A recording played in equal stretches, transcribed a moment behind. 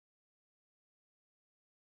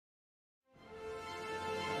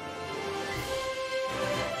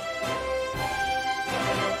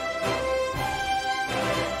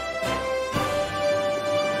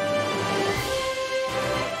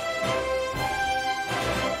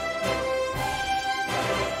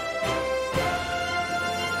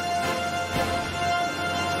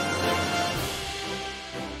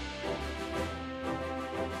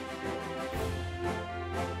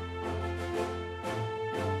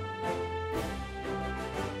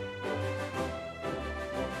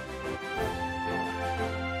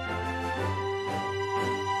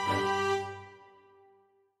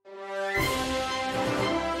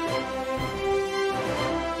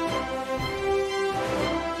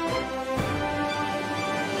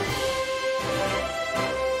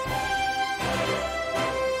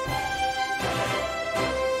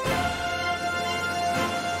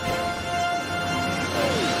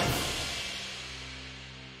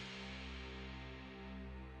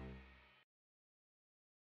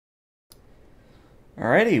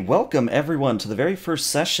Alrighty, welcome everyone to the very first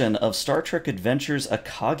session of Star Trek Adventures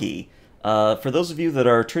Akagi. For those of you that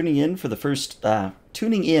are tuning in for the first time,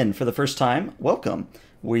 welcome.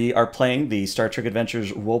 We are playing the Star Trek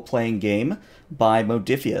Adventures role-playing game by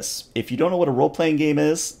Modiphius. If you don't know what a role-playing game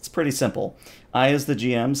is, it's pretty simple. I, as the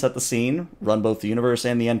GM, set the scene, run both the universe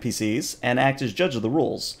and the NPCs, and act as judge of the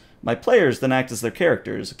rules. My players then act as their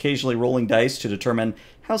characters, occasionally rolling dice to determine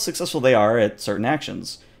how successful they are at certain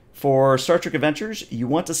actions. For Star Trek Adventures, you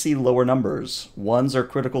want to see lower numbers. 1s are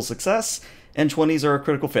critical success, and 20s are a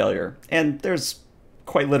critical failure. And there's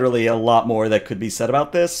quite literally a lot more that could be said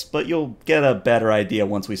about this, but you'll get a better idea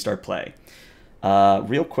once we start play.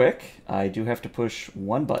 Real quick, I do have to push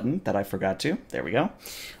one button that I forgot to. There we go.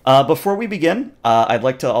 Before we begin, I'd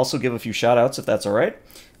like to also give a few shout-outs, if that's all right.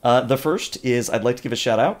 The first is I'd like to give a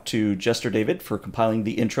shout-out to Jester David for compiling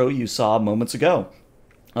the intro you saw moments ago.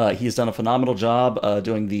 He's done a phenomenal job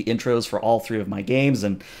doing the intros for all 3 of my games,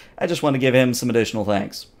 and I just want to give him some additional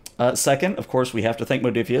thanks. Second, of course, we have to thank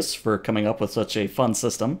Modiphius for coming up with such a fun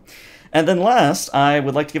system. And then last, I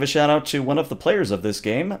would like to give a shout out to one of the players of this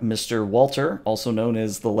game, Mr. Walter, also known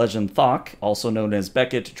as the Legend Thok, also known as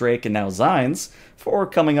Beckett, Drake, and now Zines, for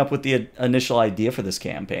coming up with the initial idea for this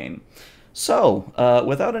campaign. So,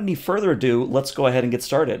 without any further ado, let's go ahead and get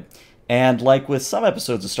started. And like with some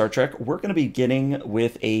episodes of Star Trek, we're going to be beginning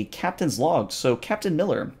with a captain's log. So, Captain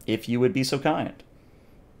Miller, if you would be so kind.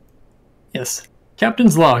 Yes.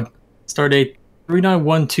 Captain's log. Stardate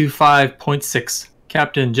 39125.6.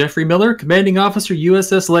 Captain Jeffrey Miller, Commanding Officer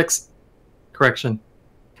USS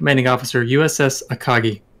Commanding Officer USS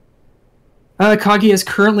Akagi. Akagi is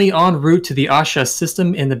currently en route to the Asha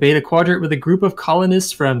system in the Beta Quadrant with a group of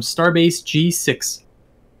colonists from Starbase G6.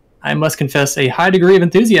 I must confess a high degree of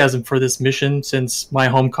enthusiasm for this mission since my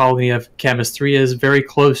home colony of Camus 3 is very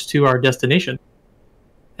close to our destination.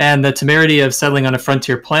 And the temerity of settling on a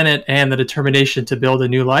frontier planet and the determination to build a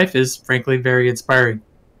new life is frankly very inspiring.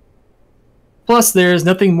 Plus, there is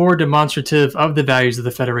nothing more demonstrative of the values of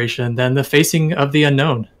the Federation than the facing of the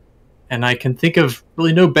unknown. And I can think of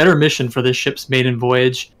really no better mission for this ship's maiden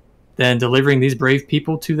voyage than delivering these brave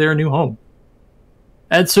people to their new home.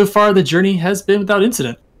 And so far, the journey has been without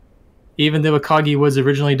incident. Even though Akagi was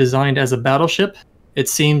originally designed as a battleship, it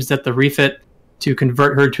seems that the refit to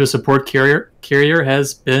convert her to a support carrier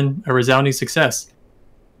has been a resounding success.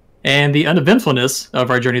 And the uneventfulness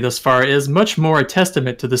of our journey thus far is much more a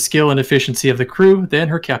testament to the skill and efficiency of the crew than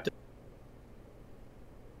her captain.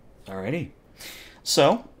 Alrighty.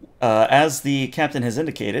 So, as the captain has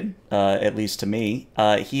indicated, at least to me,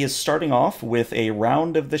 he is starting off with a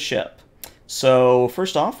round of the ship. So,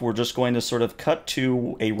 first off, we're just going to sort of cut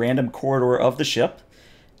to a random corridor of the ship,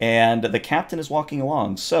 and the captain is walking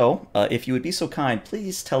along. So, if you would be so kind,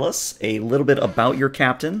 please tell us a little bit about your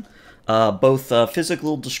captain, both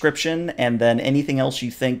physical description and then anything else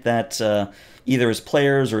you think that either as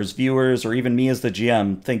players or as viewers or even me as the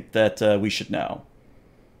GM think that we should know.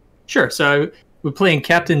 Sure, so we're playing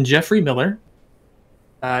Captain Jeffrey Miller.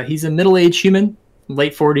 He's a middle-aged human,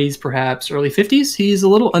 late 40s, perhaps early 50s. He's a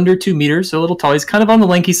little under 2 meters, so a little tall. He's kind of on the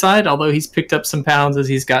lanky side, although he's picked up some pounds as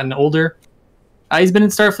he's gotten older. He's been in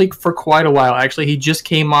Starfleet for quite a while, actually. He just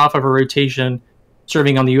came off of a rotation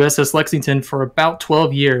serving on the USS Lexington for about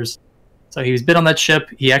 12 years. So he's been on that ship.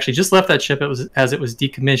 He actually just left that ship as it was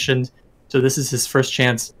decommissioned. So this is his first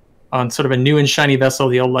chance on sort of a new and shiny vessel.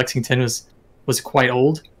 The old Lexington was quite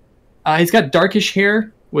old. He's got darkish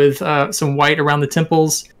hair with some white around the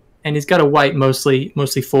temples, and he's got a white, mostly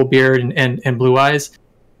full beard and blue eyes.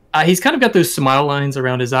 He's kind of got those smile lines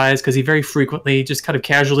around his eyes because he very frequently just kind of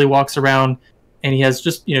casually walks around, and he has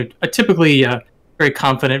just, a typically very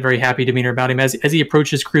confident, very happy demeanor about him. As he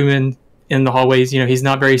approaches crewmen in the hallways, he's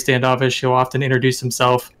not very standoffish. He'll often introduce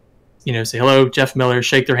himself, say, hello, Jeff Miller,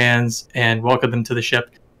 shake their hands, and welcome them to the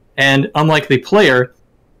ship. And unlike the player,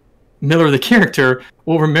 Miller, the character,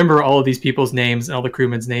 will remember all of these people's names and all the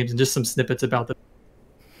crewmen's names and just some snippets about them.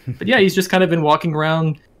 But yeah, he's just kind of been walking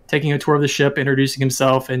around, taking a tour of the ship, introducing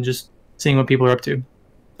himself, and just seeing what people are up to.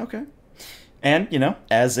 Okay. And,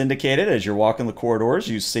 as indicated, as you're walking the corridors,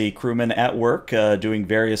 you see crewmen at work doing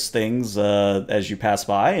various things as you pass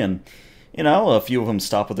by. And, a few of them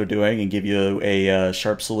stop what they're doing and give you a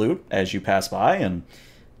sharp salute as you pass by. And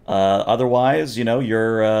otherwise,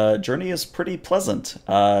 your journey is pretty pleasant.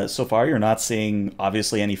 So far, you're not seeing,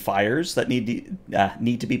 obviously, any fires that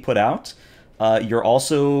need to be put out. You're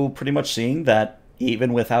also pretty much seeing that,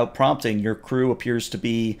 even without prompting, your crew appears to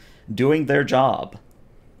be doing their job,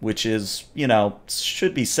 which is,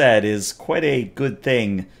 should be said, is quite a good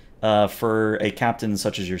thing for a captain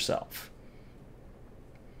such as yourself.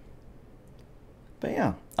 But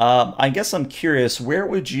yeah, I guess I'm curious, where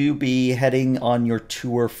would you be heading on your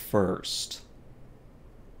tour first?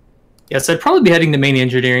 Yes, I'd probably be heading to main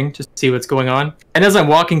engineering just to see what's going on. And as I'm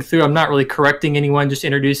walking through, I'm not really correcting anyone, just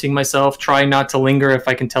introducing myself, trying not to linger if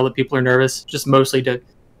I can tell that people are nervous, just mostly to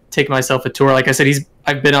take myself a tour. Like I said,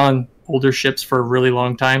 I've been on older ships for a really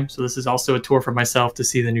long time, so this is also a tour for myself to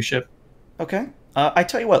see the new ship. Okay. I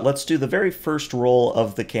tell you what, let's do the very first roll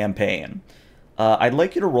of the campaign. I'd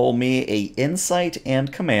like you to roll me a Insight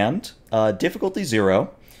and Command, difficulty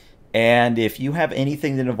 0. And if you have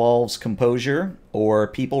anything that involves composure or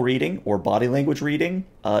people reading or body language reading,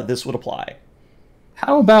 this would apply.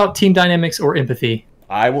 How about team dynamics or empathy?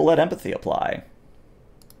 I will let empathy apply.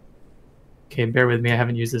 Okay, bear with me. I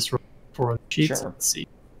haven't used this for the sheets. Sure. Let's see.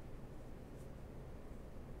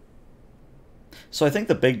 So I think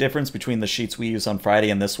the big difference between the sheets we use on Friday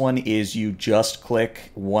and this one is you just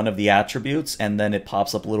click one of the attributes and then it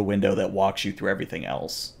pops up a little window that walks you through everything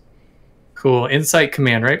else. Cool. Insight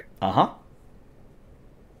command, right? Uh-huh.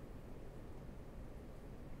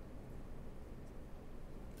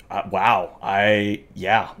 Wow.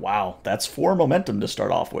 Wow. That's 4 momentum to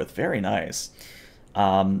start off with. Very nice.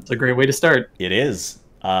 It's a great way to start. It is.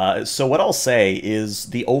 So what I'll say is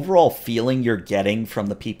the overall feeling you're getting from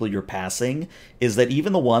the people you're passing is that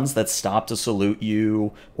even the ones that stop to salute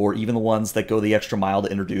you, or even the ones that go the extra mile to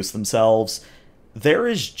introduce themselves, there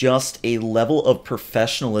is just a level of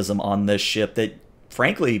professionalism on this ship that,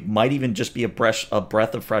 frankly, might even just be a breath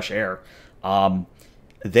of fresh air.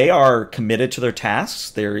 They are committed to their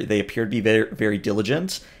tasks. They appear to be very, very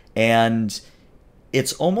diligent, and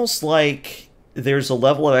it's almost like there's a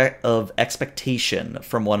level of expectation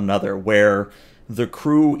from one another where the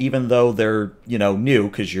crew, even though they're, new,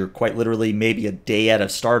 because you're quite literally maybe a day out of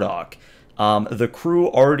Stardock, the crew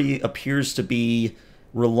already appears to be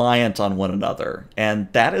reliant on one another.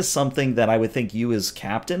 And that is something that I would think you as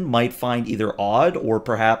captain might find either odd or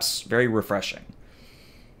perhaps very refreshing.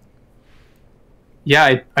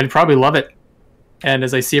 Yeah, I'd probably love it. And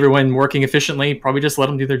as I see everyone working efficiently, probably just let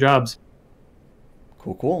them do their jobs.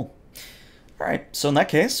 Cool. All right, so in that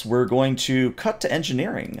case, we're going to cut to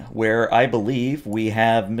engineering, where I believe we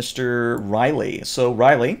have Mr. Riley. So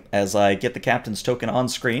Riley, as I get the captain's token on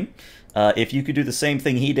screen, if you could do the same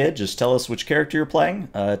thing he did, just tell us which character you're playing,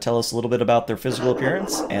 tell us a little bit about their physical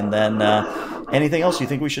appearance, and then anything else you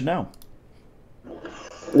think we should know.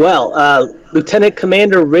 Well, Lieutenant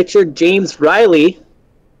Commander Richard James Riley,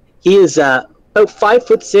 he is about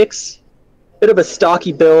 5'6", bit of a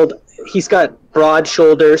stocky build. He's got broad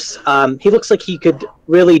shoulders. He looks like he could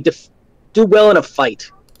really do well in a fight.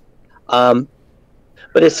 But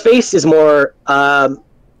his face is more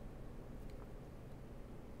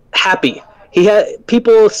happy.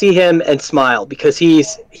 People see him and smile because he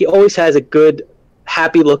always has a good,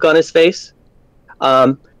 happy look on his face.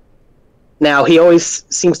 Now, he always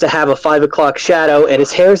seems to have a 5 o'clock shadow, and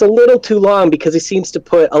his hair is a little too long because he seems to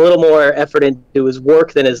put a little more effort into his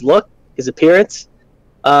work than his look, his appearance.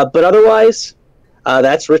 But otherwise,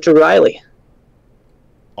 that's Richard Riley.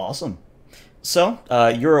 Awesome. So,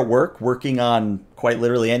 you're at work, working on quite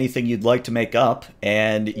literally anything you'd like to make up,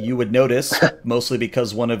 and you would notice, mostly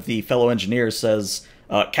because one of the fellow engineers says,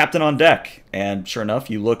 Captain on deck, and sure enough,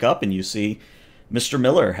 you look up and you see Mr.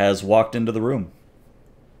 Miller has walked into the room.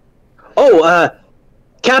 Oh,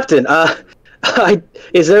 Captain,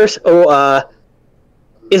 is there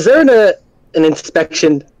an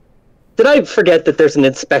inspection? Did I forget that there's an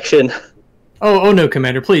inspection? Oh no,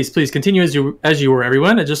 Commander! Please continue as you were,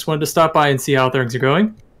 everyone. I just wanted to stop by and see how things are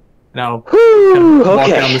going. And I'll kind of walk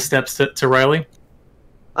down the steps to Riley.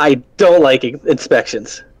 I don't like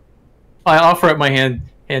inspections. I offer up my hand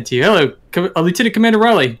to you. Hello, Lieutenant Commander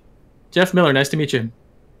Riley. Jeff Miller, nice to meet you.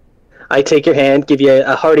 I take your hand, give you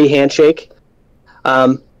a hearty handshake.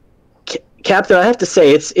 Captain, I have to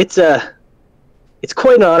say it's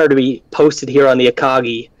quite an honor to be posted here on the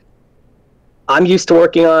Akagi. I'm used to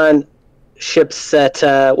working on ships that,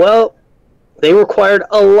 they required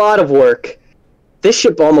a lot of work. This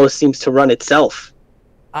ship almost seems to run itself.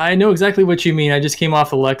 I know exactly what you mean. I just came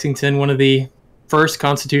off of Lexington, one of the first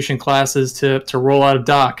Constitution classes to roll out of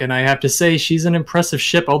dock, and I have to say she's an impressive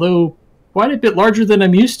ship, although quite a bit larger than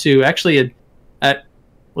I'm used to. Actually, that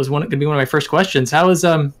was going to be one of my first questions.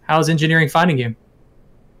 How's engineering finding you?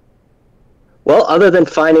 Well, other than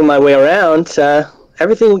finding my way around,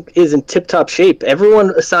 everything is in tip-top shape.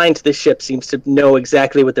 Everyone assigned to this ship seems to know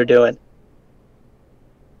exactly what they're doing.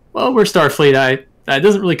 Well, we're Starfleet. That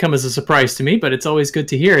doesn't really come as a surprise to me, but it's always good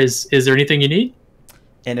to hear. Is there anything you need?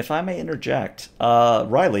 And if I may interject,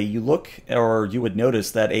 Riley, you would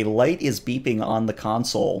notice that a light is beeping on the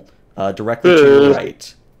console directly to your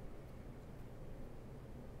right.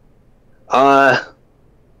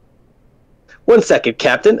 One second,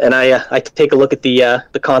 Captain, and I take a look at the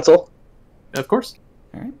console. Of course.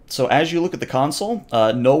 All right. So as you look at the console,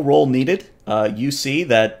 no roll needed. You see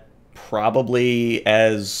that probably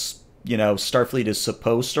as Starfleet is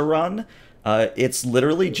supposed to run. It's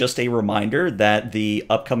literally just a reminder that the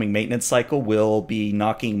upcoming maintenance cycle will be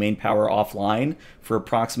knocking main power offline for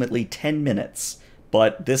approximately 10 minutes.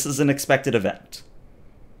 But this is an expected event.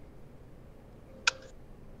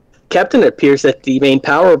 Captain, it appears that the main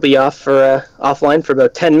power will be offline for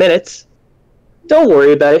about 10 minutes. Don't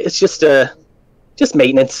worry about it. It's just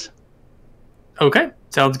maintenance. Okay,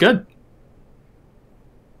 sounds good.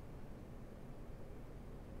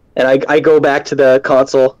 And I go back to the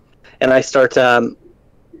console and I start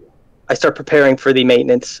preparing for the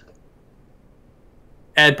maintenance.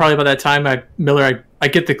 And probably by that time, Miller, I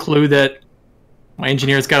get the clue that my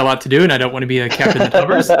engineer's got a lot to do, and I don't want to be a captain that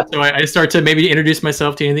hovers. So I start to maybe introduce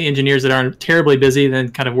myself to any of the engineers that aren't terribly busy,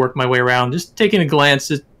 then kind of work my way around, just taking a glance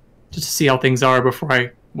just to see how things are before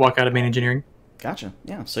I walk out of main engineering. Gotcha.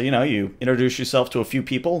 Yeah. So you introduce yourself to a few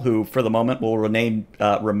people who, for the moment, will remain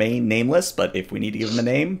nameless. But if we need to give them a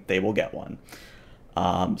name, they will get one.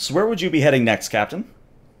 So where would you be heading next, Captain?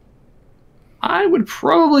 I would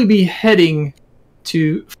probably be heading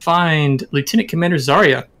to find Lieutenant Commander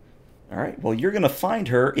Zarya. All right. Well, you're going to find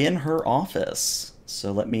her in her office.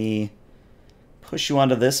 So let me push you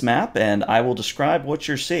onto this map, and I will describe what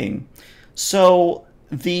you're seeing. So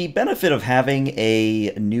the benefit of having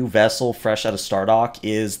a new vessel fresh out of Stardock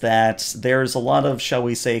is that there's a lot of, shall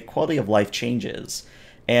we say, quality of life changes.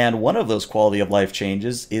 And one of those quality of life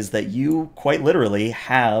changes is that you quite literally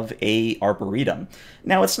have a arboretum.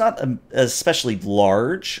 Now, it's not especially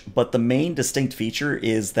large, but the main distinct feature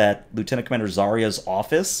is that Lieutenant Commander Zarya's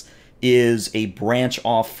office is a branch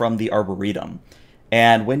off from the arboretum.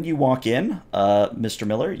 And when you walk in, Mr.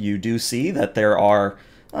 Miller, you do see that there are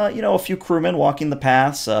a few crewmen walking the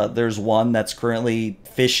paths. There's one that's currently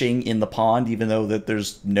fishing in the pond, even though that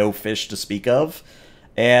there's no fish to speak of.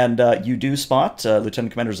 And you do spot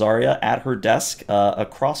Lieutenant Commander Zarya at her desk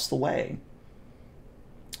across the way.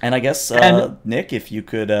 And I guess, Nick, if you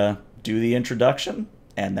could do the introduction,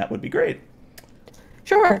 and that would be great.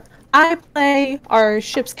 Sure. I play our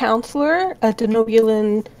ship's counselor, a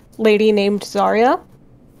Denobulan lady named Zarya.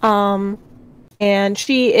 And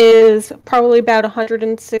she is probably about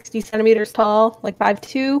 160 centimeters tall, like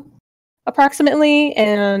 5'2", approximately.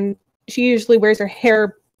 And she usually wears her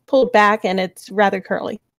hair pulled back, and it's rather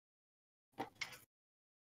curly.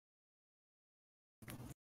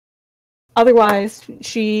 Otherwise,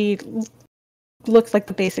 she looks like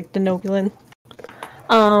the basic Denobulan.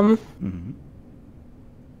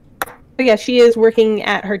 But yeah, she is working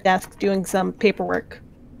at her desk doing some paperwork.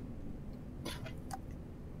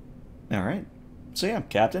 All right. So yeah,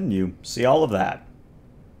 Captain, you see all of that.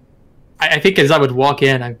 I think as I would walk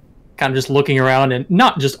in, I'm kind of just looking around, and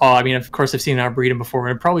not just awe. I mean, of course, I've seen an arboretum before,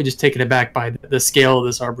 and I'm probably just taken aback by the scale of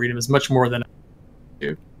this arboretum is much more than I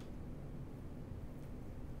do.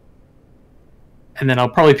 And then I'll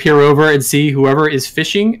probably peer over and see whoever is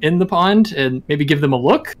fishing in the pond and maybe give them a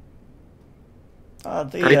look.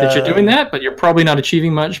 Great that you're doing that, but you're probably not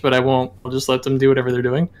achieving much, but I won't. I'll just let them do whatever they're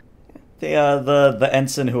doing. The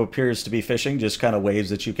ensign who appears to be fishing just kind of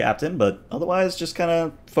waves at you, Captain, but otherwise just kind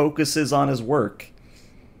of focuses on his work.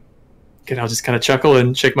 And I'll just kind of chuckle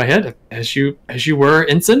and shake my head as you were,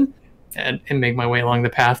 ensign, and make my way along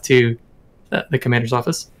the path to the commander's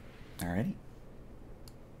office. Alrighty.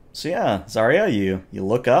 So yeah, Zarya, you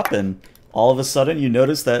look up, and all of a sudden you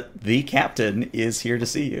notice that the captain is here to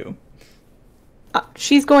see you.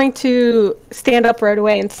 She's going to stand up right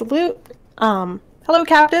away and salute. Hello,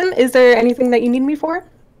 Captain. Is there anything that you need me for?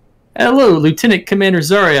 Hello, Lieutenant Commander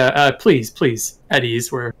Zarya. Please, at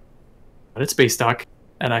ease. We're at Space Dock,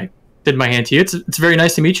 and I did my hand to you. It's very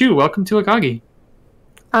nice to meet you. Welcome to Akagi.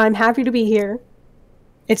 I'm happy to be here.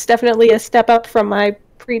 It's definitely a step up from my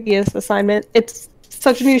previous assignment. It's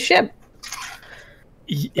such a new ship.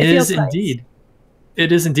 It is indeed.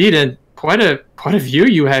 It is indeed, and quite a view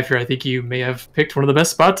you have here. I think you may have picked one of the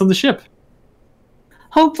best spots on the ship.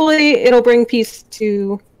 Hopefully, it'll bring peace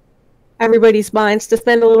to everybody's minds to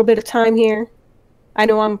spend a little bit of time here. I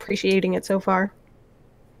know I'm appreciating it so far.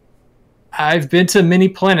 I've been to many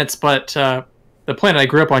planets, but the planet I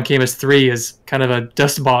grew up on, Camus 3, is kind of a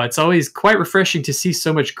dust ball. It's always quite refreshing to see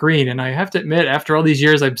so much green, and I have to admit, after all these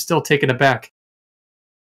years, I'm still taken aback.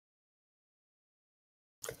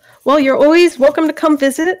 Well, you're always welcome to come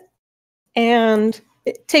visit and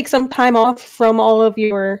take some time off from all of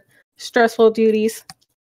your stressful duties.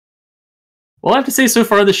 Well, I have to say, so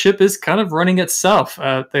far, the ship is kind of running itself.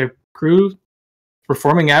 The crew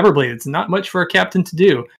performing admirably. It's not much for a captain to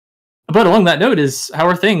do. But along that note, how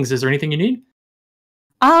are things? Is there anything you need?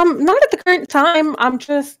 Not at the current time. I'm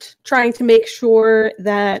just trying to make sure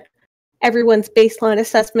that everyone's baseline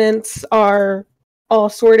assessments are all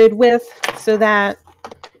sorted with, so that,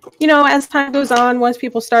 as time goes on, once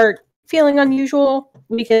people start feeling unusual,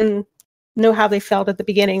 we can know how they felt at the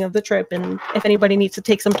beginning of the trip, and if anybody needs to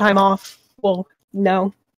take some time off, we'll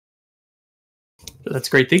know. That's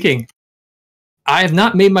great thinking. I have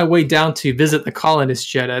not made my way down to visit the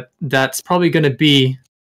colonists yet. That's probably going to be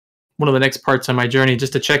one of the next parts on my journey,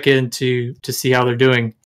 just to check in to see how they're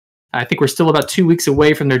doing. I think we're still about 2 weeks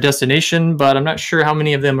away from their destination, but I'm not sure how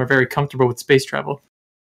many of them are very comfortable with space travel.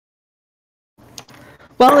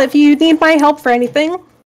 Well, if you need my help for anything,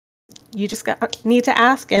 you just need to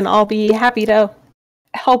ask, and I'll be happy to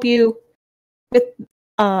help you with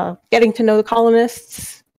getting to know the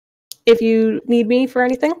colonists if you need me for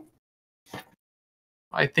anything.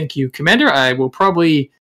 I thank you, Commander. I will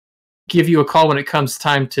probably give you a call when it comes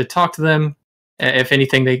time to talk to them. If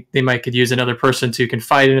anything, they might could use another person to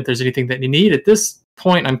confide in if there's anything that you need. At this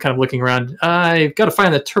point, I'm kind of looking around. I've got to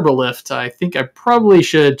find the turbo lift. I think I probably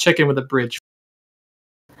should check in with the bridge.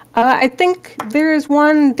 I think there's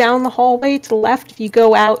one down the hallway to the left. If you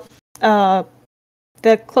go out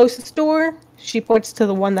the closest door, she points to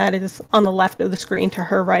the one that is on the left of the screen to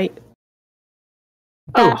her right.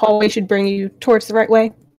 That hallway should bring you towards the right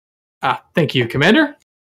way. Thank you, Commander.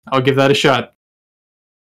 I'll give that a shot.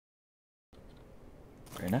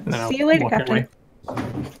 Very nice. See you later, Captain.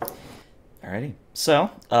 Alrighty. So,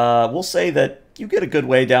 we'll say that you get a good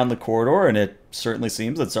way down the corridor, and it certainly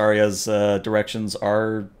seems that Zarya's directions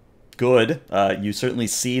are good. You certainly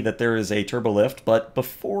see that there is a turbo lift, but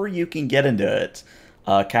before you can get into it,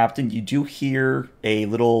 Captain, you do hear a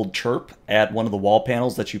little chirp at one of the wall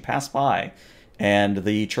panels that you pass by, and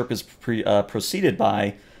the chirp is preceded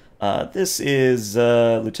by, this is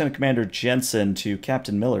Lieutenant Commander Jensen to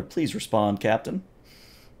Captain Miller. Please respond, Captain.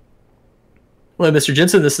 Hello, Mr.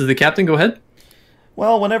 Jensen. This is the captain. Go ahead.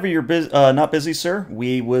 Well, whenever you're not busy, sir,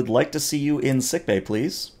 we would like to see you in sickbay,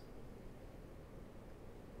 please.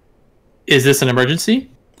 Is this an emergency?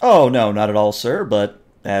 Oh, no, not at all, sir, but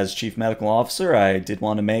as Chief Medical Officer, I did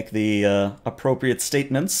want to make the appropriate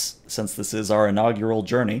statements, since this is our inaugural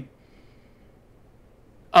journey.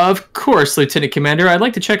 Of course, Lieutenant Commander. I'd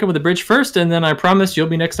like to check in with the bridge first, and then I promise you'll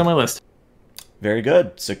be next on my list. Very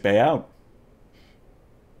good. Sickbay out.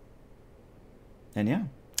 And yeah,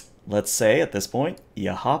 let's say at this point,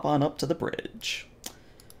 you hop on up to the bridge.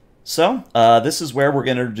 So, this is where we're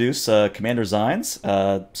going to introduce Commander Zines.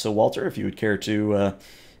 So, Walter, if you would care to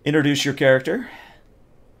introduce your character.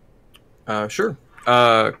 Sure.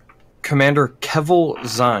 Commander Kevel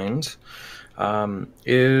Zines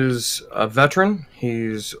is a veteran.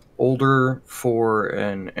 He's older for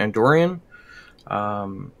an Andorian.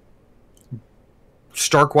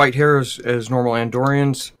 Stark white hair as normal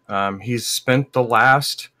Andorians. He's spent the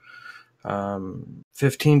last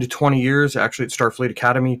 15 to 20 years actually at Starfleet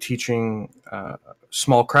Academy teaching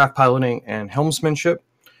small craft piloting and helmsmanship,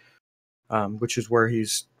 which is where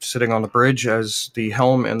he's sitting on the bridge as the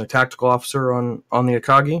helm and the tactical officer on the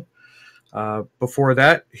Akagi. Before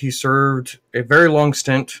that, he served a very long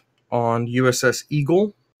stint on USS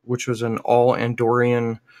Eagle, which was an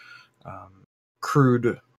all-Andorian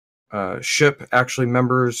crewed ship, actually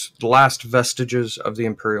members, the last vestiges of the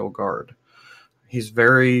Imperial Guard. He's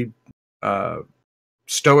very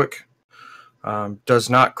stoic, does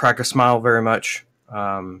not crack a smile very much,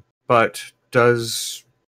 but does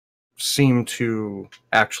seem to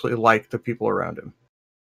actually like the people around him.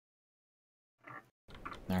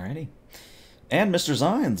 Alrighty. And Mr.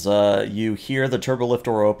 Zines, you hear the turbolift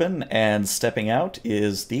door open, and stepping out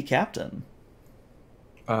is the captain.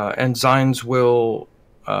 And Zines will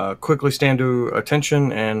quickly stand to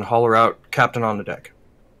attention and holler out, "Captain on the deck."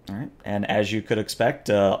 All right. And as you could expect,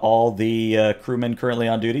 all the crewmen currently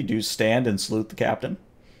on duty do stand and salute the captain.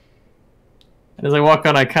 And as I walk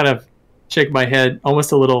on, I kind of shake my head,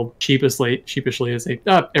 almost a little sheepishly, and say,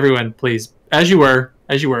 everyone, please, as you were,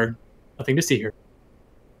 nothing to see here.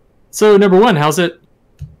 So, number one, how's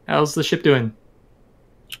the ship doing?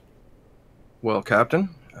 Well,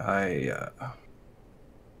 Captain, it's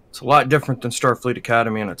a lot different than Starfleet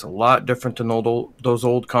Academy, and it's a lot different than those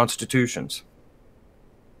old constitutions.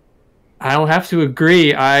 I'll have to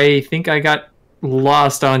agree. I think I got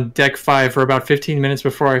lost on Deck 5 for about 15 minutes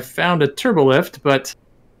before I found a turbolift, but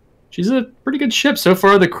she's a pretty good ship. So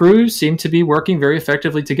far, the crew seem to be working very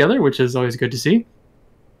effectively together, which is always good to see.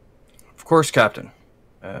 Of course, Captain.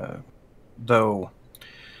 Though,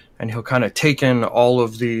 and he'll kind of take in all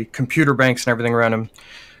of the computer banks and everything around him.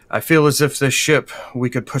 I feel as if this ship, we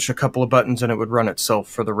could push a couple of buttons and it would run itself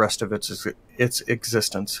for the rest of its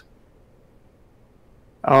existence.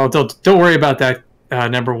 Oh, don't worry about that,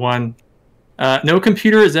 number one. No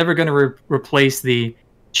computer is ever going to replace the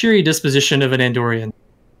cheery disposition of an Andorian.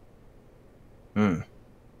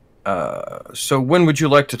 So when would you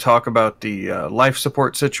like to talk about the life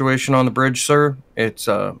support situation on the bridge, sir? It's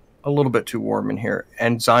a little bit too warm in here,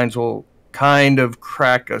 and Zines will kind of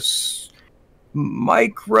crack a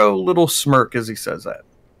micro little smirk as he says that.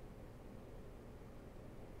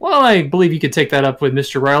 Well, I believe you could take that up with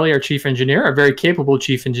Mr. Riley, our chief engineer, a very capable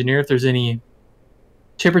chief engineer, if there's any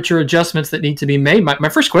temperature adjustments that need to be made. My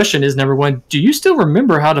first question is, number one, do you still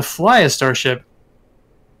remember how to fly a starship?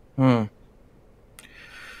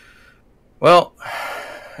 Well,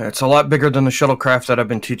 it's a lot bigger than the shuttlecraft that I've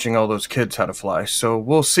been teaching all those kids how to fly, so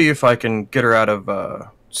we'll see if I can get her out of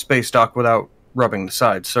space dock without rubbing the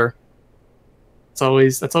sides, sir.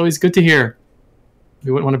 That's always good to hear.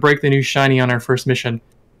 We wouldn't want to break the new shiny on our first mission.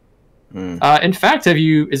 In fact,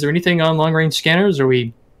 is there anything on long-range scanners, or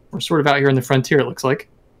we're sort of out here in the frontier, it looks like?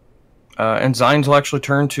 And Zines will actually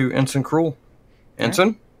turn to Ensign Cruel.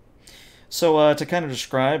 Ensign? So to kind of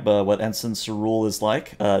describe what Ensign Cerule is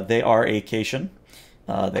like, they are a Cation.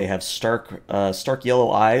 They have stark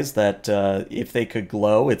yellow eyes that, if they could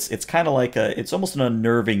glow, it's kind of like it's almost an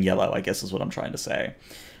unnerving yellow, I guess is what I'm trying to say.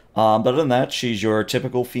 But other than that, she's your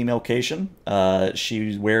typical female Cation.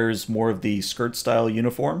 She wears more of the skirt-style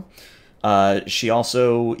uniform. She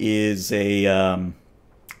also is a,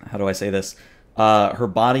 how do I say this? Her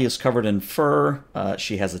body is covered in fur.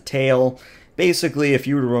 She has a tail. Basically, if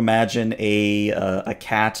you were to imagine a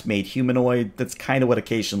cat made humanoid, that's kind of what a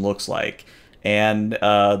Cation looks like. And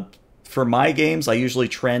for my games, I usually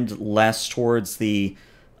trend less towards the,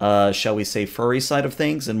 shall we say, furry side of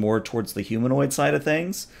things and more towards the humanoid side of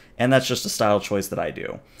things. And that's just a style choice that I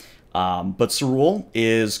do. But Cerule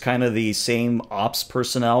is kind of the same ops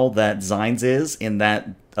personnel that Zines is, in that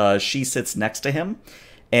she sits next to him.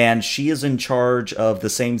 And she is in charge of the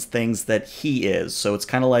same things that he is. So it's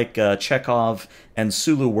kind of like Chekhov and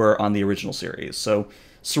Sulu were on the original series. So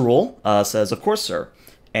Cerule says, "Of course, sir."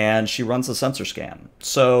 And she runs a sensor scan.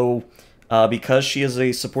 So because she is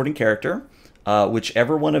a supporting character,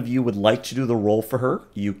 whichever one of you would like to do the role for her,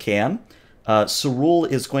 you can. Cerule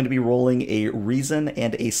is going to be rolling a reason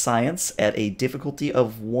and a science at a difficulty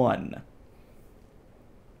of 1.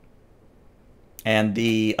 And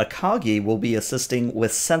the Akagi will be assisting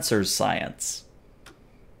with sensors science.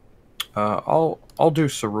 I'll do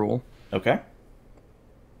Cerule. Okay.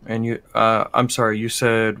 And you, I'm sorry, you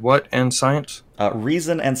said what and science?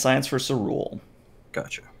 Reason and science for Cerule.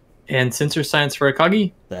 Gotcha. And sensor science for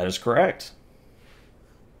Akagi? That is correct.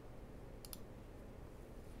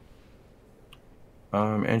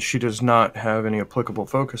 And she does not have any applicable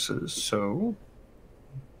focuses, so...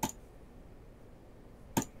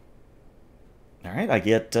 Alright,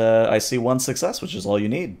 I see 1 success, which is all you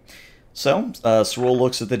need. So, Cerule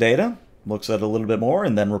looks at the data, looks at it a little bit more,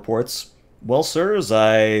 and then reports, "Well, sirs,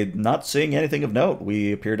 I'm not seeing anything of note.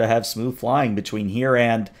 We appear to have smooth flying between here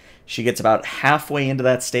and..." She gets about halfway into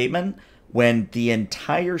that statement when the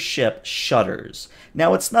entire ship shudders.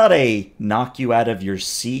 Now, it's not a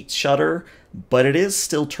knock-you-out-of-your-seat shudder, but it is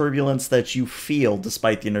still turbulence that you feel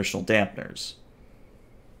despite the inertial dampeners.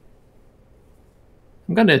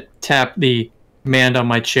 I'm going to tap the command on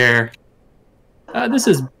my chair. This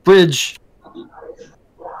is bridge.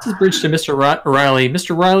 This is bridge to Mr. Riley.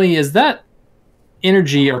 Mr. Riley, is that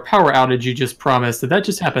energy or power outage you just promised, did that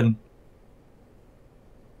just happen?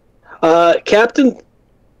 Captain,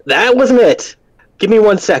 that wasn't it. Give me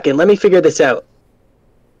 1 second. Let me figure this out.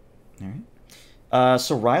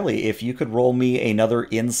 So Riley, if you could roll me another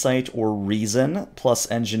insight or reason plus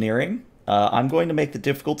engineering, I'm going to make the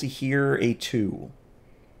difficulty here a 2.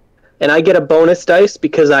 And I get a bonus dice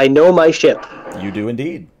because I know my ship. You do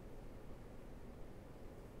indeed.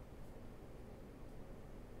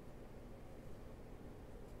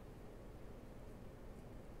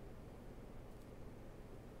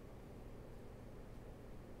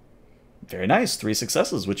 Very nice. 3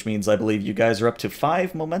 successes, which means I believe you guys are up to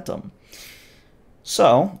 5 momentum.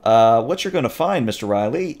 So, what you're going to find, Mr.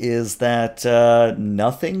 Riley, is that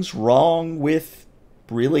nothing's wrong with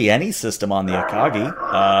really any system on the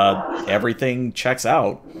Akagi. Everything checks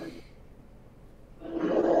out.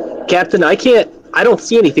 Captain, I don't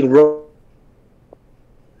see anything wrong.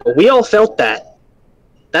 We all felt that.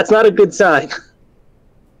 That's not a good sign.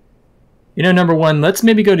 You know, number one, let's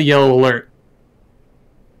maybe go to yellow alert.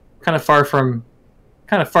 Kind of far from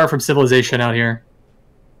civilization out here.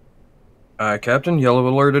 Captain, yellow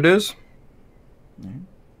alert it is.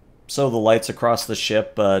 So the lights across the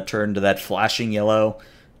ship turn to that flashing yellow.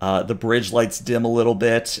 The bridge lights dim a little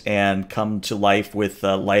bit and come to life with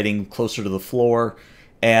lighting closer to the floor.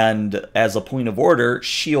 And as a point of order,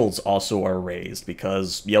 shields also are raised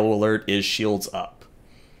because yellow alert is shields up.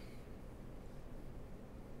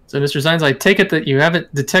 So, Mr. Zines, I take it that you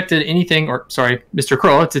haven't detected anything, or sorry, Mr.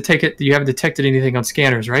 Kroll, to take it that you haven't detected anything on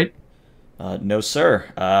scanners, right? No,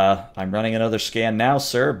 sir. I'm running another scan now,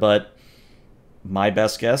 sir, but my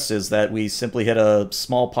best guess is that we simply hit a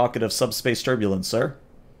small pocket of subspace turbulence, sir.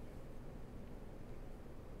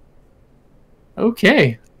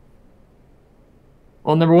 Okay.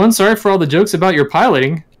 Well, number one, sorry for all the jokes about your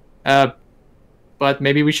piloting, but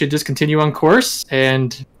maybe we should just continue on course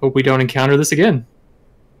and hope we don't encounter this again.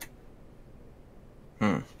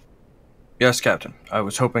 Yes, Captain. I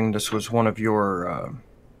was hoping this was one of your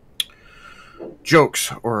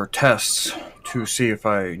jokes or tests to see if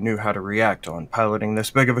I knew how to react on piloting this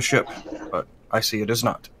big of a ship, but I see it is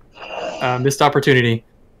not. Missed opportunity.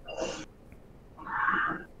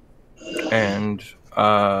 And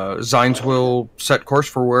Zines will set course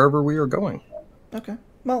for wherever we are going. Okay.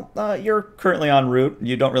 Well, you're currently en route.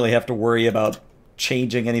 You don't really have to worry about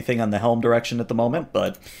changing anything on the helm direction at the moment,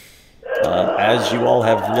 but as you all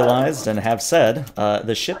have realized and have said,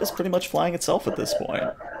 the ship is pretty much flying itself at this point.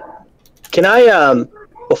 Can I,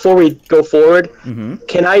 before we go forward,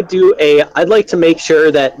 can I do I'd like to make sure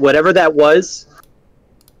that whatever that was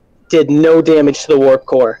did no damage to the warp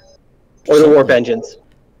core or the warp engines.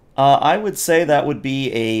 I would say that would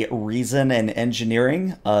be a reason and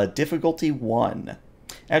engineering, difficulty 1.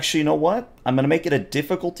 Actually, you know what? I'm going to make it a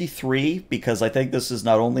difficulty 3 because I think this is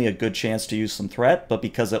not only a good chance to use some threat, but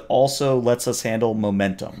because it also lets us handle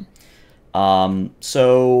momentum.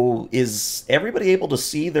 So is everybody able to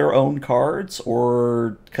see their own cards,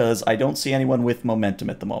 or because I don't see anyone with momentum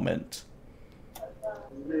at the moment?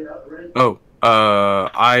 Oh,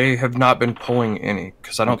 I have not been pulling any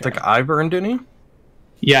because I don't think I've earned any.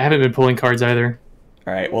 Yeah, I haven't been pulling cards either.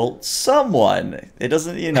 All right, well, someone, it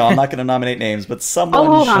doesn't, I'm not going to nominate names, but someone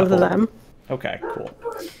I'll hold on to shuffled. them. Okay, cool.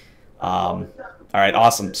 All right,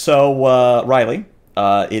 awesome. So, Riley,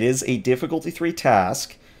 it is a difficulty 3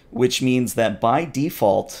 task, which means that by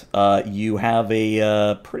default, you have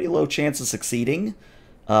a pretty low chance of succeeding,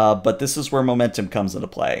 but this is where momentum comes into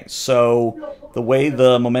play. So, the way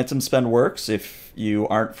the momentum spend works, if you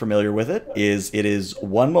aren't familiar with it is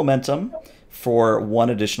 1 momentum for 1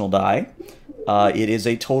 additional die. It is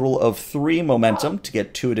a total of 3 momentum to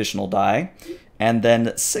get 2 additional die, and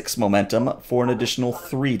then 6 momentum for an additional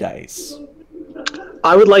 3 dice.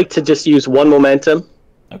 I would like to just use 1 momentum.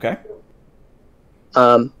 Okay.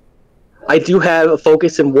 I do have a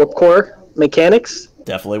focus in warp core mechanics.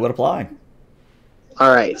 Definitely would apply.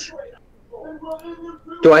 All right.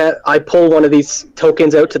 Do I pull one of these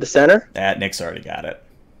tokens out to the center? Nick's already got it.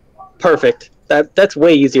 Perfect. That's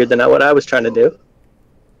way easier than what I was trying to do.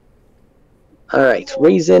 All right,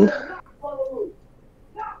 reason.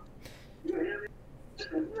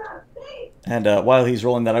 And while he's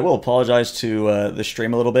rolling that, I will apologize to the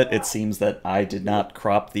stream a little bit. It seems that I did not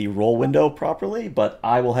crop the roll window properly, but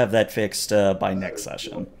I will have that fixed by next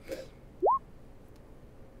session.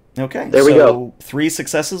 Okay, there we go. 3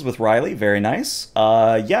 successes with Riley. Very nice.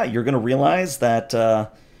 Yeah, you're going to realize that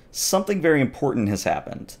something very important has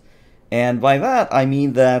happened. And by that, I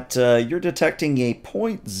mean that you're detecting a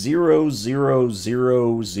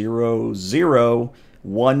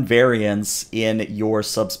 0.000001 variance in your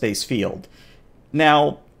subspace field.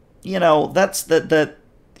 Now, that's that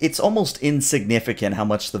it's almost insignificant how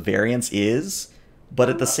much the variance is, but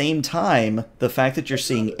at the same time, the fact that you're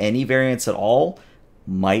seeing any variance at all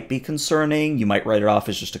might be concerning. You might write it off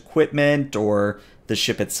as just equipment or the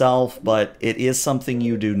ship itself, but it is something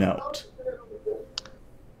you do note.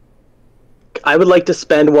 I would like to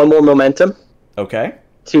spend 1 more momentum. Okay.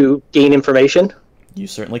 To gain information. You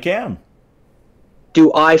certainly can.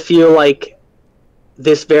 Do I feel like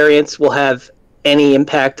this variance will have any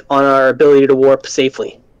impact on our ability to warp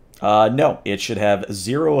safely? No, it should have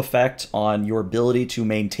 0 effect on your ability to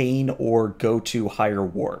maintain or go to higher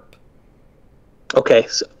warp. Okay,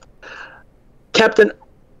 so Captain,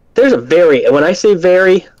 there's a very, and when I say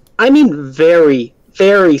very, I mean very,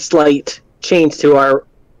 very slight change to our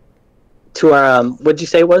what'd you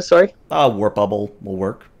say it was? Sorry. Warp bubble will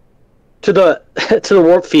work. To the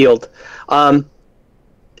warp field.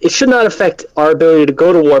 It should not affect our ability to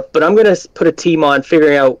go to warp, but I'm going to put a team on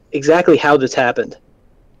figuring out exactly how this happened.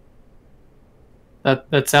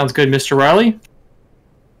 That sounds good, Mr. Riley.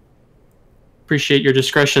 Appreciate your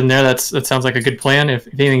discretion there. That sounds like a good plan. If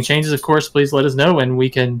anything changes, of course, please let us know, and we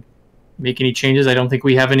can make any changes. I don't think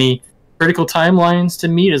we have any critical timelines to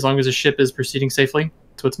meet as long as the ship is proceeding safely.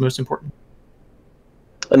 That's what's most important.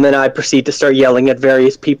 And then I proceed to start yelling at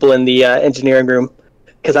various people in the engineering room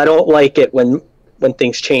because I don't like it when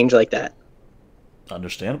things change like that.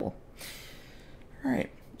 Understandable. All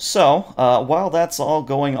right. So, while that's all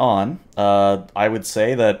going on, I would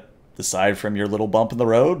say that aside from your little bump in the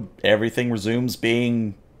road, everything resumes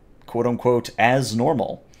being quote-unquote as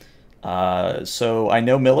normal. So I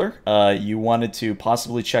know, Miller, you wanted to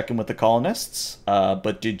possibly check in with the colonists,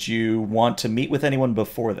 but did you want to meet with anyone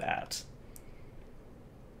before that?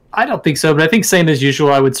 I don't think so, but I think same as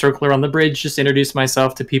usual, I would circle around the bridge, just introduce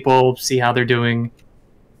myself to people, see how they're doing.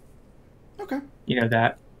 Okay. You know,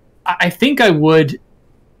 that. I think I'd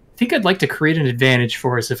like to create an advantage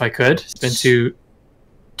for us if I could. Spend two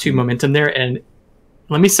momentum there, and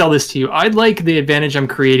let me sell this to you. I'd like the advantage I'm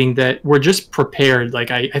creating that we're just prepared.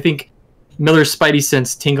 Like, I think Miller's spidey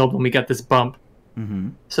sense tingled when we got this bump. Mm-hmm.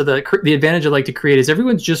 So the advantage I'd like to create is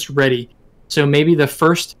everyone's just ready. So maybe the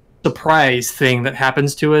first surprise thing that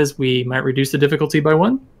happens to us, we might reduce the difficulty by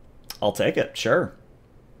 1. I'll take it, sure.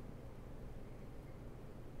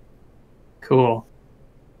 Cool.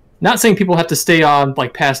 Not saying people have to stay on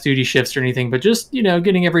like past duty shifts or anything, but just,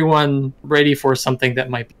 getting everyone ready for something that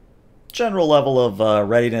might be. General level of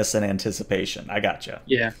readiness and anticipation. I gotcha.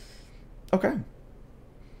 Yeah. Okay.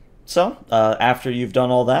 So, after you've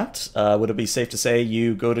done all that, would it be safe to say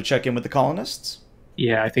you go to check in with the colonists?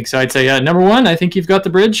 Yeah, I think so. I'd say, number 1, I think you've got the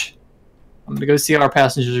bridge. I'm going to go see how our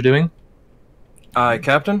passengers are doing. Aye,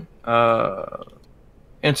 Captain.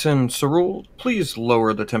 Ensign Cerule, please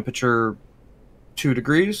lower the temperature 2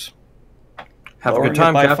 degrees. Have a good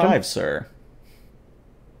time, by Captain. 5, sir.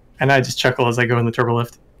 And I just chuckle as I go in the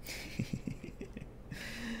turbolift.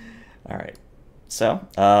 All right. So,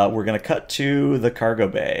 we're going to cut to the cargo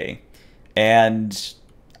bay. And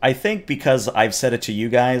I think because I've said it to you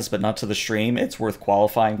guys, but not to the stream, it's worth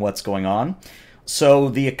qualifying what's going on. So,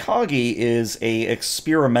 the Akagi is a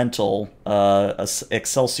experimental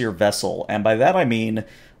Excelsior vessel. And by that I mean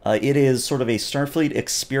it is sort of a Starfleet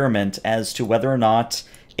experiment as to whether or not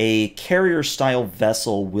a carrier-style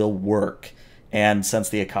vessel will work. And since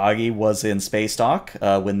the Akagi was in space dock,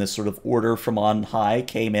 when this sort of order from on high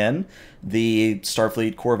came in, the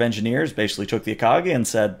Starfleet Corps of Engineers basically took the Akagi and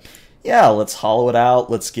said, yeah, let's hollow it out,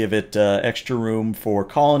 let's give it extra room for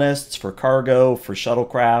colonists, for cargo, for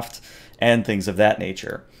shuttlecraft, and things of that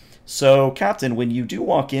nature. So, Captain, when you do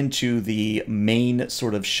walk into the main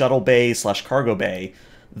sort of shuttle bay / cargo bay,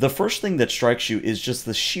 the first thing that strikes you is just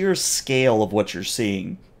the sheer scale of what you're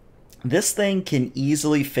seeing. This thing can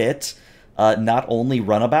easily fit not only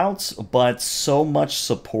runabouts, but so much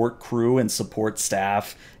support crew and support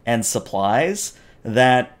staff and supplies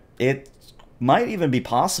that it might even be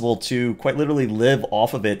possible to quite literally live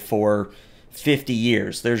off of it for 50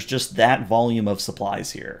 years. There's just that volume of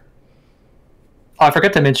supplies here. Oh, I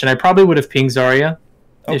forgot to mention, I probably would have pinged Zarya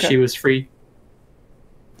if she was free.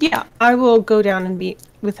 Yeah, I will go down and meet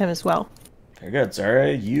with him as well. Very good,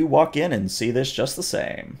 Zarya. You walk in and see this just the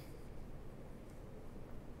same.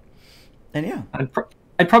 And yeah.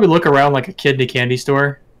 I'd probably look around like a kid in a candy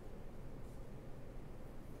store.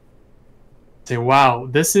 Say, wow,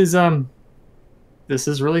 this is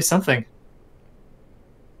really something.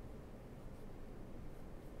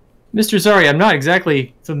 Mr. Zarya, I'm not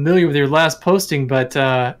exactly familiar with your last posting, but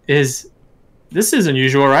this is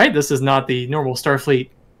unusual, right? This is not the normal Starfleet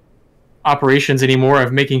operations anymore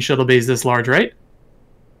of making shuttle bays this large, right?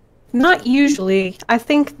 Not usually. I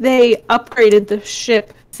think they upgraded the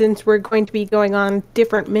ship since we're going to be going on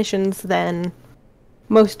different missions than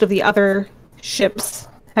most of the other ships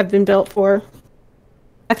have been built for.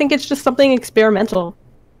 I think it's just something experimental.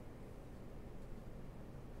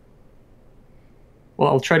 Well,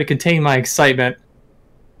 I'll try to contain my excitement,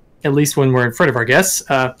 at least when we're in front of our guests.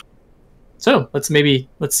 So let's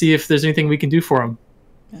see if there's anything we can do for them.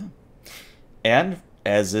 Yeah. And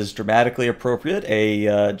as is dramatically appropriate,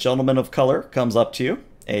 a gentleman of color comes up to you.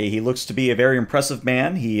 He looks to be a very impressive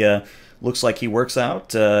man. He looks like he works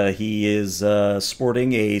out. He is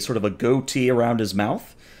sporting a sort of a goatee around his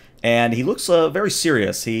mouth. And he looks very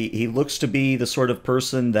serious. He looks to be the sort of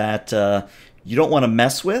person that you don't want to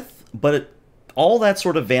mess with, but all that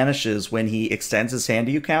sort of vanishes when he extends his hand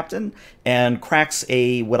to you, Captain, and cracks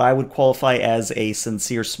what I would qualify as a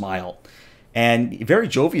sincere smile. And very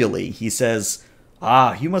jovially, he says,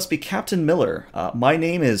 "Ah, you must be Captain Miller. My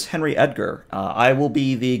name is Henry Edgar. I will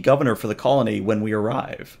be the governor for the colony when we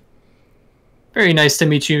arrive." Very nice to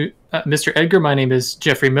meet you, Mr. Edgar. My name is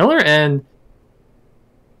Jeffrey Miller, and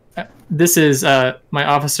this is my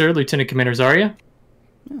officer, Lieutenant Commander Zarya.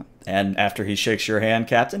 Yeah. And after he shakes your hand,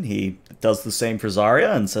 Captain, he does the same for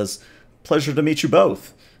Zarya and says, pleasure to meet you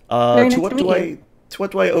both. Very nice To what to do meet I you. to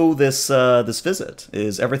what do I owe this visit?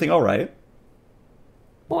 Is everything all right?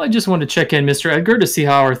 Well, I just wanted to check in, Mr. Edgar, to see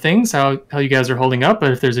how are things, how you guys are holding up,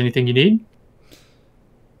 and if there's anything you need.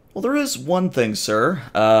 Well, there is one thing, sir.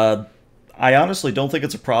 I honestly don't think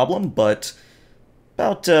it's a problem, but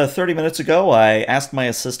about 30 minutes ago, I asked my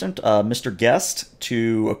assistant, Mr. Guest,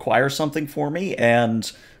 to acquire something for me, and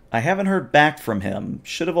I haven't heard back from him.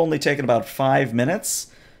 Should have only taken about 5 minutes,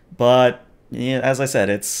 but yeah, as I said,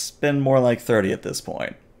 it's been more like 30 at this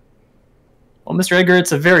point. Well, Mr. Edgar,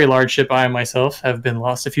 it's a very large ship. I myself have been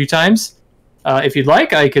lost a few times. If you'd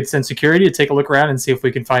like, I could send security to take a look around and see if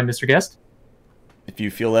we can find Mr. Guest. If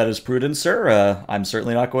you feel that is prudent, sir, I'm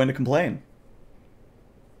certainly not going to complain.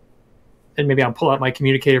 And maybe I'll pull out my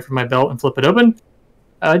communicator from my belt and flip it open.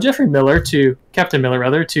 Captain Miller,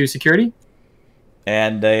 to security.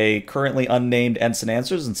 And a currently unnamed ensign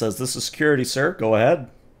answers and says, "This is security, sir. Go ahead."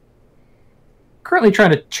 Currently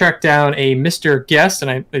trying to track down a Mr. Guest,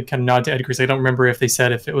 and I kind of nod to Edgar because I don't remember if they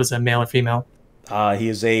said if it was a male or female. He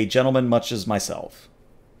is a gentleman much as myself.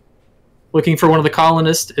 Looking for one of the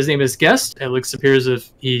colonists. His name is Guest. It appears as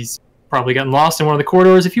if he's probably gotten lost in one of the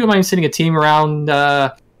corridors. If you wouldn't mind sending a team around,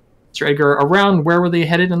 Mr. Edgar, around where were they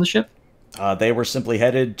headed on the ship? They were simply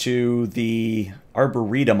headed to the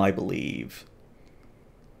Arboretum, I believe.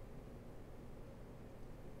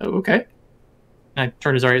 Oh, okay. I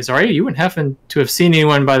turned to Zarya. Zarya, you wouldn't happen to have seen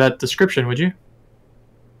anyone by that description, would you?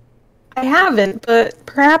 I haven't, but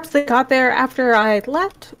perhaps they got there after I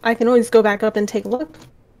left. I can always go back up and take a look.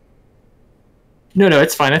 No,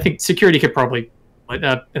 it's fine. I think security could probably light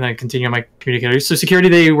up, and then continue on my communicator. So security,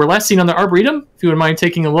 they were last seen on the Arboretum. If you wouldn't mind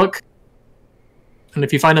taking a look. And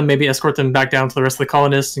if you find them, maybe escort them back down to the rest of the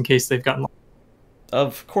colonists in case they've gotten lost.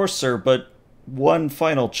 Of course, sir, but one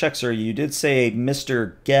final check, sir. You did say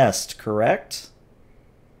Mr. Guest, correct?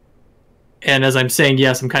 And as I'm saying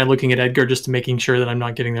yes, I'm kind of looking at Edgar just to making sure that I'm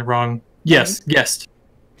not getting that wrong. Yes, Guest.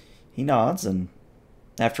 He nods, and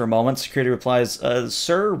after a moment, security replies,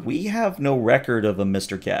 "Sir, we have no record of a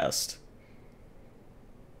Mr. Guest."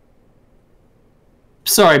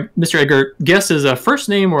 Sorry, Mr. Edgar. Guest is a first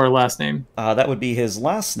name or a last name? That would be his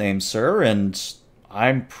last name, sir, and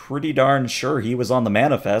I'm pretty darn sure he was on the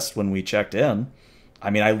manifest when we checked in. I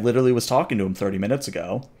mean, I literally was talking to him 30 minutes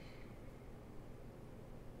ago.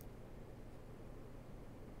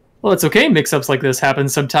 Well, it's okay. Mix-ups like this happen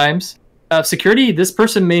sometimes. Security, this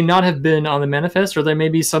person may not have been on the manifest, or there may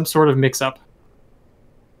be some sort of mix-up.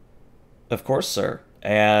 Of course, sir.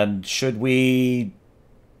 And should we...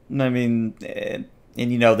 I mean...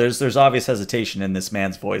 And, you know, there's obvious hesitation in this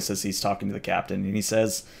man's voice as he's talking to the captain, and he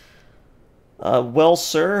says, "Well,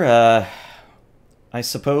 sir, I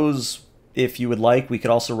suppose if you would like, we could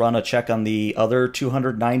also run a check on the other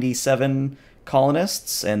 297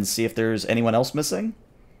 colonists and see if there's anyone else missing?"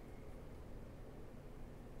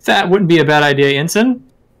 That wouldn't be a bad idea, Ensign.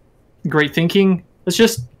 Great thinking.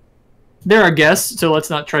 They're our guests, so let's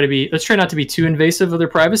try not to be too invasive of their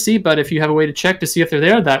privacy, but if you have a way to check to see if they're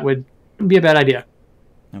there, that wouldn't be a bad idea.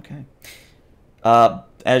 Okay.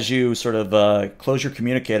 As you sort of close your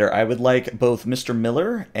communicator, I would like both Mr.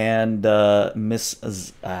 Miller and Miss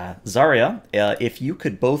Zarya, if you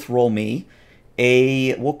could both roll me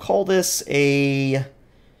we'll call this a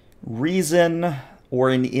reason or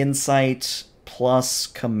an insight plus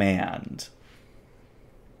command.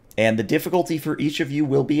 And the difficulty for each of you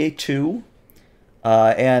will be a 2.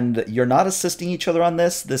 And you're not assisting each other on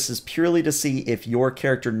this. This is purely to see if your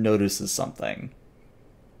character notices something.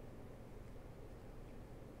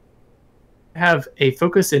 Have a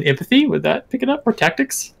focus in empathy. Would that pick it up? Or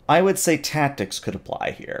tactics? I would say tactics could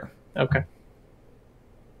apply here. Okay.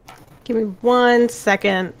 Give me 1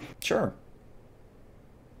 second. Sure.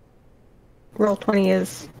 Roll 20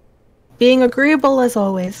 is being agreeable as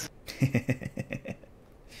always.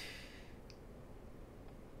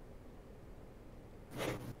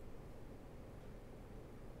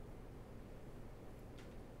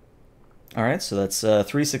 All right, so that's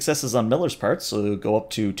 3 successes on Miller's part, so go up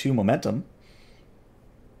to 2 momentum.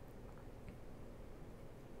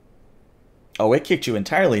 Oh, it kicked you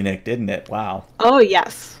entirely, Nick, didn't it? Wow. Oh,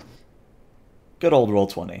 yes. Good old roll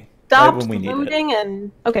 20. Stopped Right when we need loading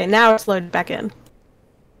and... Okay, now it's loaded back in.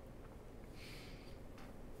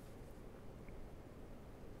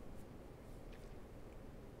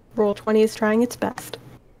 Roll 20 is trying its best.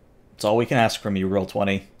 It's all we can ask from you, roll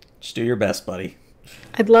 20. Just do your best, buddy.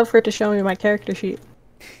 I'd love for it to show me my character sheet.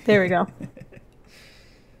 There we go.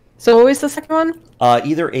 So what was the second one?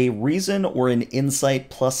 Either a reason or an insight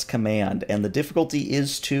plus command, and the difficulty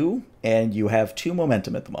is 2, and you have 2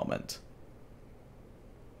 momentum at the moment.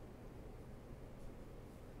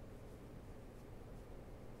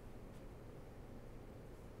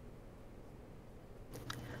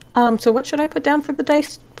 So what should I put down for the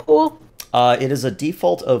dice pool? It is a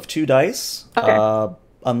default of 2 dice, Okay.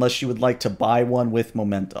 unless you would like to buy one with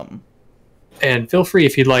momentum. And feel free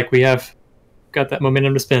if you'd like. We have got that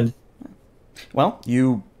momentum to spend. Well,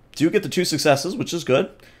 you do get the 2 successes, which is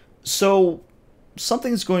good. So,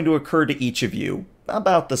 something's going to occur to each of you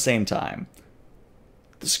about the same time.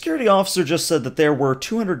 The security officer just said that there were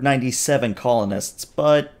 297 colonists,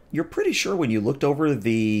 but you're pretty sure when you looked over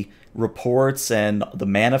the reports and the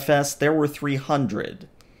manifest, there were 300.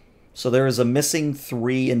 So there is a missing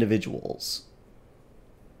 3 individuals.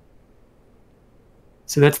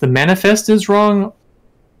 So that's the manifest is wrong,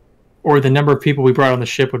 or the number of people we brought on the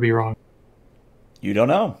ship would be wrong. You don't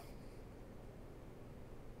know.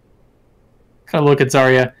 Kind of look at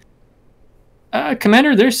Zarya.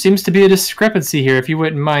 Commander, there seems to be a discrepancy here. If you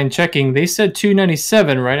wouldn't mind checking, they said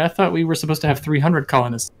 297, right? I thought we were supposed to have 300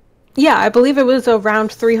 colonists. Yeah, I believe it was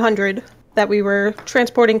around 300 that we were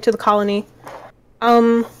transporting to the colony.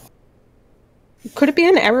 Could it be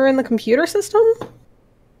an error in the computer system?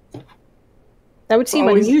 That would seem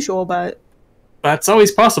unusual, but... That's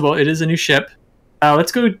always possible. It is a new ship.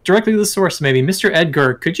 Let's go directly to the source, maybe. Mr.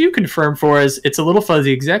 Edgar, could you confirm for us, it's a little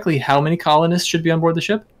fuzzy, exactly how many colonists should be on board the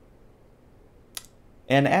ship?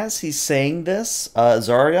 And as he's saying this,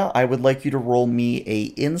 Zarya, I would like you to roll me a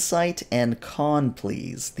insight and con,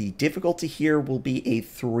 please. The difficulty here will be a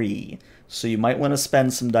 3, so you might want to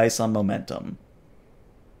spend some dice on momentum.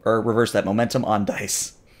 Or reverse that, momentum on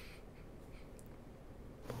dice.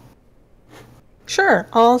 Sure,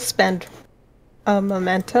 I'll spend a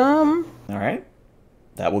momentum. Alright.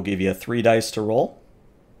 That will give you 3 dice to roll.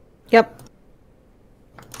 Yep.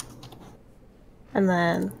 And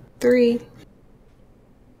then 3.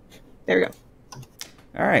 There we go.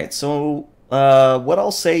 Alright, so what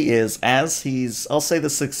I'll say is, I'll say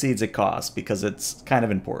this succeeds at cost, because it's kind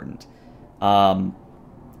of important.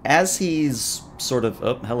 As he's sort of...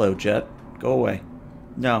 Oh, hello, Jet. Go away.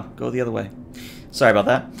 No, go the other way. Sorry about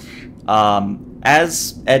that.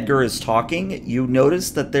 As Edgar is talking, you notice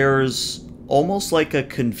that there's almost like a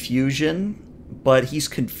confusion, but he's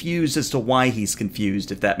confused as to why he's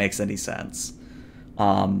confused, if that makes any sense.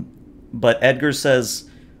 But Edgar says,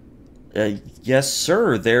 yes,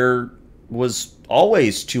 sir, there was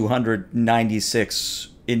always 296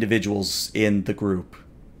 individuals in the group.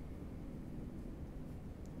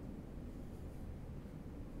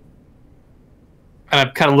 And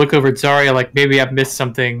I kind of look over at Zarya like maybe I've missed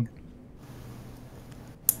something.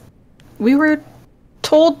 We were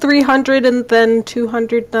told 300 and then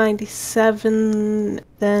 297,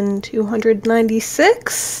 then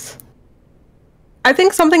 296? I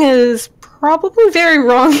think something is probably very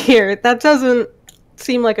wrong here. That doesn't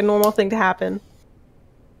seem like a normal thing to happen.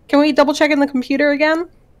 Can we double check in the computer again?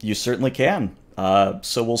 You certainly can.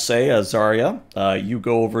 So we'll say, Zarya, you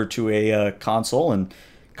go over to a console and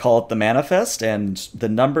call it the manifest, and the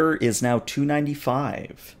number is now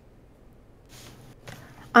 295.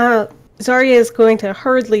 Zarya is going to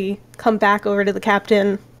hurriedly come back over to the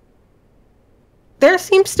captain. There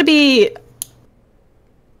seems to be...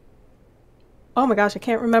 Oh my gosh, I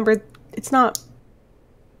can't remember. It's not...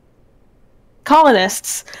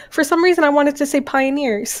 colonists. For some reason, I wanted to say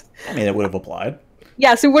pioneers. I mean, it would have applied.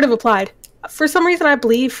 Yes, it would have applied. For some reason, I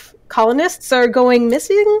believe colonists are going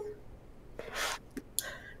missing.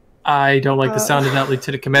 I don't like the sound of that,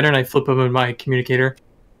 Lieutenant Commander, and I flip him in my communicator.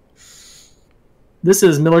 This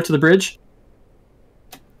is Miller to the bridge.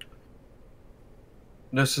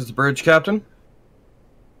 This is the bridge, Captain.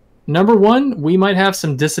 Number 1, we might have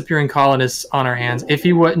some disappearing colonists on our hands. If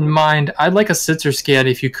you wouldn't mind, I'd like a sensor scan,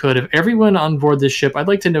 if you could, of everyone on board this ship. I'd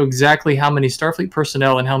like to know exactly how many Starfleet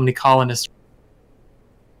personnel and how many colonists.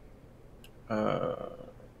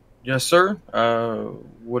 Yes, sir.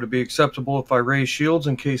 Would it be acceptable if I raise shields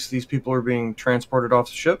in case these people are being transported off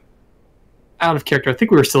the ship? Out of character. I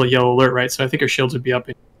think we were still at yellow alert, right? So I think our shields would be up.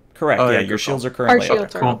 Correct, Oh, yeah, yeah, your good shields call. are currently Our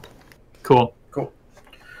shields up. are up. Cool.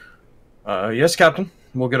 Yes, Captain.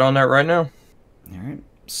 We'll get on that right now. Alright.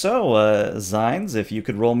 So, Zines, if you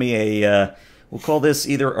could roll me a... we'll call this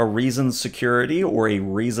either a reason security or a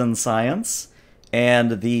reason science.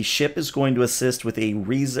 And the ship is going to assist with a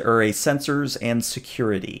reason or a sensors and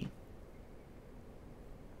security.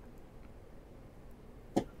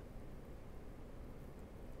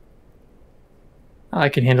 I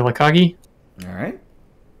can handle Akagi. Alright.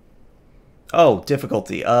 Oh,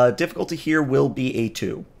 difficulty. Difficulty here will be a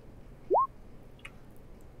 2.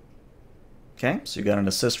 Okay, so you got an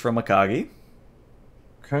assist from Akagi.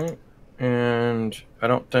 Okay. And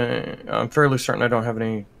I'm fairly certain I don't have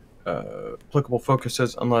any applicable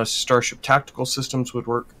focuses unless Starship Tactical Systems would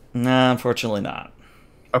work. Nah, unfortunately not.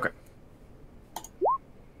 Okay.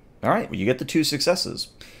 All right, well, you get the 2 successes.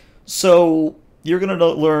 So you're going to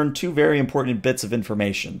learn 2 very important bits of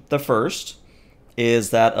information. The first is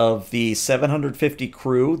that of the 750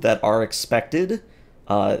 crew that are expected,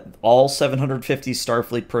 all 750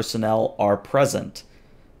 Starfleet personnel are present.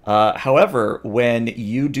 However, when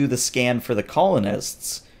you do the scan for the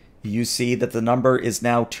colonists, you see that the number is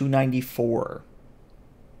now 294.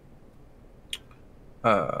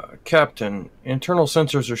 Captain, internal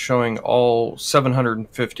sensors are showing all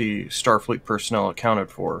 750 Starfleet personnel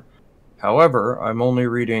accounted for. However, I'm only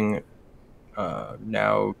reading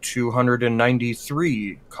now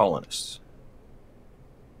 293 colonists.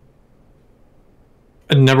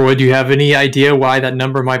 Number one, do you have any idea why that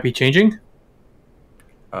number might be changing?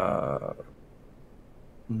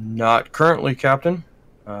 Not currently, Captain.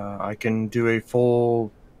 I can do a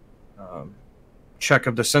full check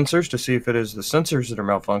of the sensors to see if it is the sensors that are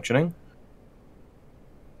malfunctioning.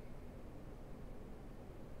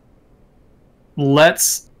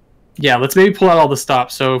 Let's maybe pull out all the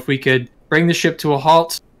stops. So if we could bring the ship to a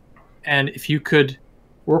halt, and if you could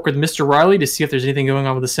work with Mr. Riley to see if there's anything going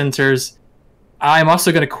on with the sensors. I'm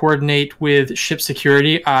also going to coordinate with ship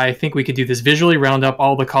security. I think we could do this visually, round up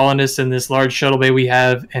all the colonists in this large shuttle bay we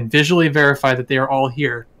have, and visually verify that they are all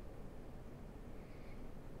here.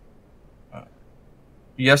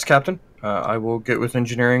 Yes, Captain. I will get with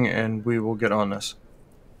engineering, and we will get on this.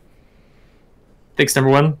 Thanks, number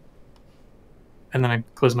one. And then I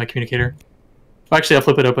close my communicator. Well, actually, I'll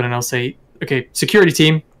flip it open and I'll say, okay, security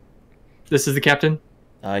team, this is the captain.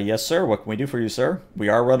 Yes, sir. What can we do for you, sir? We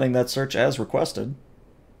are running that search as requested.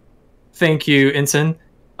 Thank you, Ensign.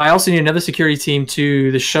 I also need another security team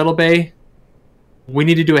to the shuttle bay. We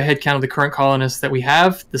need to do a head count of the current colonists that we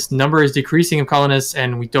have. This number is decreasing of colonists,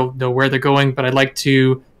 and we don't know where they're going, but I'd like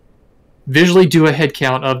to visually do a head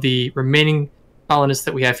count of the remaining colonists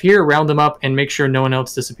that we have here, round them up, and make sure no one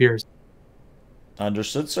else disappears.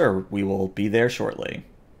 Understood, sir. We will be there shortly.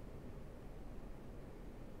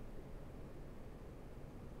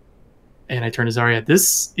 And I turn to Zarya.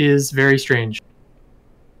 This is very strange.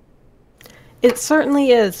 It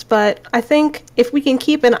certainly is, but I think if we can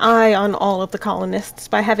keep an eye on all of the colonists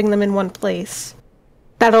by having them in one place,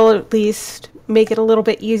 that'll at least make it a little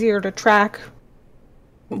bit easier to track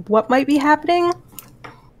what might be happening.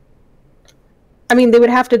 I mean, they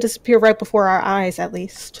would have to disappear right before our eyes, at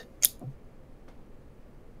least.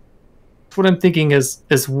 What I'm thinking is,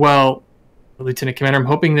 as well, Lieutenant Commander, I'm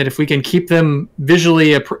hoping that if we can keep them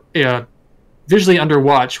visually under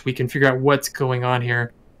watch, we can figure out what's going on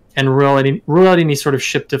here and rule out any sort of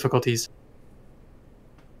ship difficulties.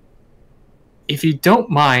 If you don't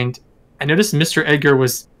mind, I noticed Mr. Edgar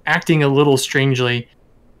was acting a little strangely.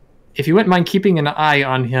 If you wouldn't mind keeping an eye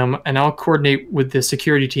on him, and I'll coordinate with the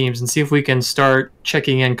security teams and see if we can start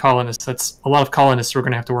checking in colonists. That's a lot of colonists we're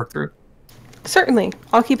going to have to work through. Certainly.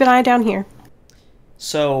 I'll keep an eye down here.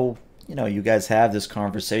 So, you guys have this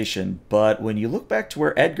conversation, but when you look back to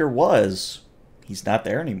where Edgar was, he's not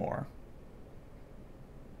there anymore.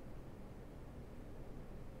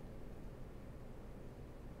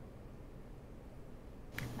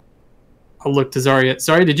 I'll look to Zarya.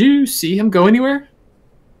 Zarya, did you see him go anywhere?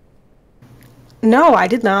 No, I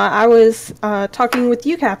did not. I was talking with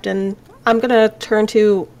you, Captain. I'm going to turn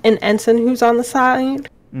to an ensign who's on the side,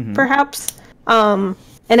 perhaps, and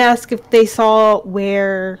ask if they saw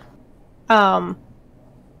where the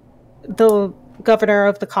governor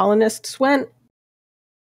of the colonists went.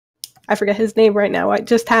 I forget his name right now. I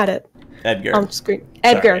just had it. Edgar. On screen.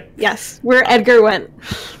 Edgar, sorry. yes. Where Edgar went.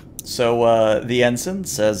 So the ensign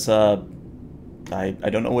says, I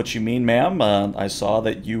don't know what you mean, ma'am. I saw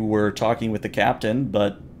that you were talking with the captain,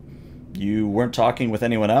 but you weren't talking with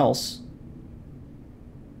anyone else.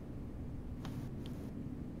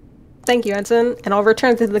 Thank you, Ensign. And I'll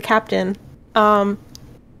return to the captain.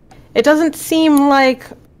 It doesn't seem like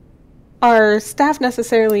our staff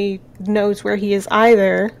necessarily knows where he is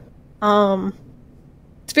either.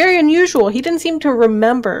 It's very unusual. He didn't seem to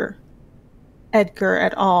remember Edgar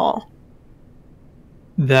at all.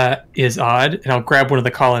 That is odd. And I'll grab one of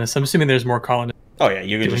the colonists. I'm assuming there's more colonists. Oh yeah,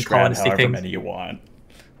 you can just grab however things. many you want.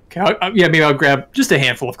 Okay, maybe I'll grab just a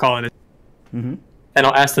handful of colonists. Mm-hmm. And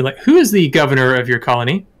I'll ask them, who is the governor of your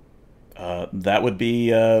colony? That would be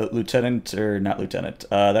that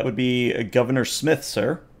would be Governor Smith,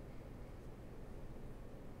 sir.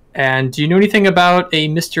 And do you know anything about a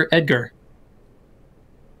Mr. Edgar?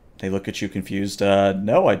 They look at you confused.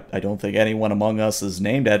 No, I don't think anyone among us is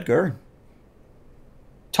named Edgar.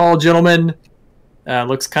 Tall gentleman,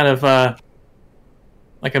 looks kind of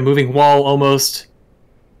like a moving wall almost.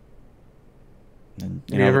 And,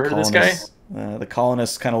 Have you ever heard of this guy? The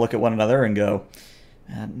colonists kind of look at one another and go,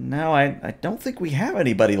 And now I don't think we have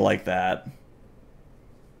anybody like that.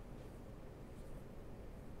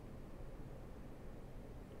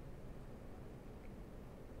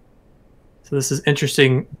 So this is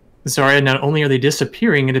interesting. Zarya, not only are they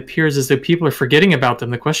disappearing, it appears as though people are forgetting about them.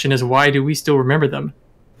 The question is, why do we still remember them?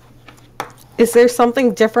 Is there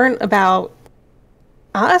something different about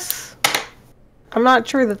us? I'm not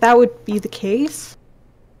sure that would be the case.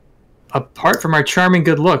 Apart from our charming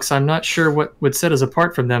good looks, I'm not sure what would set us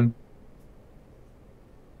apart from them.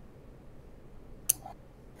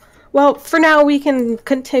 Well, for now, we can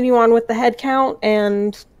continue on with the head count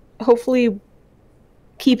and hopefully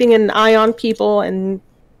keeping an eye on people and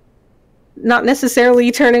not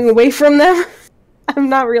necessarily turning away from them. I'm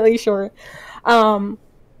not really sure.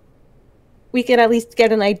 We could at least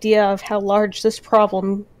get an idea of how large this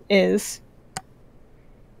problem is. I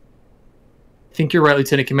think you're right,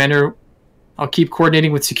 Lieutenant Commander. I'll keep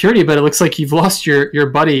coordinating with security, but it looks like you've lost your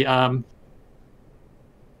buddy. Yeah,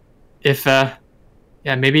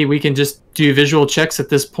 maybe we can just do visual checks at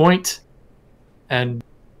this point. And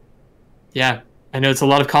yeah, I know it's a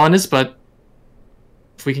lot of colonists, but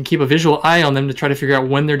if we can keep a visual eye on them to try to figure out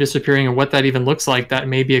when they're disappearing and what that even looks like, that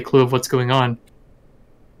may be a clue of what's going on.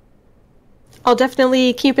 I'll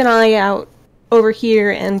definitely keep an eye out over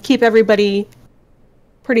here and keep everybody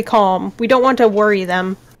pretty calm. We don't want to worry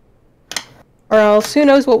them. Or else, who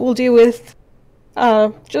knows what we'll do with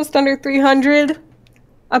just under 300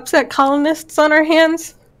 upset colonists on our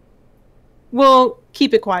hands. We'll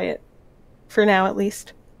keep it quiet. For now, at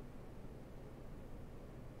least.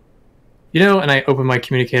 You know, and I open my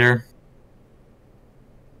communicator.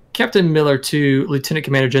 Captain Miller to Lieutenant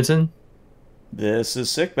Commander Jensen. This is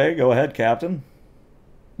sickbay. Go ahead, Captain.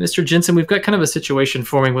 Mr. Jensen, we've got kind of a situation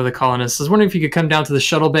forming with the colonists. I was wondering if you could come down to the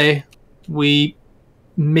shuttle bay. We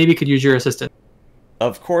maybe could use your assistance.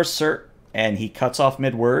 Of course, sir. And he cuts off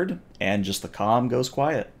mid-word, and just the comm goes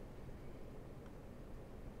quiet.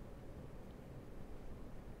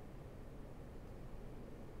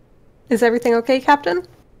 Is everything okay, Captain?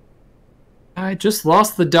 I just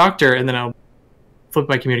lost the doctor, and then I'll flip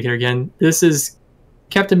my communicator again. This is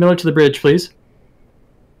Captain Miller to the bridge, please.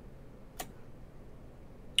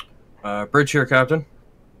 Bridge here, Captain.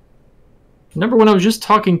 Number one, I was just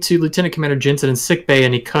talking to Lieutenant Commander Jensen in sickbay,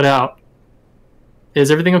 and he cut out.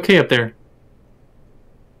 Is everything okay up there?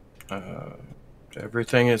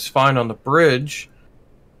 Everything is fine on the bridge.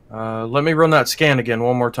 Let me run that scan again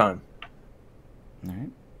one more time. All right.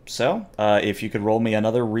 So, if you could roll me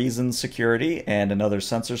another reason security and another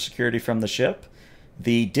sensor security from the ship,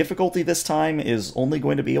 the difficulty this time is only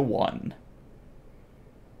going to be a 1.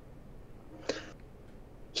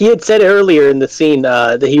 He had said earlier in the scene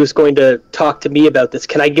that he was going to talk to me about this.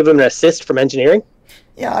 Can I give him an assist from engineering?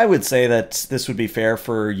 Yeah, I would say that this would be fair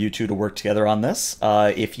for you two to work together on this.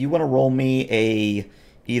 If you want to roll me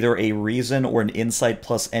either a reason or an insight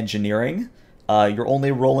plus engineering, you're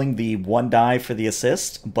only rolling the 1 die for the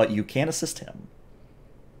assist, but you can assist him.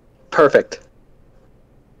 Perfect.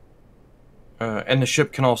 And the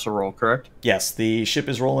ship can also roll, correct? Yes, the ship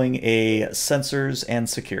is rolling a sensors and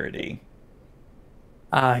security.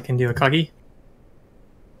 I can do Akagi.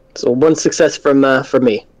 So 1 success from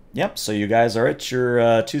me. Yep, so you guys are at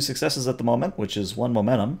your 2 successes at the moment, which is 1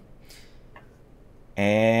 momentum.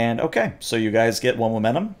 And okay, so you guys get 1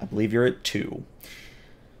 momentum. I believe you're at 2.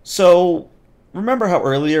 So, remember how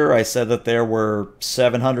earlier I said that there were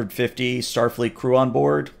 750 Starfleet crew on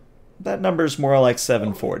board? That number's more like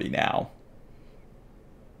 740 now.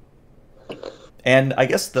 And I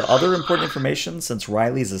guess the other important information, since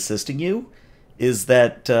Riley's assisting you, is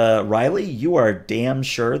that, Riley, you are damn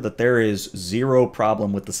sure that there is 0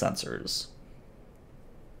 problem with the sensors.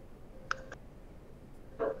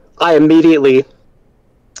 I immediately,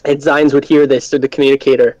 and Zines would hear this through the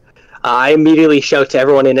communicator, I immediately shout to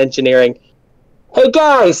everyone in engineering, "Hey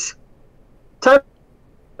guys! Time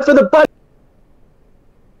for the buddy!"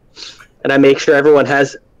 And I make sure everyone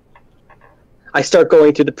has... I start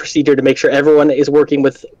going through the procedure to make sure everyone is working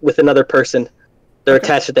with another person. They're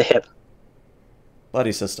attached at the hip.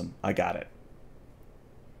 Buddy system, I got it.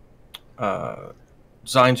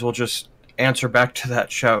 Zines will just answer back to that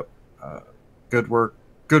shout. Good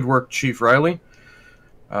work, Chief Riley.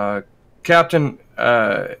 Captain,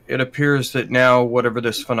 it appears that now, whatever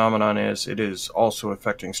this phenomenon is, it is also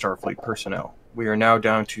affecting Starfleet personnel. We are now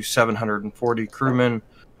down to 740 crewmen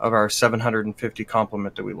of our 750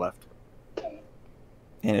 complement that we left.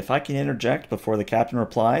 And if I can interject before the captain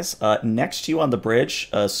replies, next to you on the bridge,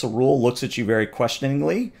 Cerule looks at you very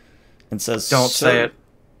questioningly and says, "Don't say it.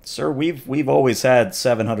 Sir, we've always had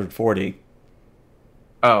 740.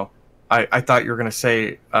 Oh, I thought you were going to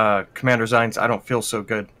say, Commander Zines, I don't feel so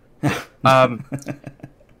good. I'm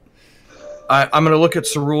going to look at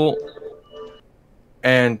Cerule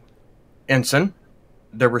and Ensign.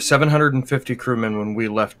 There were 750 crewmen when we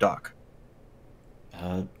left dock.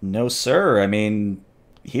 No, sir. I mean,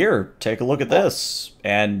 here, take a look at this.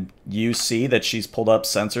 And you see that she's pulled up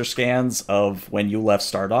sensor scans of when you left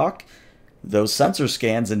Stardock. Those sensor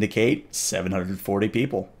scans indicate 740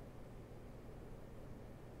 people.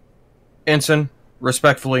 Ensign,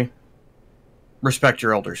 respectfully, respect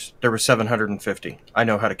your elders. There were 750. I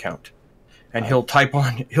know how to count. And he'll type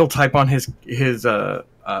on his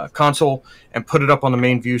console and put it up on the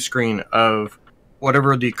main view screen of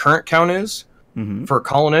whatever the current count is for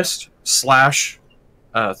colonist /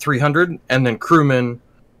 300, and then crewman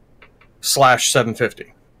 /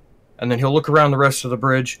 750. And then he'll look around the rest of the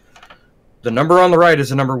bridge. The number on the right is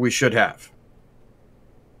the number we should have.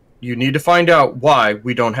 You need to find out why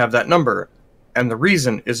we don't have that number, and the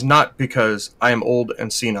reason is not because I am old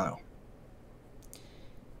and senile.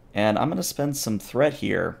 And I'm going to spend some threat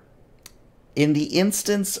here. In the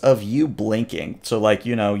instance of you blinking, so like,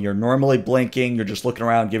 you know, you're normally blinking, you're just looking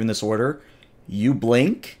around giving this order, you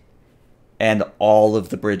blink, and all of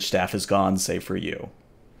the bridge staff is gone, save for you.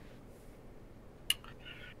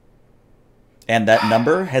 And that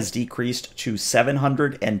number has decreased to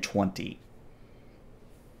 720.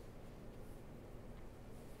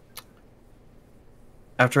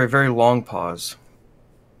 After a very long pause,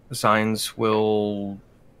 Zines will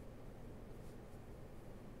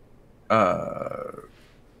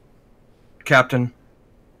Captain,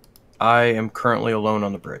 I am currently alone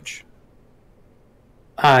on the bridge.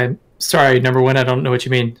 I'm sorry, number one, I don't know what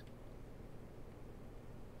you mean.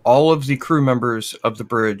 All of the crew members of the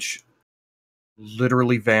bridge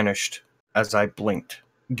literally vanished as I blinked,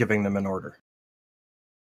 giving them an order.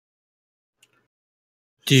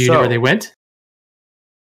 Do you know where they went?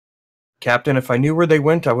 Captain, if I knew where they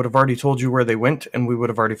went, I would have already told you where they went, and we would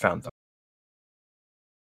have already found them.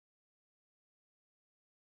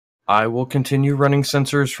 I will continue running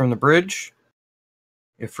sensors from the bridge.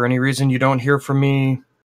 If for any reason you don't hear from me,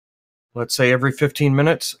 let's say every 15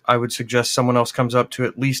 minutes, I would suggest someone else comes up to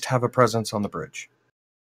at least have a presence on the bridge.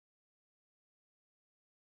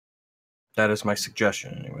 That is my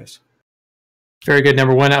suggestion, anyways. Very good,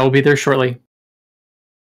 number one. I will be there shortly.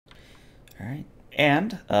 All right.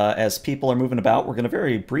 And as people are moving about, we're going to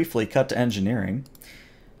very briefly cut to engineering.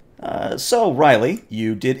 So, Riley,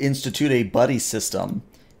 you did institute a buddy system.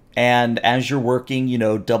 And as you're working, you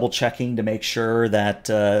know, double checking to make sure that,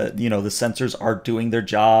 you know, the sensors are doing their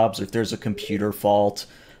jobs, or if there's a computer fault,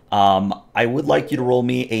 I would like you to roll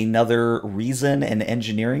me another reason and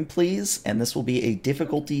engineering, please. And this will be a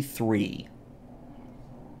difficulty 3.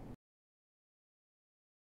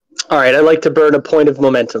 All right, I'd like to burn a point of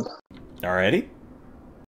momentum. Alrighty.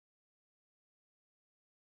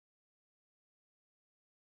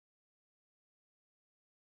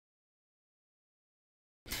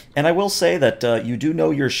 And I will say that you do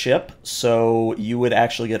know your ship, so you would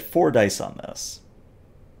actually get 4 dice on this.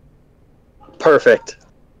 Perfect.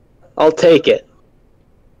 I'll take it.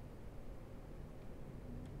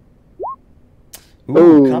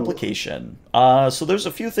 Ooh, complication. So there's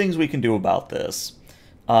a few things we can do about this.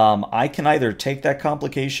 I can either take that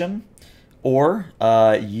complication, or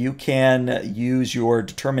you can use your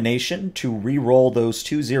determination to re-roll those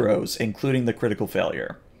 2 zeros, including the critical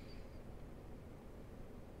failure.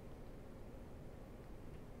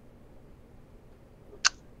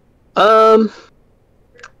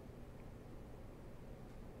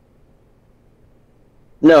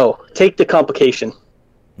 No, take the complication.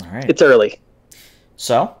 All right. It's early.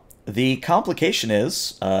 So, the complication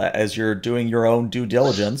is, as you're doing your own due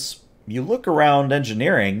diligence, you look around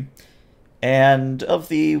engineering, and of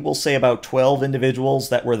the, we'll say about 12 individuals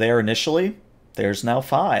that were there initially, there's now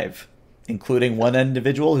 5, including one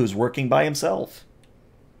individual who's working by himself.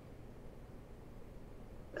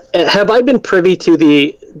 And have I been privy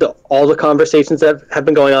to all the conversations that have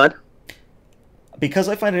been going on? Because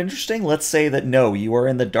I find it interesting, let's say that no, you are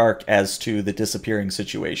in the dark as to the disappearing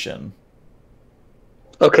situation.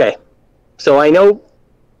 Okay. So I know...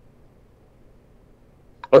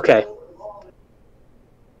 Okay.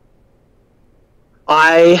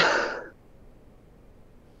 I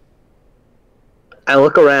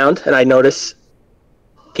look around and I notice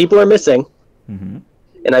people are missing. Mm-hmm.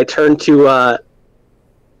 And I turn to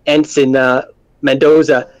Ensign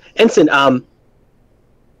Mendoza. Ensign,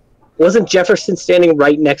 wasn't Jefferson standing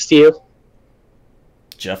right next to you?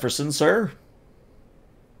 Jefferson, sir?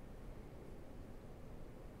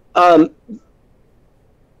 You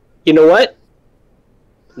know what?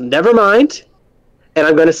 Never mind. and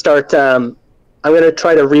I'm going to start. I'm going to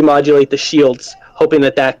try to remodulate the shields, hoping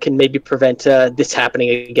that can maybe prevent this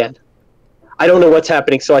happening again. I don't know what's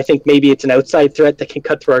happening, so I think maybe it's an outside threat that can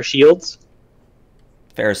cut through our shields.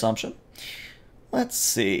 Fair assumption. Let's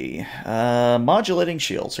see. Modulating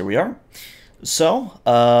shields. Here we are. So,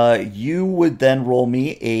 you would then roll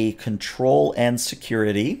me a control and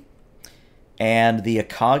security, and the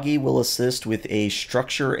Akagi will assist with a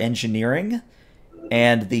structure engineering,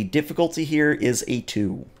 and the difficulty here is a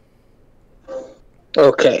 2.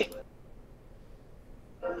 Okay.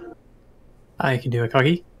 I can do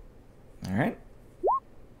Akagi. All right.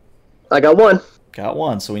 I got 1. Got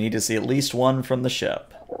 1, so we need to see at least 1 from the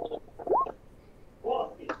ship.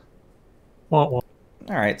 Well.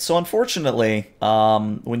 All right, so unfortunately,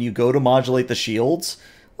 when you go to modulate the shields,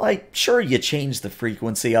 like, sure, you change the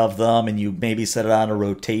frequency of them and you maybe set it on a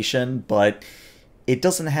rotation, but it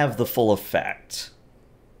doesn't have the full effect.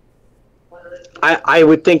 I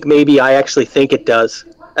would think maybe I actually think it does.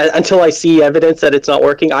 Until I see evidence that it's not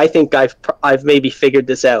working, I think I've maybe figured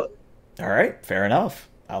this out. All right, fair enough.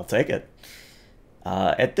 I'll take it.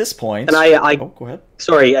 At this point... And oh, go ahead.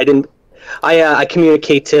 Sorry, I didn't... I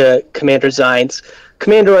communicate to Commander Zines.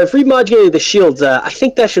 Commander, I've remodulated the shields. I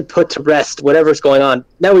think that should put to rest whatever's going on.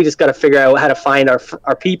 Now we just got to figure out how to find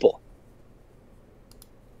our people.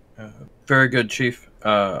 Very good, Chief.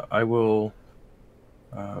 I will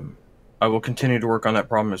continue to work on that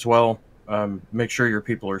problem as well. Make sure your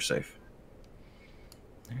people are safe.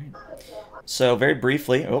 All right. So, very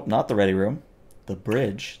briefly... Oh, not the ready room. The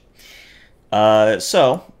bridge.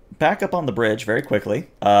 So, back up on the bridge very quickly.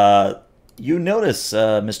 You notice,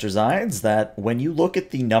 Mr. Zines, that when you look at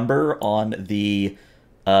the number on the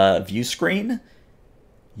view screen,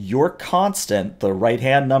 your constant, the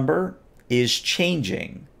right-hand number, is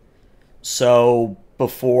changing. So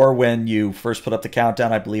before, when you first put up the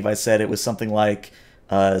countdown, I believe I said it was something like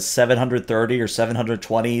 730 or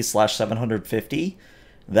 720/750.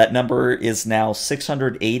 That number is now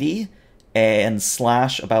 680 and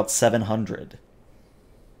 / about 700.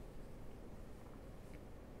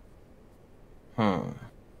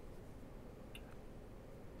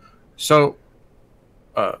 So,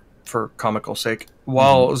 for comical sake,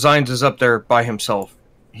 while Zines is up there by himself,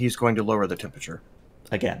 he's going to lower the temperature.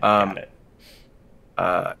 Again, got it.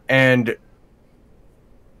 And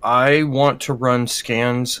I want to run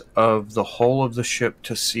scans of the whole of the ship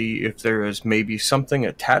to see if there is maybe something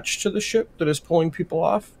attached to the ship that is pulling people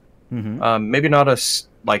off. Maybe not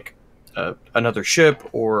another ship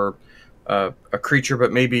or a creature,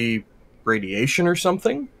 but maybe radiation or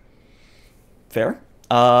something. Fair.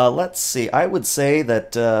 Let's see. I would say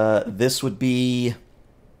that this would be,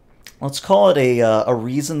 let's call it a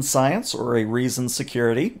reason science or a reason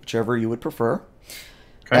security, whichever you would prefer.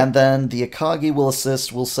 Okay. And then the Akagi will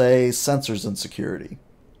assist, we'll say sensors and security.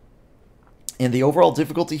 And the overall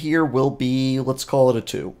difficulty here will be, let's call it a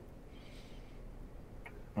 2.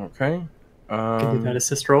 Okay. Can do that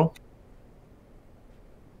assist roll.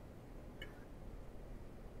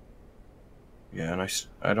 Yeah, and I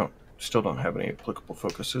still don't have any applicable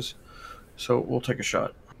focuses, so we'll take a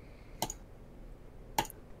shot.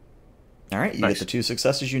 All right, you get the 2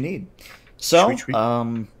 successes you need. So, sweet.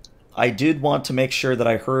 I did want to make sure that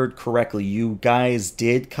I heard correctly. You guys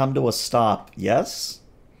did come to a stop, yes?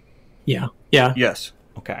 Yeah. Yes.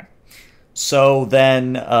 Okay. So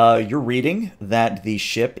then you're reading that the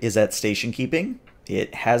ship is at station keeping.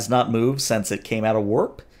 It has not moved since it came out of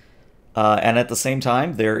warp. And at the same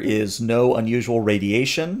time, there is no unusual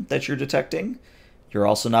radiation that you're detecting. You're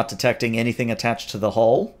also not detecting anything attached to the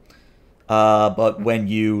hull. But when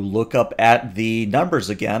you look up at the numbers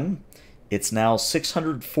again, it's now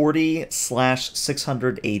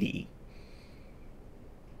 640/680.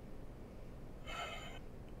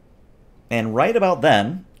 And right about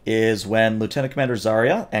then is when Lieutenant Commander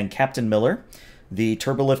Zarya and Captain Miller, the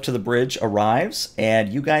turbolift to the bridge, arrives,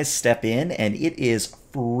 and you guys step in, and it is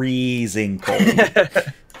freezing cold.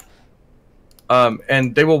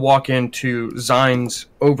 And they will walk into Zines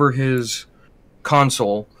over his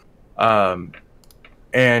console, and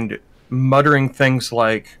muttering things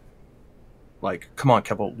like, come on,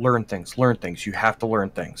 Keppel, learn things. You have to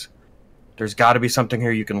learn things. There's got to be something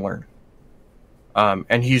here you can learn.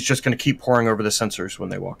 And he's just going to keep poring over the sensors when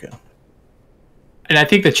they walk in. And I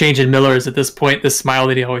think the change in Miller is, at this point, the smile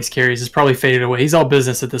that he always carries is probably faded away. He's all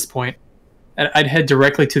business at this point. I'd head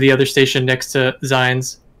directly to the other station next to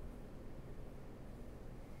Zines.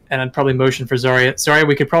 And I'd probably motion for Zarya. Zarya,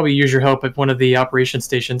 we could probably use your help at one of the operation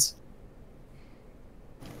stations.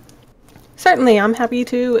 Certainly, I'm happy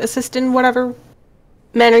to assist in whatever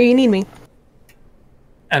manner you need me.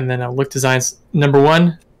 And then I'll look to Zines. Number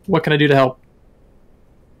 1, what can I do to help?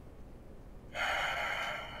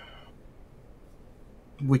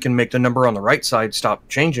 we can make the number on the right side stop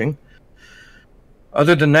changing.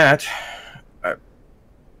 Other than that,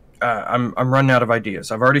 I'm running out of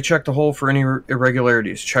ideas. I've already checked the hole for any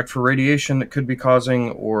irregularities. Checked for radiation that could be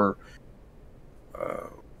causing, or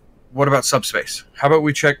what about subspace? How about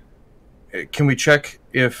we check? Can we check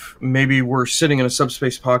if maybe we're sitting in a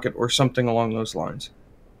subspace pocket or something along those lines?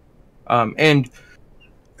 And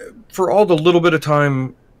for all the little bit of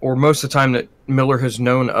time, or most of the time that Miller has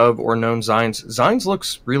known of or known Zines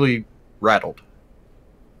looks really rattled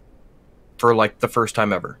for like the first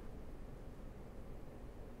time ever.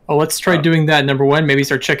 Oh, let's try doing that, number one. Maybe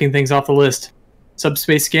start checking things off the list.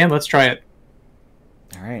 Subspace scan, let's try it.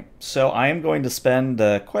 All right, so I am going to spend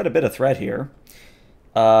quite a bit of threat here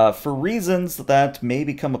for reasons that may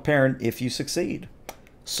become apparent if you succeed.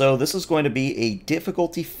 So this is going to be a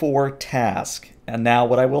difficulty 4 task. And now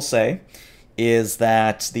what I will say is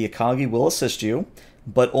that the Akagi will assist you,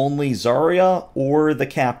 but only Zarya or the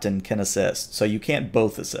captain can assist. So you can't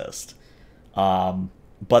both assist.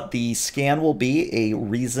 But the scan will be a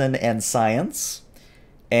reason and science,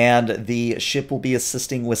 and the ship will be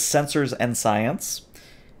assisting with sensors and science.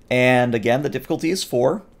 And again, the difficulty is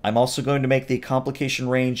 4. I'm also going to make the complication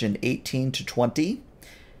range in 18 to 20.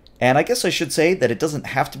 And I guess I should say that it doesn't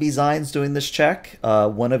have to be Zines doing this check.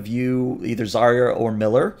 One of you, either Zarya or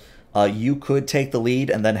Miller, you could take the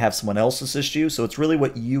lead and then have someone else assist you. So it's really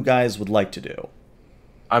what you guys would like to do.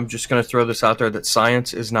 I'm just going to throw this out there that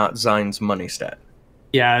science is not Zines' money stat.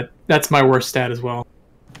 Yeah, that's my worst stat as well.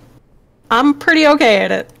 I'm pretty okay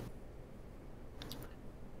at it.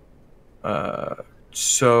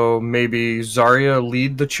 So maybe Zarya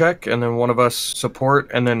lead the check, and then one of us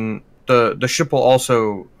support, and then the ship will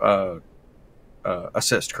also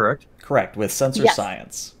assist, correct? Correct, with sensor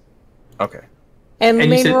science. Okay. And the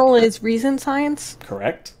And you main said- role is reason science?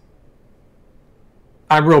 Correct.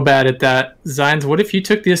 I'm real bad at that. Zines, what if you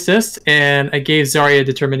took the assist and I gave Zarya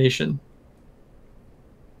determination?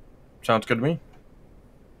 Sounds good to me.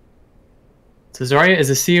 So Zarya, as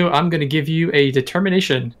a CO, I'm going to give you a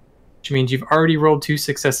determination, which means you've already rolled 2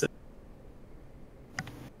 successes.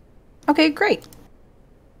 Okay, great.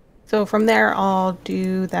 So from there, I'll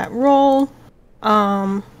do that roll.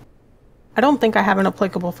 I don't think I have an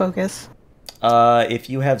applicable focus. If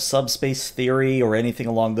you have subspace theory or anything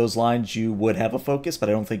along those lines, you would have a focus, but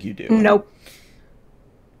I don't think you do. Nope.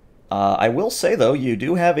 I will say, though, you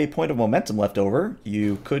do have a point of momentum left over.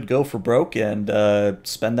 You could go for broke and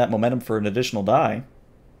spend that momentum for an additional die.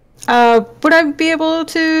 Would I be able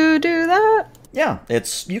to do that? Yeah,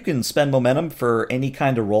 you can spend momentum for any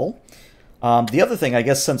kind of roll. The other thing, I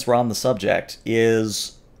guess, since we're on the subject,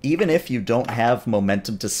 is even if you don't have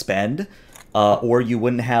momentum to spend, or you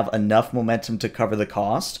wouldn't have enough momentum to cover the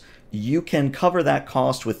cost, you can cover that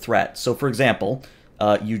cost with threat. So, for example,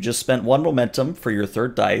 you just spent 1 momentum for your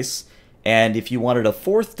 3rd dice, and if you wanted a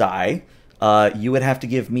 4th die, you would have to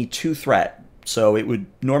give me 2 threat. So it would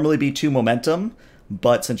normally be 2 momentum,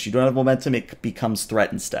 but since you don't have momentum, it becomes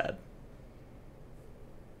threat instead.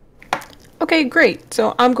 Okay, great.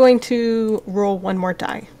 So I'm going to roll 1 more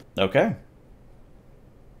die. Okay.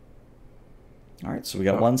 All right, so we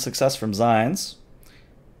got 1 success from Zines.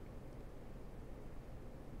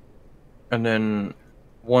 And then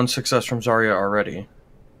 1 success from Zarya already.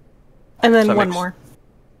 And then So that 1 makes- more.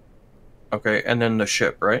 Okay, and then the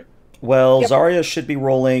ship, right? Well, Yep. Zarya should be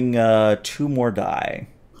rolling 2 more die.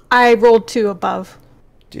 I rolled 2 above.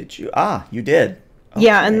 Did you? Ah, you did.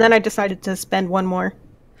 Yeah, Okay. and then I decided to spend 1 more.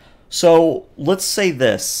 So let's say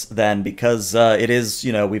this then, because it is,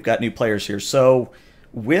 we've got new players here. So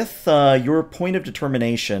with your point of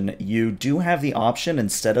determination, you do have the option,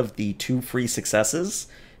 instead of the 2 free successes,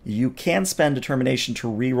 you can spend determination to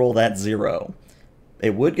re-roll that 0.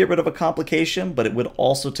 It would get rid of a complication, but it would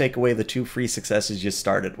also take away the 2 free successes you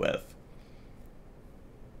started with.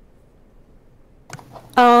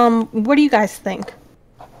 What do you guys think?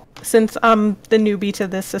 Since I'm the newbie to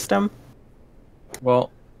this system.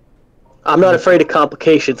 Well, I'm not afraid of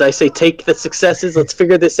complications. I say take the successes. Let's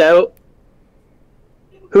figure this out.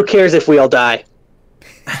 Who cares if we all die?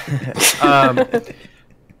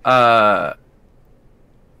 I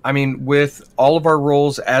mean, with all of our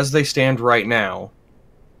rolls as they stand right now,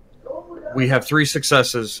 we have 3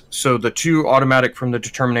 successes, so the 2 automatic from the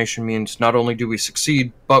determination means not only do we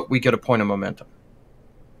succeed, but we get a point of momentum.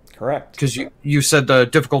 Correct. Because you said the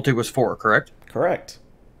difficulty was 4, correct? Correct.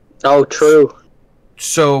 Oh, true.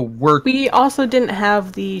 So We also didn't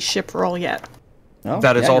have the ship roll yet. No,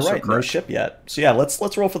 That is you're also right. No correct. ship yet. So yeah, let's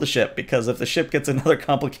roll for the ship, because if the ship gets another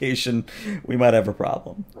complication, we might have a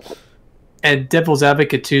problem. And Devil's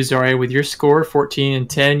Advocate too, Zarya, with your score, 14 and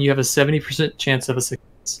 10, you have a 70% chance of a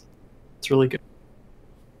success. It's really good.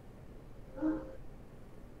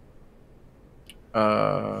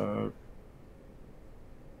 I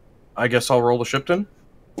guess I'll roll the ship then.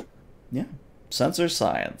 Yeah. Sensor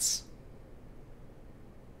science.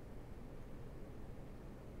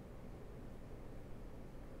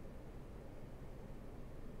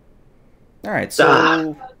 All right,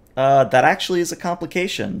 so that actually is a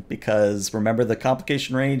complication because remember the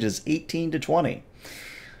complication range is 18 to 20.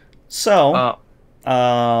 So,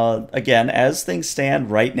 again, as things stand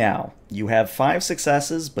right now, you have 5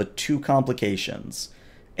 successes but 2 complications.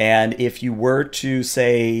 And if you were to,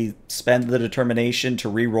 say, spend the determination to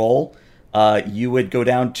re-roll, you would go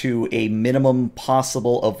down to a minimum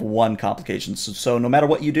possible of 1 complication. So no matter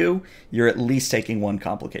what you do, you're at least taking 1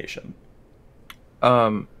 complication.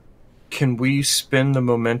 Can we spin the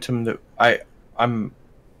momentum that I'm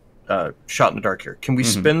shot in the dark here? Can we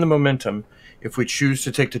spin the momentum if we choose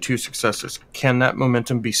to take the 2 successes? Can that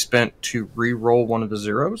momentum be spent to re-roll one of the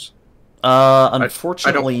zeros?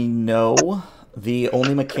 Unfortunately, no. The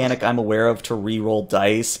only mechanic I'm aware of to re-roll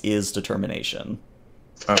dice is determination.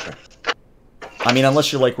 Okay. I mean,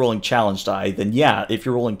 unless you're like rolling challenge die, then yeah, if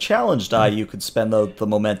you're rolling challenge die, you could spend the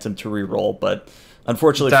momentum to re-roll, but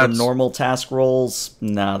unfortunately for normal task rolls,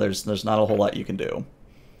 nah, there's not a whole lot you can do.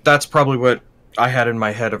 That's probably what I had in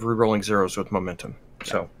my head of re-rolling zeros with momentum.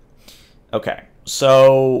 So, okay.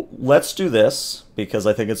 So let's do this because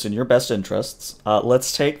I think it's in your best interests.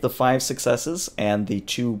 Let's take the 5 successes and the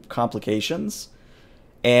 2 complications.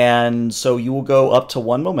 And so you will go up to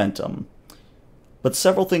 1 momentum. But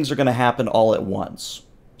several things are going to happen all at once.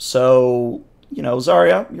 So,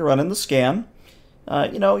 Zarya, you're running the scan.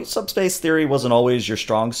 Subspace theory wasn't always your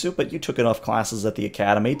strong suit, but you took enough classes at the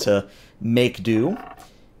academy to make do.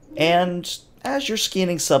 And as you're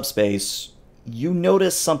scanning subspace, you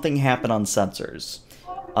notice something happen on sensors.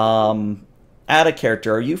 Add a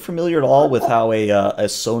character. Are you familiar at all with how a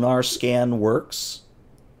sonar scan works?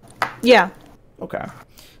 Yeah. Okay.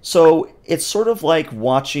 So it's sort of like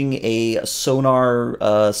watching a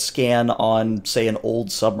sonar scan on, say, an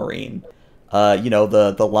old submarine.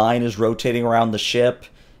 The line is rotating around the ship,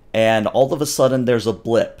 and all of a sudden there's a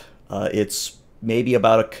blip. It's maybe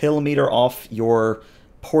about a kilometer off your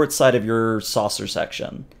port side of your saucer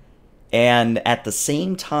section. And at the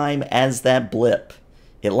same time as that blip,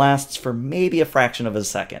 it lasts for maybe a fraction of a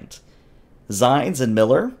second. Zines and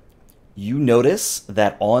Miller, you notice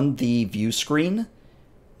that on the view screen,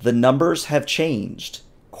 the numbers have changed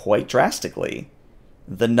quite drastically.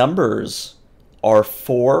 The numbers are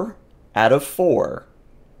 4 out of 4.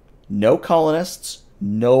 No colonists,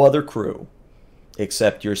 no other crew,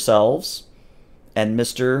 except yourselves and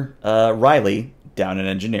Mr. Riley down in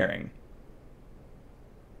engineering.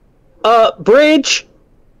 Bridge,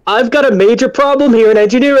 I've got a major problem here in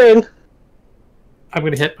engineering. I'm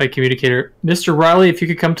going to hit my communicator. Mr. Riley, if you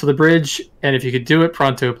could come to the bridge, and if you could do it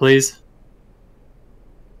pronto, please.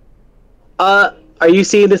 Are you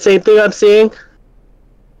seeing the same thing I'm seeing?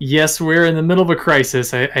 Yes, we're in the middle of a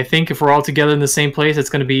crisis. I think if we're all together in the same place, it's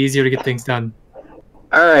going to be easier to get things done.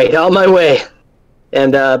 All right, on my way.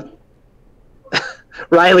 And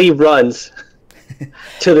Riley runs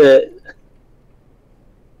to the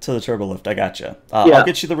turbo lift. I gotcha. Yeah. I'll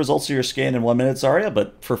get you the results of your scan in 1 minute, Zarya,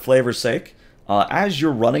 but for flavor's sake, as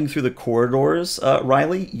you're running through the corridors,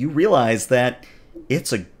 Riley, you realize that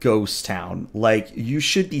it's a ghost town. Like, you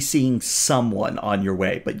should be seeing someone on your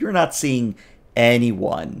way, but you're not seeing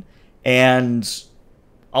anyone. And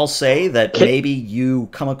I'll say that maybe you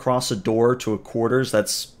come across a door to a quarters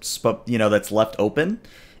that's left open,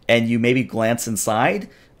 and you maybe glance inside.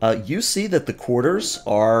 You see that the quarters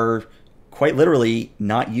are quite literally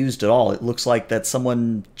not used at all. It looks like that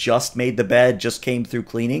someone just made the bed, just came through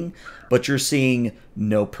cleaning, but you're seeing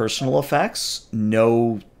no personal effects,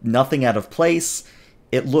 nothing out of place.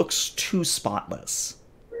 It looks too spotless.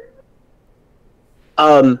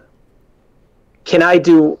 Can I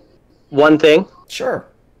do one thing? Sure.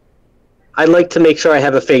 I'd like to make sure I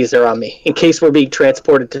have a phaser on me in case we're being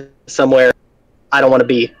transported to somewhere I don't want to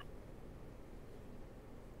be.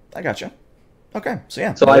 I gotcha. Okay, so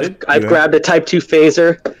yeah. So I've grabbed a Type 2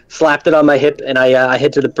 phaser, slapped it on my hip, and I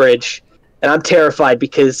head to the bridge. And I'm terrified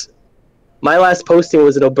because my last posting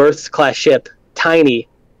was an Oberth-class ship, tiny.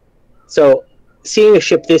 So seeing a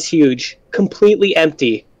ship this huge, completely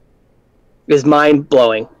empty, is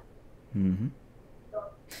mind-blowing. Mm-hmm.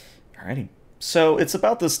 Alrighty. So it's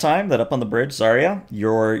about this time that up on the bridge, Zarya,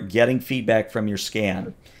 you're getting feedback from your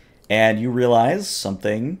scan. And you realize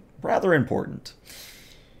something rather important.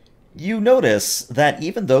 You notice that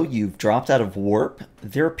even though you've dropped out of warp,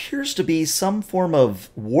 there appears to be some form of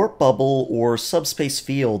warp bubble or subspace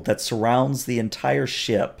field that surrounds the entire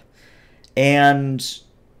ship. And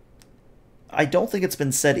I don't think it's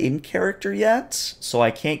been said in character yet, so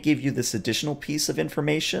I can't give you this additional piece of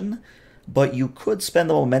information, but you could spend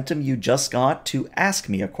the momentum you just got to ask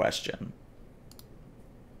me a question.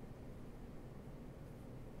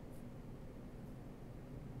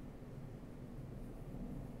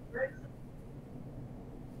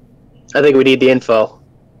 I think we need the info.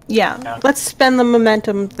 Yeah, let's spend the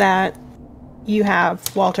momentum that you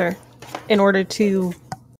have, Walter, in order to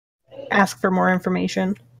ask for more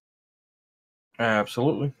information.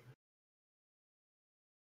 Absolutely.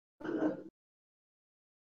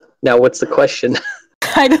 Now, what's the question?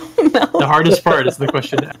 I don't know. The hardest part is the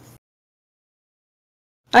question.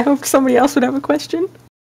 I hope somebody else would have a question.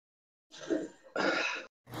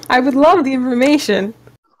 I would love the information.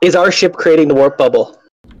 Is our ship creating the warp bubble?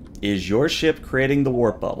 Is your ship creating the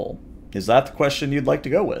warp bubble? Is that the question you'd like to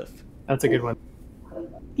go with? That's a good one.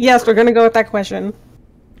 Yes, we're going to go with that question.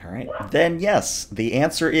 All right. Then yes, the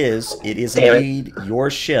answer is it is Damn it. indeed your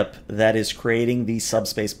ship that is creating the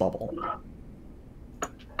subspace bubble.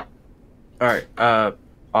 All right.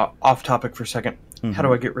 Off topic for a second. How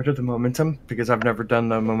do I get rid of the momentum? Because I've never done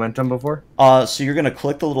the momentum before. So you're going to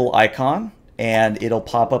click the little icon, and it'll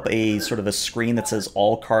pop up a sort of a screen that says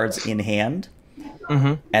all cards in hand.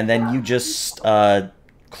 And then you just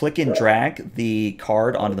click and drag the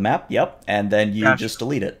card onto the map. Yep. And then you just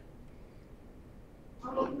delete it.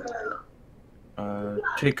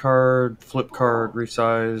 Take card, flip card,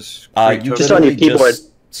 resize. You Just on your keyboard.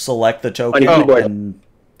 Just select the token On your keyboard. and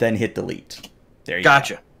then hit delete. There you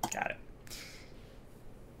Gotcha. go. Got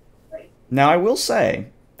it. Now I will say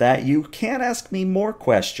that you can ask me more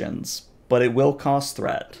questions, but it will cost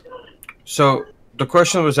threat. So the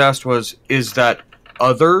question that was asked was, is that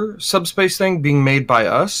other subspace thing being made by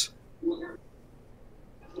us?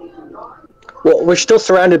 Well, we're still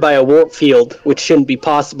surrounded by a warp field, which shouldn't be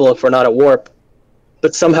possible if we're not at warp.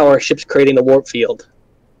 But somehow our ship's creating the warp field.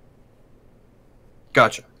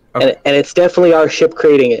 Gotcha. Okay. And it's definitely our ship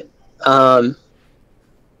creating it. And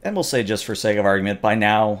we'll say, just for sake of argument, by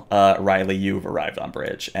now, Riley, you've arrived on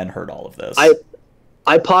bridge and heard all of this.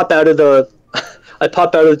 I pop out of the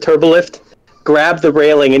turbolift, grab the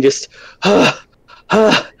railing, and just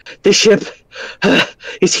this ship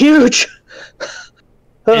is huge.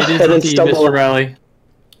 It is and then indeed, Mr. Riley.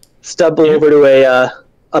 stumble over to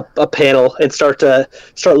a panel and start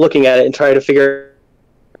looking at it and try to figure.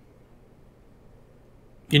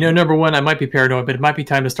 You know, number one, I might be paranoid, but it might be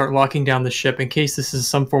time to start locking down the ship in case this is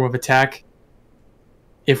some form of attack.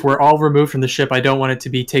 If we're all removed from the ship, I don't want it to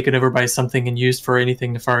be taken over by something and used for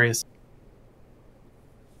anything nefarious.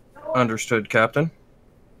 Understood, Captain.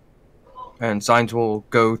 And Zines will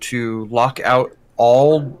go to lock out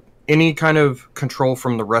any kind of control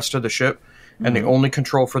from the rest of the ship, and the only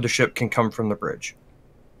control for the ship can come from the bridge.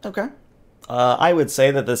 Okay. I would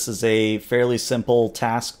say that this is a fairly simple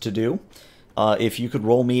task to do. If you could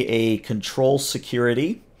roll me a control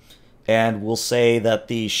security, and we'll say that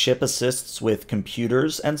the ship assists with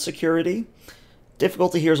computers and security.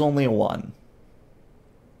 Difficulty here is only a 1.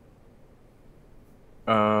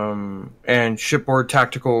 And shipboard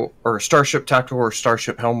tactical, or starship tactical, or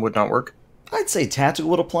starship helm would not work? I'd say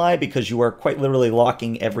tactical would apply because you are quite literally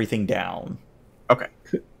locking everything down. Okay.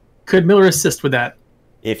 Could Miller assist with that?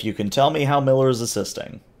 If you can tell me how Miller is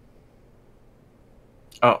assisting.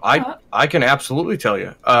 Oh, I can absolutely tell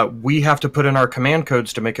you. We have to put in our command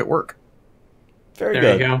codes to make it work. Very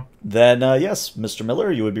There good. you go. Then, yes, Mr.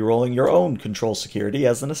 Miller, you would be rolling your own control security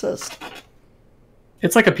as an assist.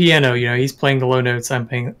 It's like a piano, you know, he's playing the low notes, I'm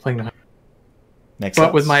playing the high. Makes But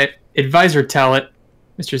sense. with my advisor talent,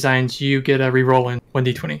 Mr. Zines, you get a reroll in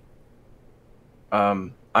 1d20.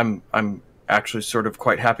 I'm actually sort of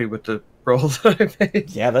quite happy with the roll that I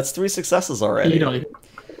made. Yeah, that's 3 successes already. You know,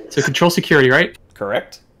 so control security, right?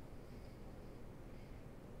 Correct.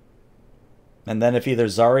 And then if either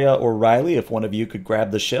Zarya or Riley, if one of you could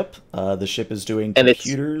grab the ship is doing And it's-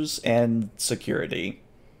 computers and security.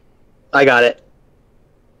 I got it.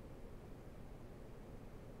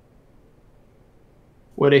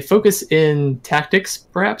 Would a focus in tactics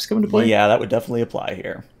perhaps come into play? Yeah, that would definitely apply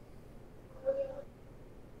here.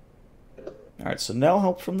 Alright, so no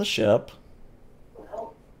help from the ship.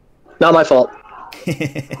 Not my fault.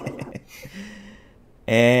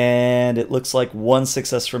 And it looks like 1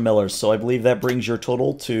 success for Miller, so I believe that brings your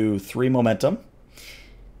total to 3 momentum.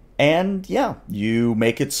 And yeah, you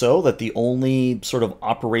make it so that the only sort of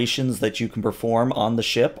operations that you can perform on the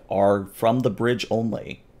ship are from the bridge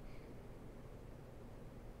only.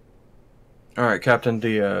 All right, Captain.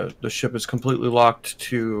 The ship is completely locked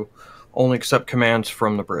to only accept commands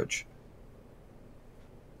from the bridge.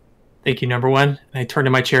 Thank you, number one. And I turn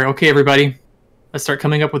to my chair. Okay, everybody. Let's start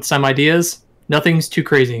coming up with some ideas. Nothing's too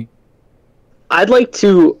crazy. I'd like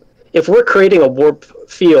to, if we're creating a warp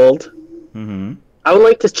field, I would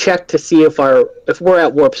like to check to see if we're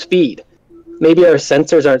at warp speed. Maybe our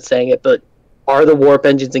sensors aren't saying it, but are the warp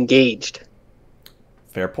engines engaged?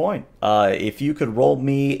 Fair point. If you could roll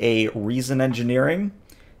me a reason engineering,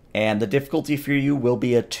 and the difficulty for you will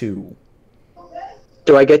be a 2.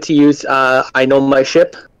 Do I get to use I know my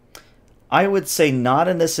ship? I would say not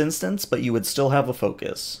in this instance, but you would still have a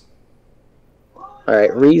focus.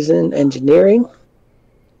 Alright, reason engineering.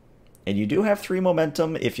 And you do have 3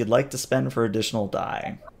 momentum if you'd like to spend for additional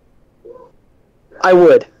die. I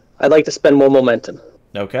would. I'd like to spend more momentum.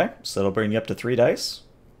 Okay, so that'll bring you up to 3 dice.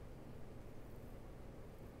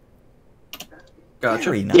 Gotcha.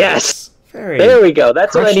 Very nice. Yes! Very. There we go.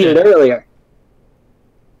 That's what I Crushed needed it. earlier.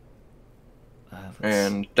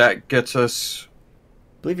 And that gets us...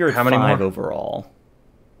 I believe you're at How many 5 more? overall.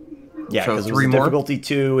 Yeah, So because it was 3 a more? difficulty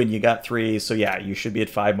 2, and you got 3, so yeah, you should be at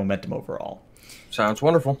 5 momentum overall. Sounds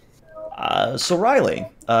wonderful. So Riley,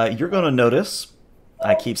 you're going to notice,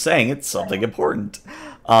 I keep saying it's something important.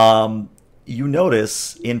 You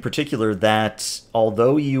notice, in particular, that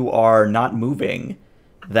although you are not moving,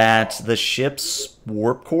 that the ship's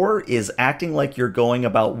warp core is acting like you're going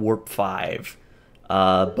about warp 5.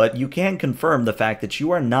 But you can confirm the fact that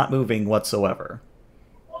you are not moving whatsoever.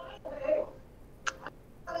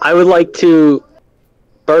 I would like to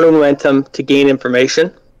burn momentum to gain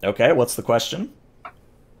information. Okay, what's the question?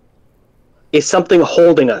 Is something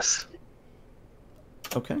holding us?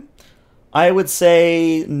 Okay. I would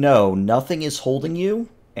say no, nothing is holding you,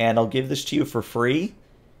 and I'll give this to you for free.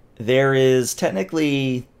 There is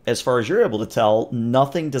technically, as far as you're able to tell,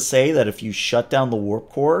 nothing to say that if you shut down the warp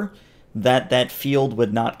core, that field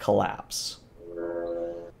would not collapse.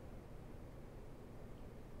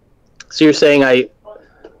 So you're saying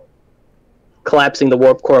collapsing the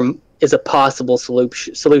warp core is a possible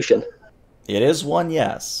solution? It is one,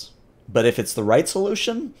 yes. But if it's the right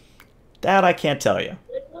solution, that I can't tell you.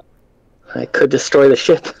 I could destroy the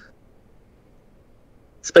ship.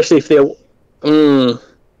 Especially if they're...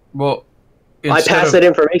 Well, I pass that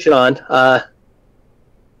information on.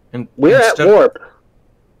 We're at instead- warp.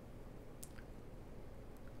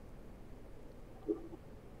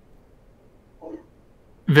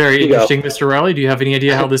 Very you go. interesting, Mr. Riley. Do you have any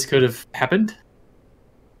idea how this could have happened?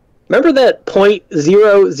 Remember that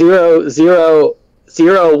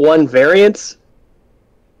 .00001 variance?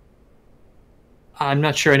 I'm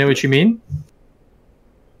not sure I know what you mean.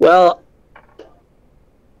 Well,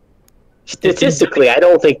 statistically, I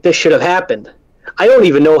don't think this should have happened. I don't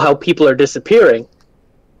even know how people are disappearing.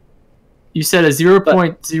 You said a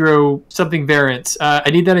 0.0 something variance. I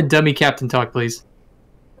need that in dummy captain talk, please.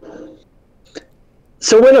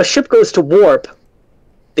 So when a ship goes to warp,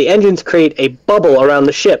 the engines create a bubble around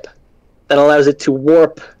the ship that allows it to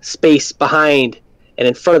warp space behind and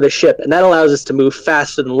in front of the ship, and that allows us to move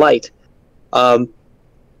faster than light.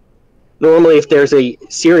 Normally, if there's a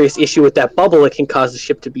serious issue with that bubble, it can cause the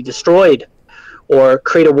ship to be destroyed or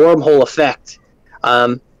create a wormhole effect.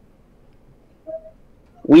 When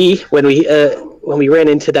we ran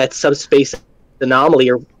into that subspace anomaly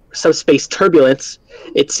or subspace turbulence,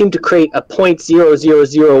 it seemed to create a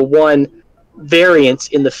 .0001 variance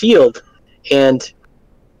in the field, and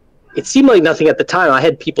it seemed like nothing at the time. I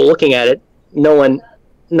had people looking at it. No one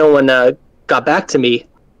got back to me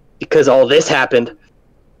because all this happened,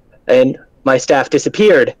 and my staff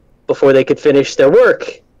disappeared before they could finish their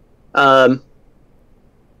work. But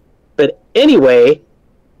anyway,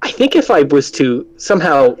 I think if I was to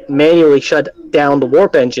somehow manually shut down the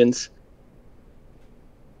warp engines,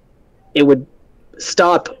 it would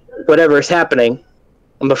stop whatever is happening.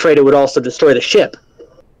 I'm afraid it would also destroy the ship.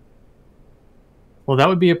 Well, that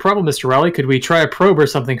would be a problem, Mr. Riley. Could we try a probe or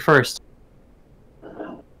something first?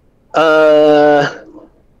 I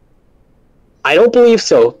don't believe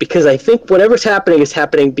so, because I think whatever's happening is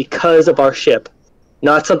happening because of our ship,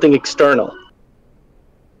 not something external.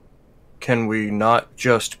 Can we not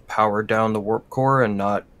just power down the warp core and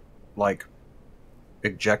not, like,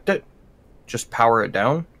 eject it? Just power it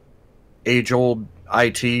down? Age-old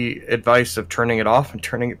IT advice of turning it off and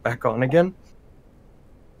turning it back on again?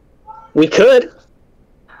 We could.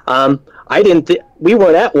 We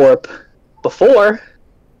weren't at warp before.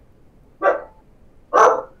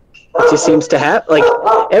 It just seems to have, like,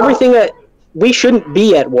 everything that we shouldn't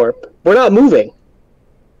be at warp. We're not moving.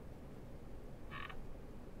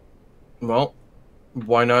 Well,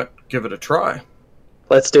 why not give it a try?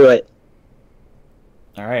 Let's do it.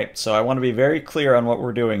 All right, so I want to be very clear on what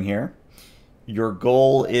we're doing here. Your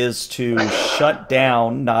goal is to shut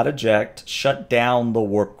down, not eject, shut down the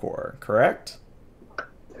warp core, correct?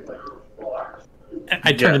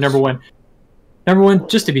 I turn to number one. Number one,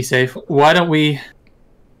 just to be safe, why don't we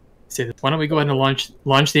say this? Why don't we go ahead and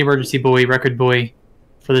launch the emergency buoy, record buoy,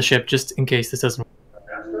 for the ship, just in case this doesn't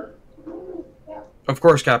work? Of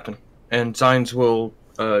course, Captain. And Zines will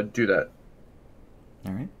do that.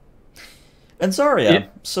 All right. And Zarya,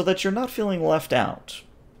 so that you're not feeling left out,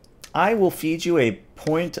 I will feed you a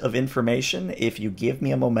point of information if you give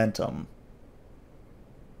me a momentum.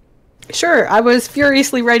 Sure, I was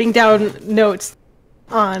furiously writing down notes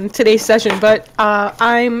on today's session, but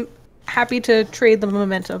I'm happy to trade the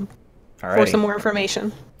momentum for some more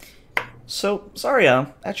information. So,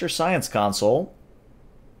 Zarya, at your science console,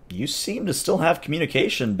 you seem to still have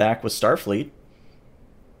communication back with Starfleet.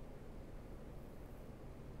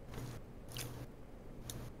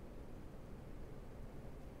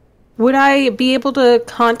 Would I be able to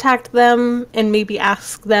contact them and maybe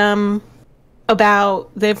ask them about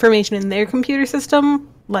the information in their computer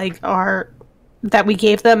system, like that we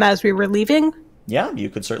gave them as we were leaving? Yeah, you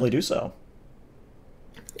could certainly do so.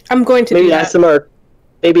 I'm going to maybe ask them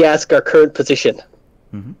maybe ask our current position.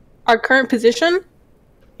 Mm-hmm. Our current position?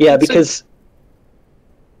 Yeah, because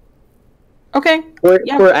okay,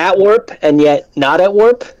 we're at warp and yet not at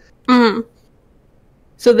warp. Mm-hmm.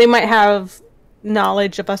 So they might have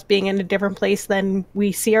knowledge of us being in a different place than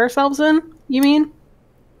we see ourselves in, you mean?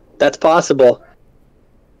 That's possible.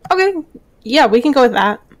 Okay, yeah, we can go with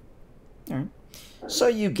that. All right. So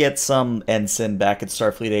you get some ensign back at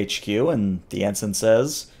Starfleet HQ, and the ensign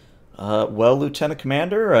says, well, Lieutenant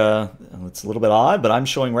Commander, it's a little bit odd, but I'm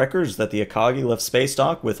showing records that the Akagi left space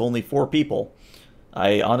dock with only 4 people.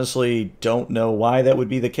 I honestly don't know why that would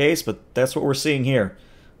be the case, but that's what we're seeing here.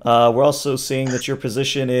 We're also seeing that your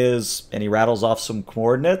position is, and he rattles off some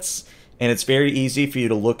coordinates, and it's very easy for you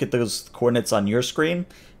to look at those coordinates on your screen.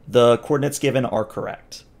 The coordinates given are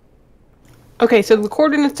correct. Okay, so the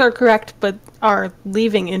coordinates are correct, but our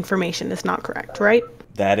leaving information is not correct, right?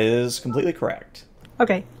 That is completely correct.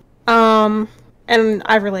 Okay. And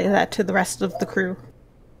I relay that to the rest of the crew.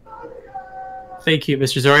 Thank you,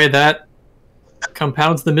 Mr. Zarya. That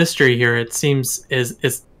compounds the mystery here. It seems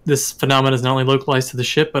this phenomenon is not only localized to the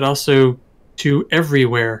ship, but also to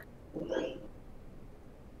everywhere.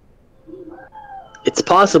 It's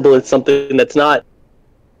possible it's something that's not...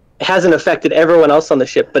 It hasn't affected everyone else on the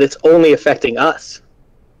ship, but it's only affecting us.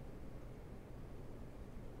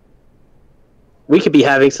 We could be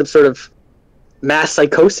having some sort of mass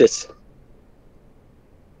psychosis.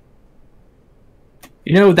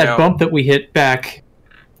 You know, that bump that we hit back,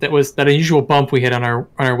 that was that unusual bump we hit on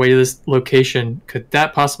our way to this location, could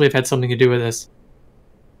that possibly have had something to do with this?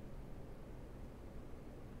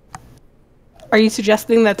 Are you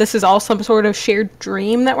suggesting that this is all some sort of shared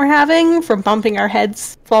dream that we're having from bumping our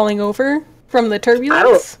heads falling over from the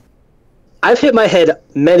turbulence? I've hit my head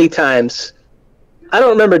many times. I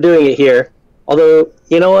don't remember doing it here. Although,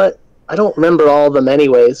 you know what? I don't remember all of them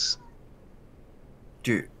anyways.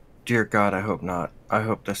 Dear God, I hope not. I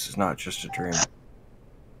hope this is not just a dream.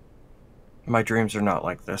 My dreams are not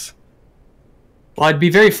like this. Well, I'd be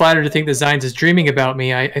very flattered to think that Zines is dreaming about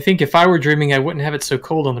me. I think if I were dreaming, I wouldn't have it so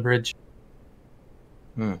cold on the bridge.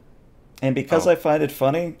 And because I find it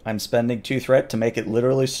funny, I'm spending 2 threat to make it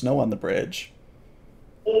literally snow on the bridge.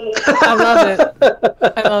 I love it.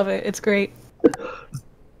 I love it. It's great.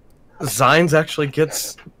 Zines actually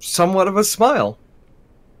gets somewhat of a smile.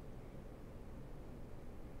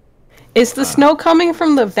 Is the snow coming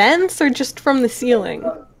from the vents or just from the ceiling?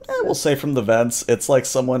 We'll say from the vents. It's like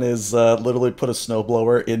someone is literally put a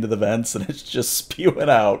snowblower into the vents and it's just spewing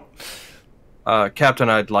out. Captain,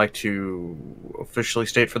 I'd like to officially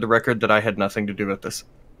state for the record that I had nothing to do with this.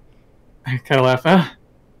 I kind of laugh.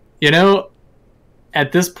 You know,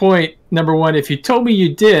 at this point, number one, if you told me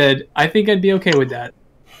you did, I think I'd be okay with that.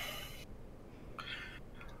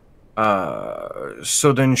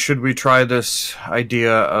 So then should we try this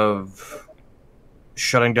idea of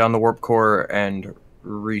shutting down the warp core and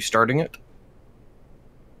restarting it?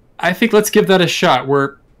 I think let's give that a shot.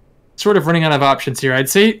 We're sort of running out of options here. I'd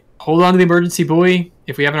say hold on to the emergency buoy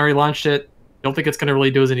if we haven't already launched it. Don't think it's going to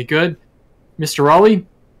really do us any good. Mr. Riley,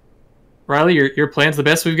 your plan's the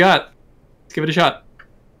best we've got. Let's give it a shot.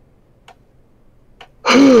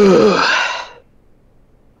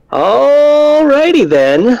 Alrighty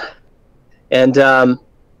then. And I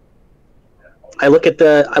look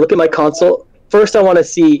at my console. First, I want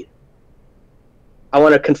to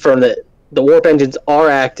confirm that the warp engines are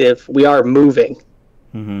active. We are moving.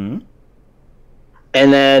 Mm-hmm.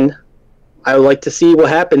 And then I would like to see what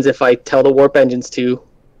happens if I tell the warp engines to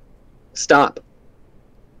stop.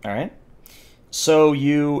 All right. So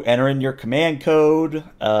you enter in your command code.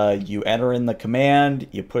 You enter in the command.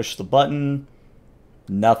 You push the button.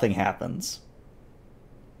 Nothing happens.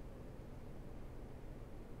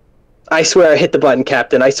 I swear I hit the button,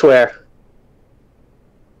 Captain. I swear.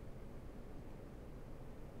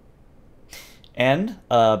 And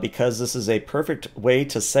because this is a perfect way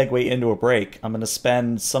to segue into a break, I'm going to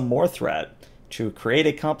spend some more threat to create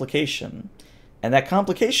a complication. And that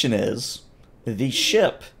complication is the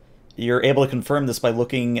ship. You're able to confirm this by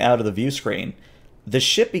looking out of the view screen. The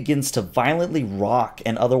ship begins to violently rock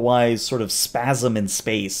and otherwise sort of spasm in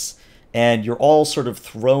space. And you're all sort of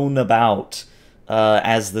thrown about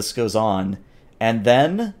as this goes on. And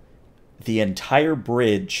then the entire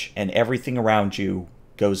bridge and everything around you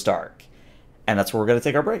goes dark. And that's where we're going to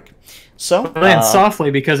take our break. So land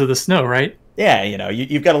softly because of the snow, right? Yeah, you know,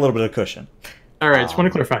 you've got a little bit of cushion. All right, just want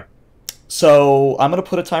to clarify. So I'm going to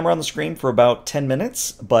put a timer on the screen for about 10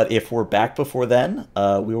 minutes, but if we're back before then,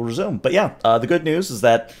 we will resume. But yeah, the good news is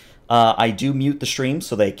that I do mute the stream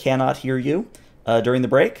so they cannot hear you during the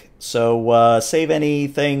break. So save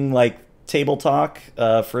anything like table talk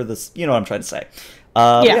for this, you know what I'm trying to say.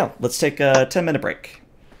 Yeah, let's take a 10-minute break.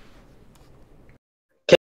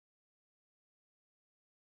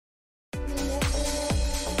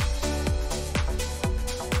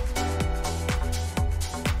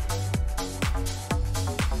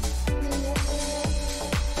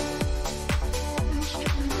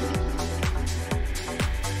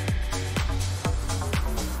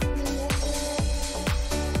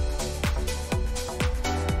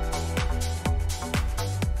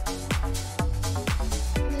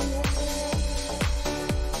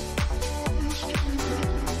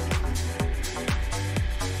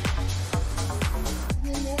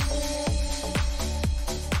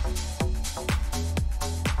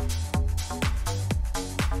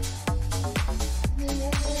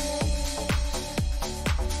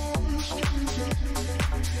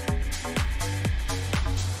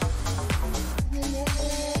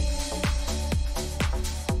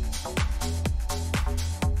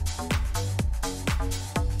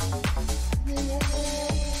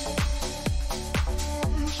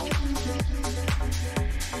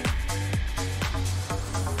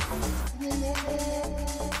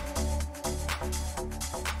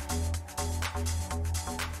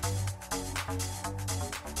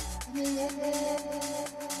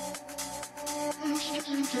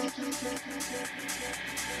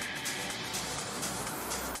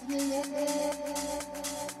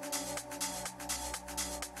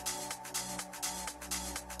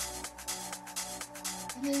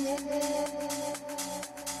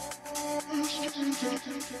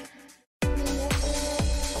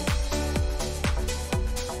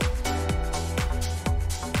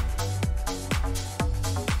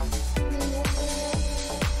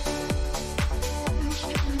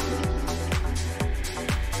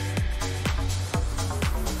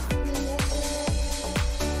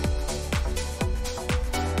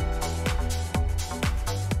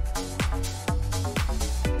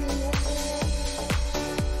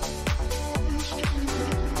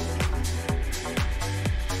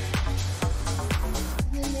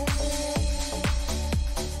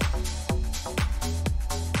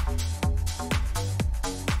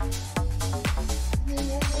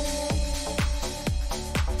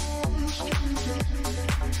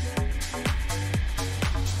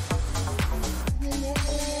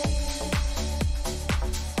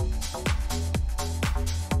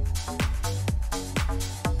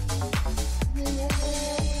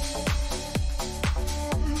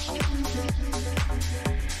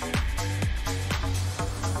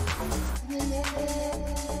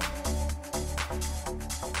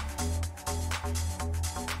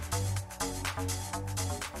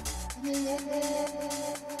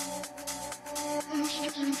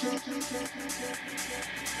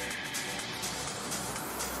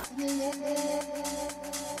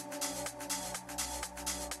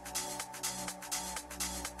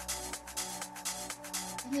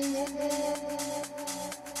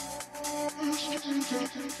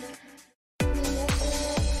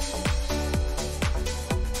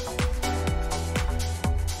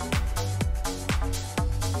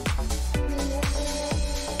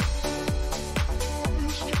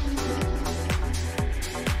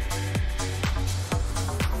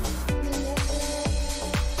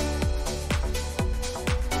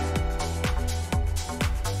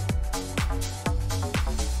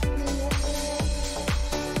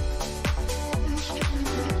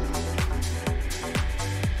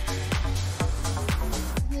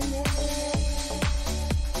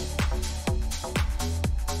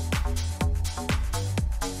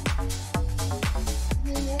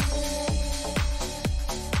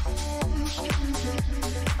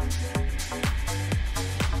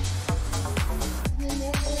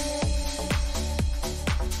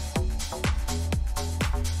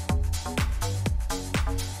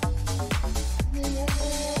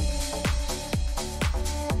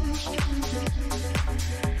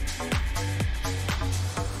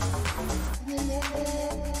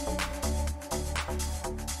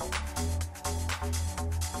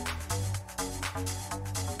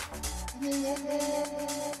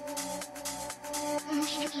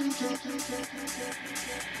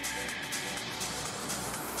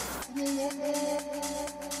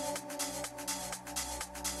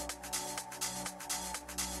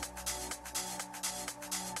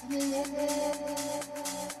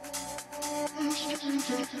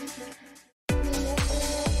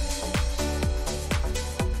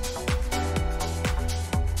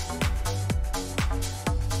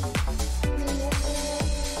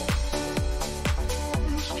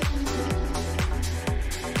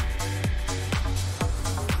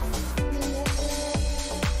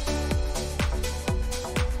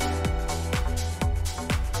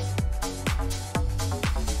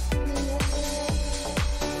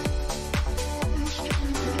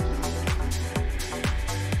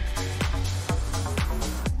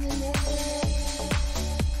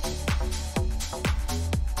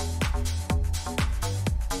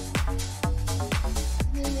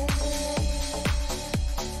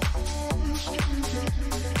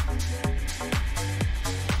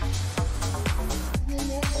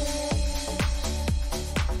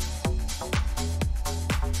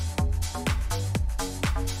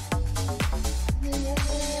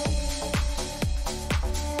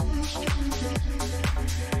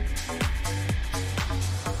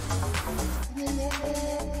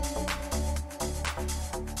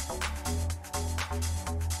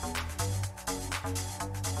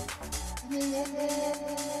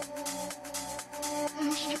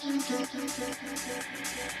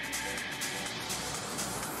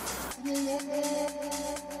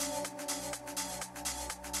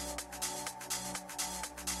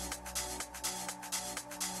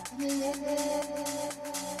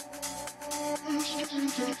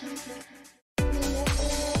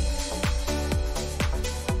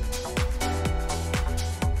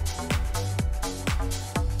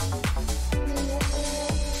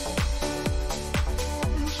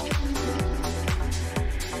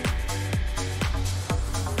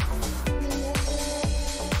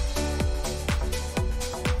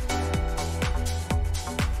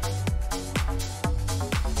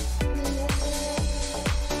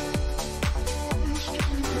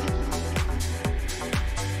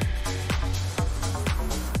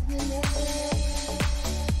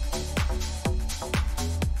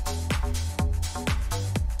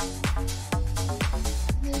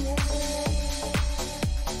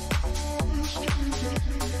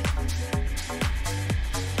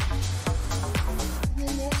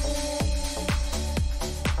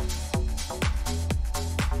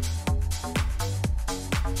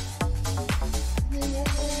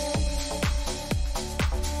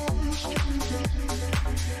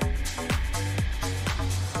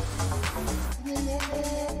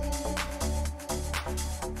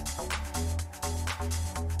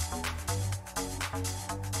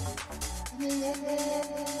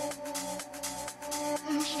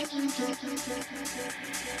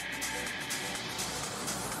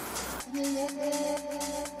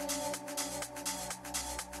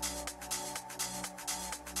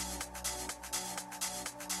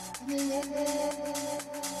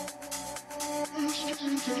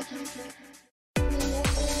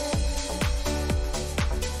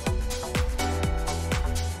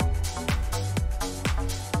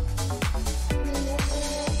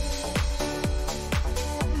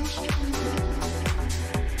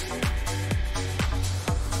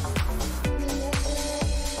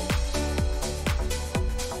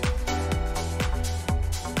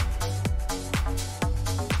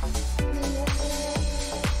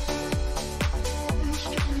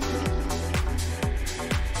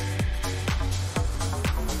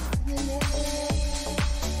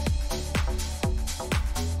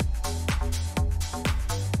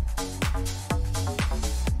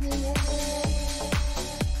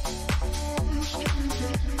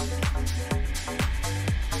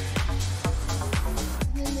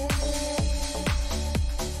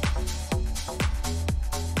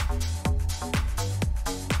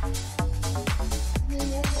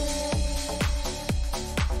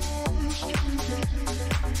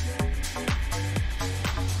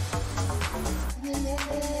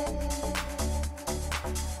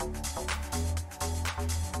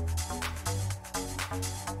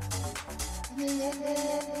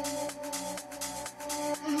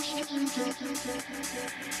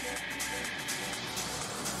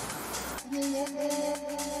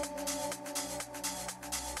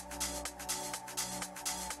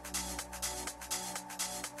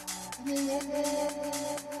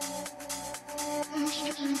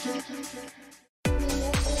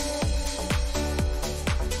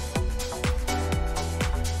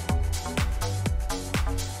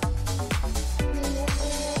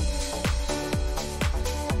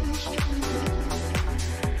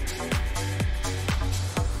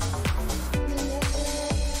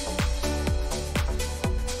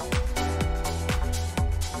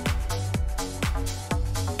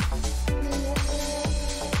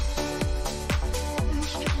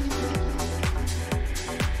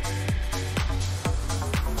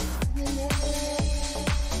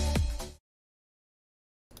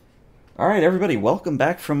 All right, everybody, welcome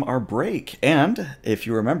back from our break. And if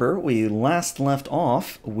you remember, we last left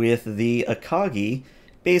off with the Akagi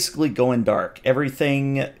basically going dark.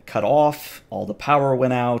 Everything cut off, all the power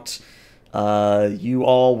went out, you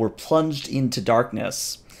all were plunged into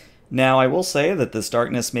darkness. Now, I will say that this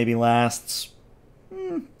darkness maybe lasts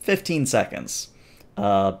 15 seconds.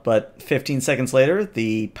 But 15 seconds later,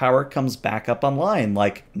 the power comes back up online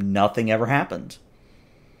like nothing ever happened.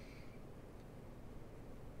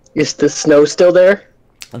 Is the snow still there?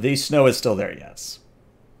 The snow is still there, yes.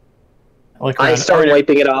 I start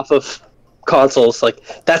wiping it off of consoles.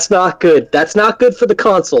 Like, that's not good. That's not good for the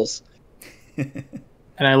consoles. And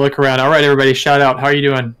I look around. All right, everybody, shout out. How are you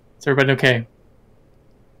doing? Is everybody okay?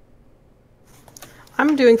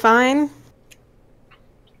 I'm doing fine.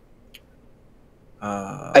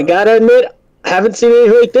 I gotta admit, I haven't seen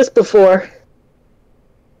anything like this before.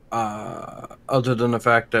 Other than the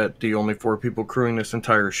fact that the only 4 people crewing this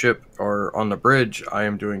entire ship are on the bridge, I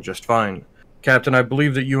am doing just fine. Captain, I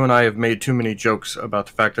believe that you and I have made too many jokes about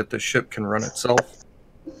the fact that the ship can run itself.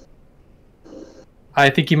 I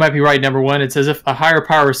think you might be right, number one. It's as if a higher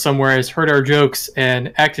power somewhere has heard our jokes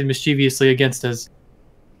and acted mischievously against us.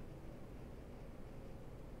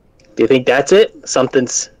 Do you think that's it?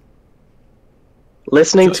 Something's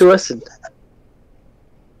listening to us? And...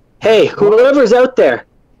 Hey, whoever's out there,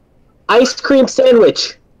 ice cream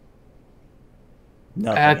sandwich.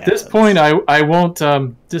 Nothing At this happens. point, I won't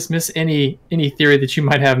dismiss any theory that you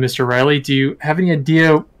might have, Mr. Riley. Do you have any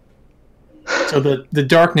idea? So the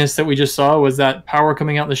darkness that we just saw, was that power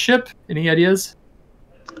coming out in the ship? Any ideas?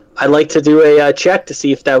 I'd like to do a check to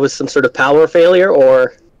see if that was some sort of power failure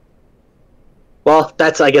or... Well,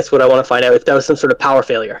 that's, I guess, what I want to find out, if that was some sort of power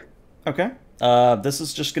failure. Okay. This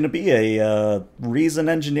is just going to be a reason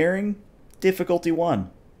engineering difficulty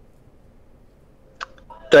 1.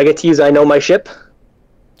 Do I get to use I Know My Ship?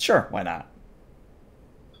 Sure, why not?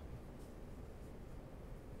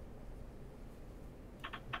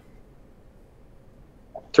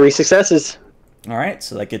 Three successes. All right,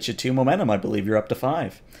 so that gets you 2 momentum. I believe you're up to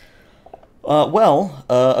 5.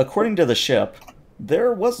 According to the ship,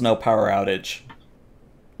 there was no power outage.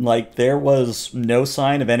 Like, there was no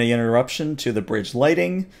sign of any interruption to the bridge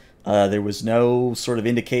lighting. There was no sort of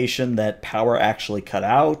indication that power actually cut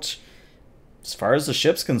out. As far as the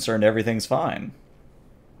ship's concerned, everything's fine.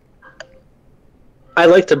 I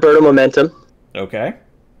like to burn a momentum. Okay.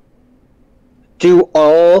 Do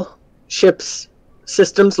all ships'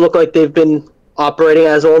 systems look like they've been operating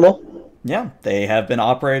as normal? Yeah, they have been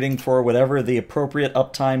operating for whatever the appropriate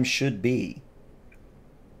uptime should be.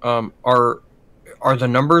 Are the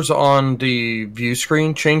numbers on the view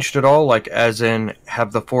screen changed at all? Like, as in,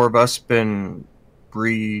 have the 4 of us been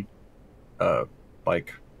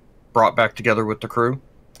brought back together with the crew?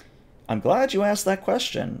 I'm glad you asked that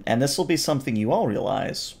question, and this will be something you all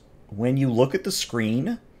realize. When you look at the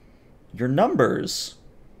screen, your numbers...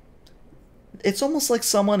 It's almost like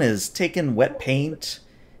someone has taken wet paint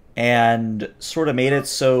and sort of made it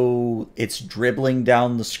so it's dribbling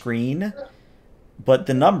down the screen, but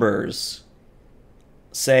the numbers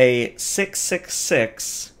say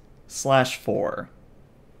 666/4.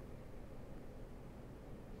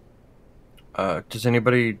 Does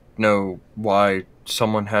anybody know why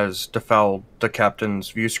someone has defouled the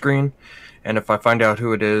captain's view screen? And if I find out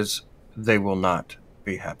who it is, they will not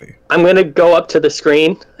be happy. I'm going to go up to the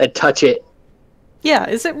screen and touch it. Yeah,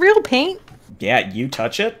 is it real paint? Yeah, you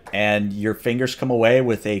touch it, and your fingers come away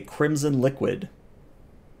with a crimson liquid.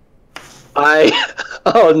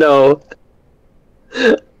 Oh no.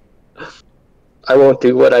 I won't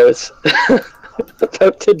do what I was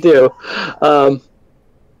about to do.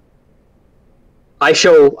 I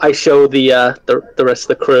show the rest of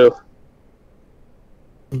the crew.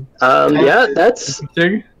 Yeah,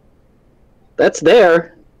 that's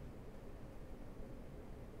there.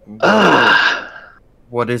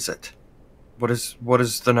 What is it? What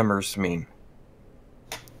does the numbers mean?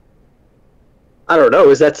 I don't know.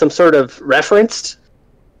 Is that some sort of reference?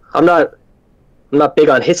 I'm not big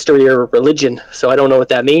on history or religion, so I don't know what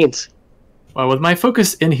that means. Well, with my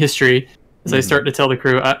focus in history, as I start to tell the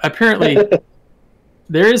crew, apparently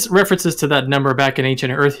there is references to that number back in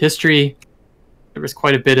ancient Earth history. There was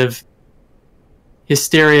quite a bit of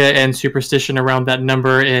hysteria and superstition around that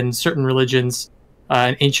number in certain religions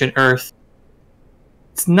in ancient Earth.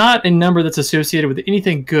 It's not a number that's associated with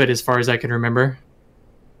anything good as far as I can remember.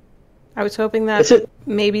 I was hoping that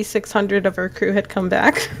maybe 600 of our crew had come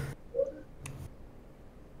back.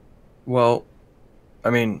 Well, I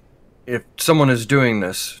mean, if someone is doing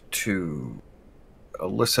this to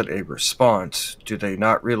elicit a response, do they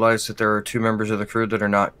not realize that there are 2 members of the crew that are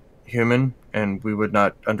not human, and we would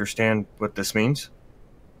not understand what this means?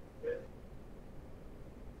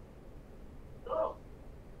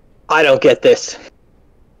 I don't get this.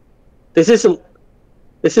 This isn't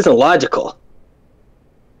logical.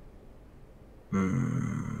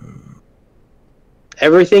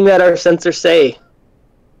 Everything that our sensors say,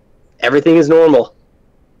 everything is normal.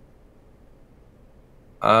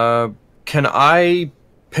 Can I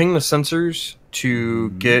ping the sensors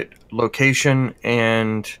to get location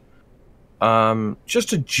and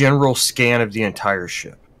just a general scan of the entire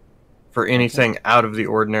ship for anything out of the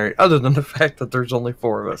ordinary, other than the fact that there's only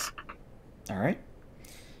 4 of us? All right.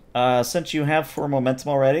 Since you have 4 momentum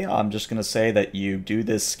already, I'm just going to say that you do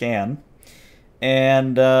this scan.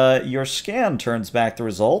 And your scan turns back the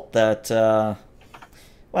result that,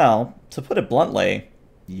 well, to put it bluntly,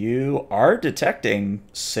 you are detecting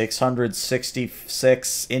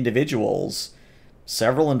 666 individuals.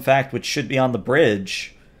 Several, in fact, which should be on the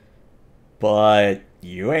bridge. But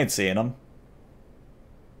you ain't seeing them.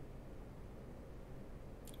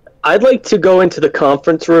 I'd like to go into the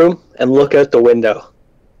conference room and look out the window.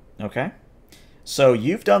 Okay. So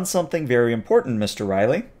you've done something very important, Mr.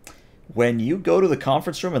 Riley. When you go to the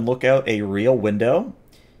conference room and look out a real window,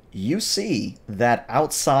 you see that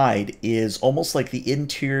outside is almost like the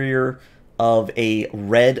interior of a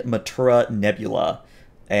red Matura nebula.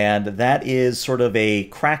 And that is sort of a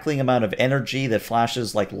crackling amount of energy that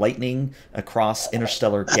flashes like lightning across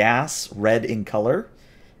interstellar gas, red in color.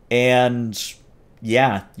 And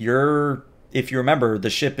yeah, if you remember, the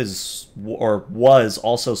ship is, or was,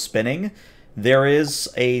 also spinning. There is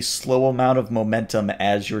a slow amount of momentum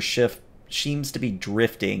as your ship seems to be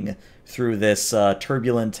drifting through this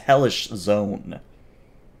turbulent, hellish zone.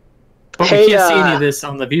 But we can't see any of this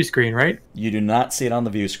on the view screen, right? You do not see it on the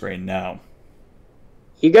view screen, no.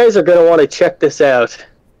 You guys are going to want to check this out.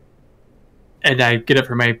 And I get up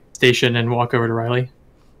from my station and walk over to Riley.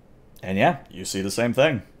 And yeah, you see the same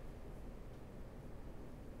thing.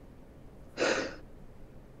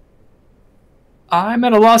 I'm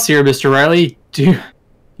at a loss here, Mr. Riley. Do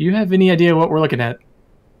you have any idea what we're looking at?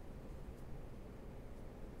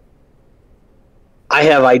 I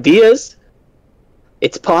have ideas.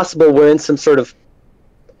 It's possible we're in some sort of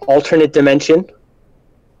alternate dimension.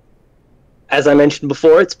 As I mentioned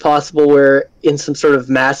before, it's possible we're in some sort of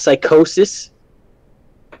mass psychosis.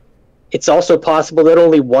 It's also possible that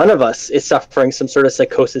only one of us is suffering some sort of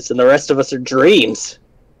psychosis and the rest of us are dreams.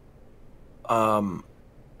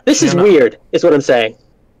 This is weird, is what I'm saying.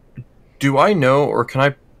 Do I know, or can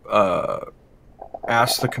I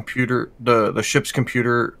ask the computer, the ship's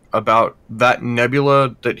computer, about that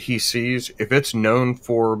nebula that he sees, if it's known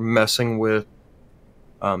for messing with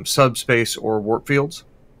subspace or warp fields?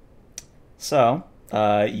 So,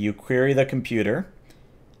 you query the computer,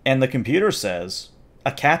 and the computer says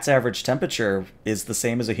a cat's average temperature is the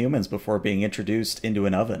same as a human's before being introduced into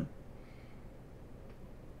an oven.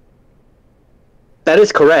 That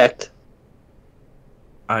is correct.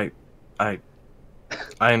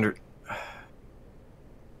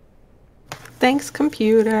 Thanks,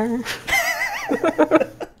 computer.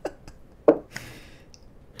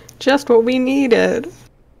 Just what we needed.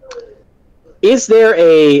 Is there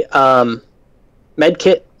a med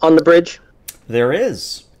kit on the bridge? There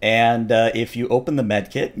is. And if you open the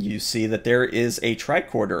med kit, you see that there is a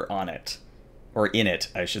tricorder on it. Or in it,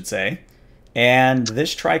 I should say. And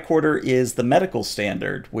this tricorder is the medical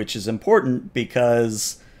standard, which is important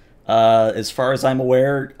because, as far as I'm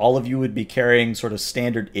aware, all of you would be carrying sort of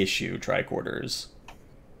standard issue tricorders.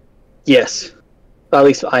 Yes. At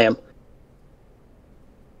least I am.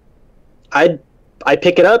 I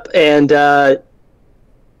pick it up and I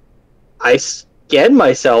scan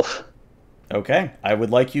myself. Okay. I would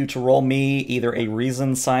like you to roll me either a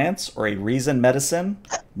reason science or a reason medicine.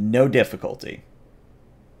 No difficulty.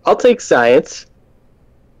 I'll take science.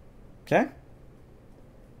 Okay.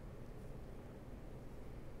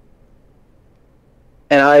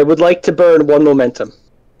 And I would like to burn 1 momentum.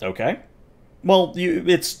 Okay. Well,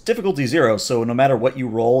 it's difficulty 0, so no matter what you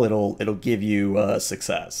roll, it'll give you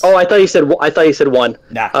success. Oh, I thought you said 1.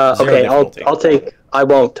 Nah. 0 okay, difficulty. I'll take. I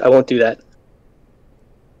won't do that.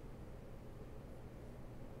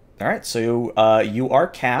 All right, so you are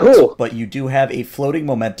capped, Ooh. but you do have a floating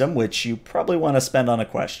momentum, which you probably want to spend on a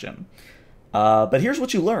question. But here's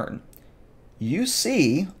what you learn. You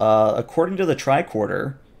see, according to the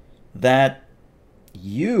tricorder, that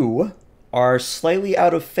you are slightly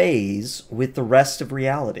out of phase with the rest of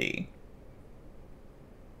reality.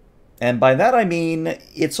 And by that I mean,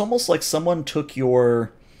 it's almost like someone took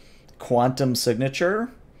your quantum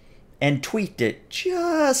signature and tweaked it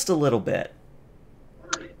just a little bit.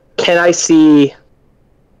 Can I see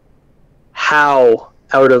how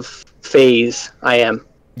out of phase I am?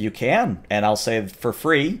 You can, and I'll say for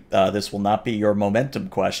free, this will not be your momentum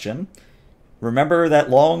question. Remember that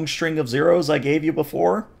long string of zeros I gave you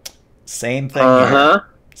before? Same thing here.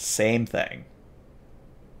 Same thing.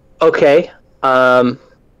 Okay. Do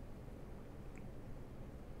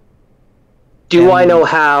I know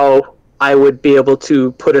how I would be able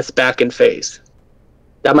to put us back in phase?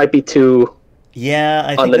 That might be too... Yeah,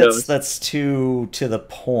 I think that's too to the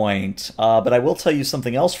point. But I will tell you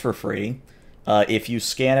something else for free. If you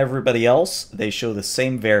scan everybody else, they show the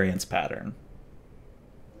same variance pattern.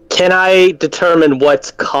 Can I determine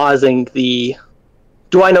what's causing the...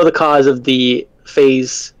 Do I know the cause of the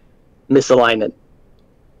phase misalignment?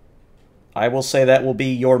 I will say that will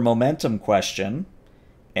be your momentum question.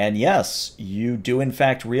 And yes, you do in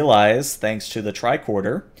fact realize, thanks to the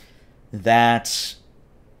tricorder, that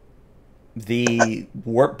the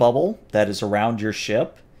warp bubble that is around your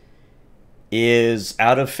ship is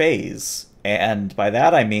out of phase. And by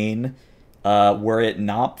that I mean, were it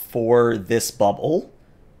not for this bubble,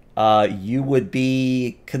 you would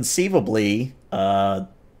be conceivably out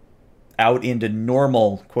into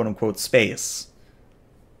normal, quote-unquote, space.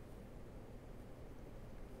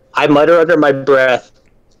 I mutter under my breath,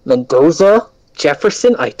 Mendoza,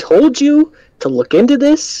 Jefferson, I told you to look into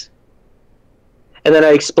this. And then I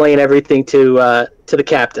explain everything to the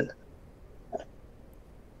captain.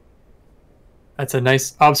 That's a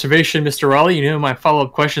nice observation, Mr. Raleigh. You know my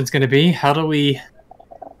follow-up question is going to be, how do we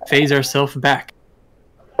phase ourselves back?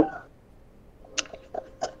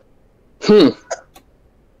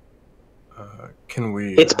 Can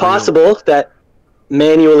we... It's possible that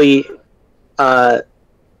manually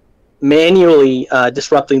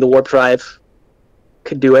disrupting the warp drive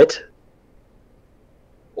could do it.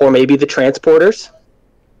 Or maybe the transporters.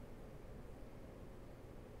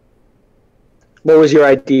 What was your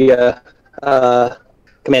idea,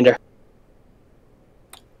 Commander?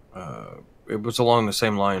 It was along the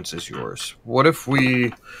same lines as yours. What if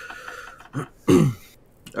we...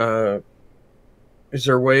 is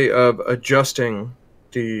there a way of adjusting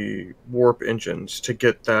the warp engines to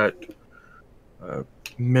get that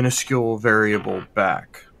minuscule variable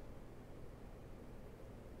back?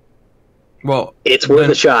 Well, it's worth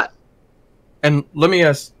a shot. And let me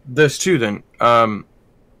ask this too then.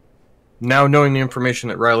 Now knowing the information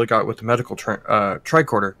that Riley got with the medical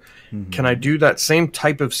tricorder, can I do that same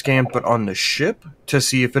type of scan but on the ship to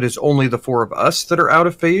see if it is only the four of us that are out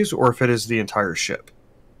of phase or if it is the entire ship?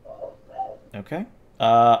 Okay.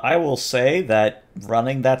 I will say that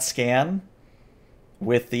running that scan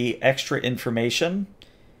with the extra information,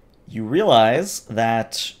 you realize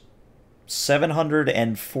that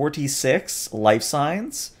 746 life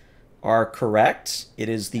signs are correct. It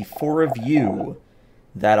is the four of you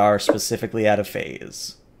that are specifically out of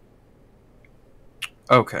phase.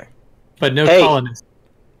 Okay. But no colonists.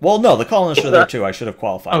 Well, no, the colonists are there too. I should have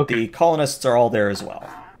qualified. Okay. The colonists are all there as well.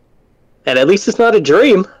 And at least it's not a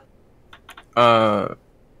dream.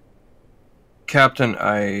 Captain,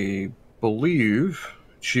 I believe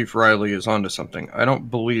Chief Riley is onto something. I don't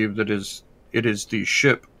believe that it is the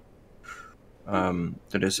ship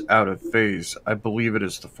that is out of phase. I believe it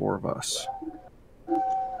is the four of us.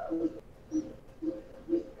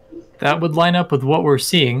 That would line up with what we're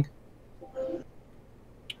seeing.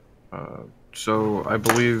 So I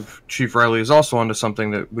believe Chief Riley is also onto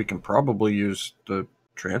something that we can probably use the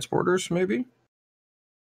transporters, maybe?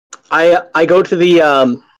 I go to the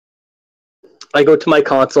I go to my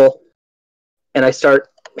console and I start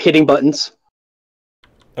hitting buttons.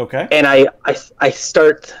 Okay. And I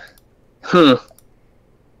start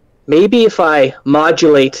maybe if I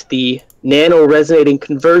modulate the nano resonating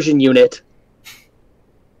conversion unit,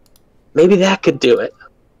 maybe that could do it.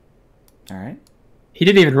 All right. He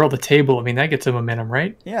didn't even roll the table. I mean, that gets some momentum,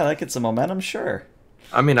 right? Yeah, that gets some momentum, sure.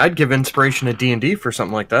 I mean, I'd give inspiration to D&D for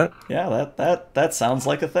something like that. Yeah, that sounds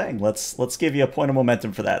like a thing. Let's give you a point of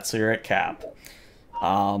momentum for that. So you're at cap.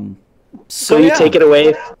 So you take it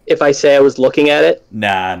away if I say I was looking at it?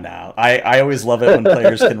 Nah. I always love it when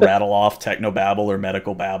players can rattle off technobabble or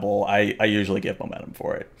medical babble. I usually give momentum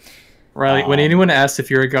for it. Riley, when anyone asks if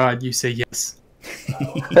you're a god, you say yes.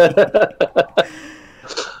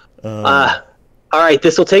 All right,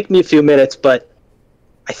 this will take me a few minutes, but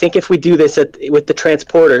I think if we do this with the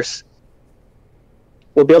transporters,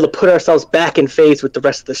 we'll be able to put ourselves back in phase with the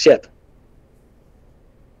rest of the ship.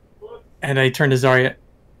 And I turn to Zarya.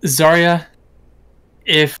 Zarya,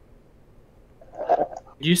 if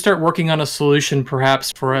you start working on a solution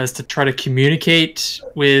perhaps for us to try to communicate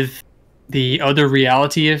with the other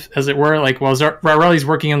reality, as it were, like while Riley's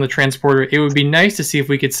working on the transporter, it would be nice to see if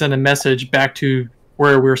we could send a message back to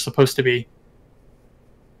where we're supposed to be.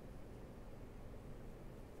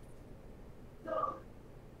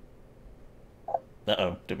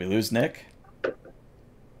 Uh-oh, did we lose Nick?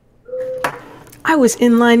 I was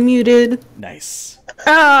inline muted. Nice.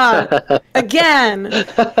 Again.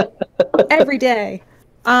 Every day.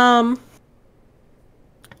 That's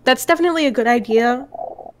definitely a good idea.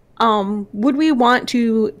 Would we want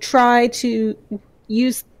to try to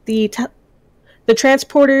use the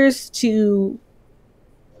transporters to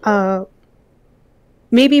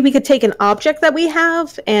maybe we could take an object that we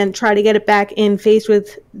have and try to get it back in phase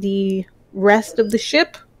with the rest of the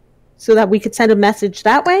ship so that we could send a message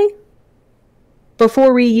that way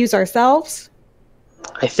before we use ourselves?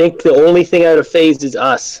 I think the only thing out of phase is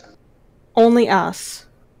us. Only us.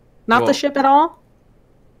 Not the ship at all?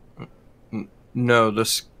 No,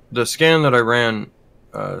 the scan that I ran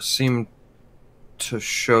seemed to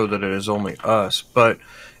show that it is only us, but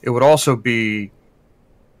it would also be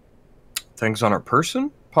things on our person,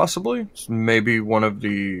 possibly. Maybe one of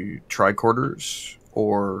the tricorders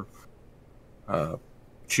or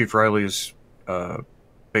Chief Riley's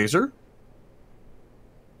phaser.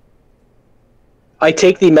 I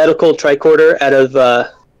take the medical tricorder out of,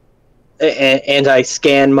 and I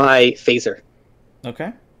scan my phaser.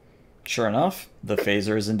 Okay. Sure enough, the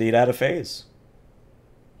phaser is indeed out of phase.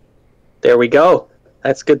 There we go.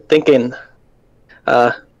 That's good thinking,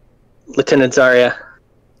 Lieutenant Zarya.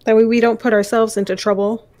 That way we don't put ourselves into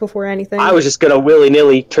trouble before anything. I was just going to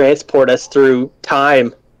willy-nilly transport us through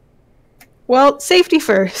time. Well, safety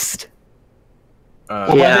first.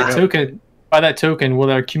 Well, Yeah. by that token, will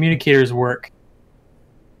our communicators work?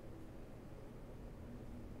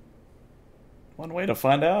 One way to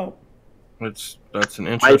find out. That's an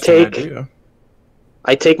interesting idea.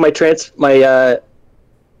 I take my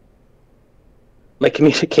my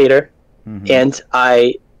communicator, and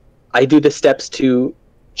I do the steps to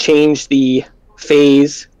change the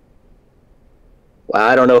phase. Well,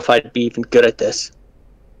 I don't know if I'd be even good at this.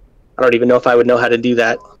 I don't even know if I would know how to do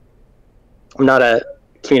that. I'm not a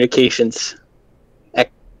communications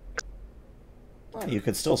expert. Well, you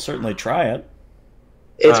could still certainly try it.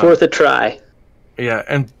 It's worth a try. Yeah,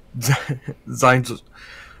 and Zines.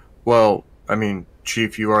 Well, I mean,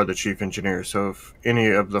 Chief, you are the chief engineer, so if any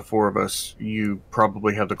of the four of us, you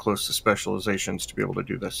probably have the closest specializations to be able to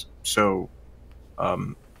do this. So,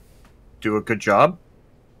 do a good job.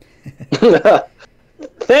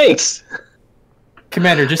 Thanks.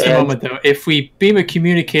 Commander, just a moment though. If we beam a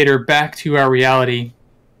communicator back to our reality,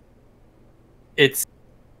 it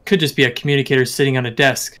could just be a communicator sitting on a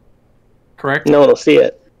desk, correct? No one will see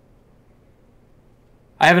it.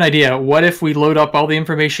 I have an idea. What if we load up all the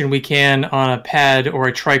information we can on a pad or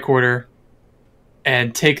a tricorder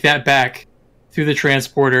and take that back through the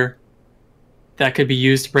transporter that could be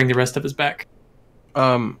used to bring the rest of us back?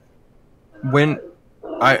 When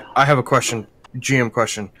I have a question, GM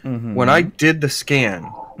question. When I did the scan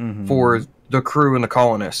for the crew and the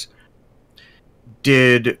colonists,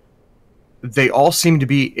 did they all seem to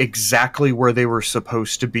be exactly where they were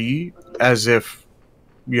supposed to be, as if,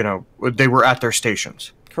 you know, they were at their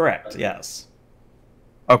stations? Correct, yes.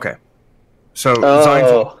 Okay. So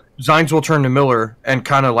Zines will turn to Miller and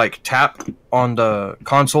kind of like tap on the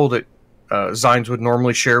console that Zines would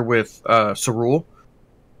normally share with Cerule.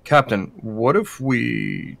 Captain, what if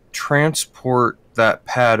we transport that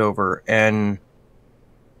pad over? And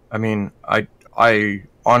I mean, I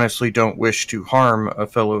honestly don't wish to harm a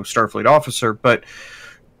fellow Starfleet officer, but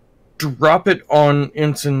drop it on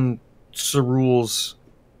Ensign Cerule's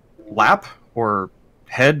lap or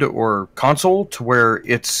head or console to where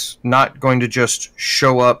it's not going to just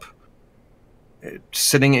show up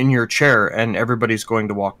sitting in your chair and everybody's going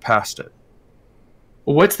to walk past it.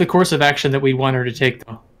 What's the course of action that we want her to take,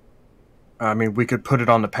 though? I mean, we could put it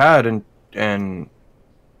on the pad and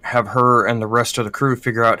have her and the rest of the crew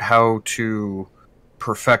figure out how to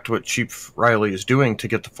perfect what Chief Riley is doing to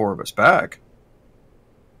get the four of us back.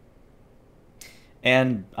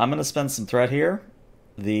 And I'm going to spend some threat here.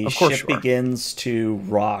 The ship begins to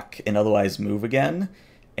rock and otherwise move again.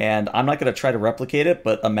 And I'm not going to try to replicate it,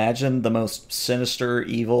 but imagine the most sinister,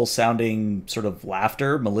 evil-sounding sort of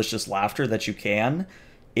laughter, malicious laughter that you can.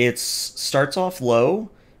 It starts off low,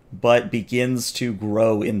 but begins to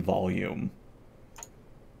grow in volume.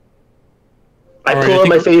 I pull out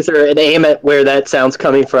my phaser and aim at where that sound's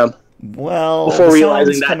coming from. Well, before the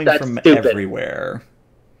realizing sound's coming that's from stupid. everywhere.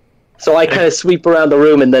 So I kind of sweep around the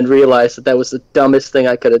room and then realize that was the dumbest thing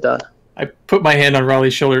I could have done. I put my hand on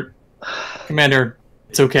Raleigh's shoulder. Commander,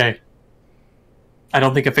 it's okay. I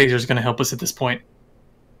don't think a phaser is going to help us at this point.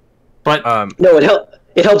 But no,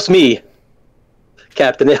 it helps me,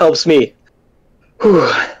 Captain. It helps me.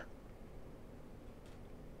 Whew.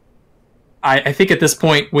 I think at this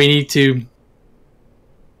point we need to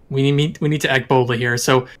We need to act boldly here.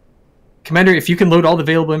 So, Commander, if you can load all the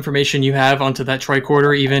available information you have onto that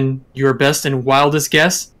tricorder, even your best and wildest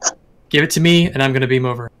guess, give it to me, and I'm going to beam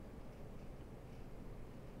over.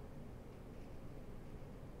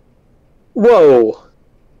 Whoa.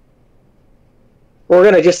 We're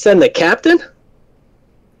going to just send the captain?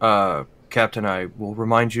 Captain, I will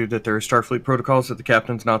remind you that there are Starfleet protocols that the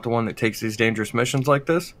captain's not the one that takes these dangerous missions like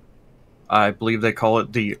this. I believe they call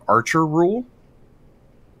it the Archer Rule.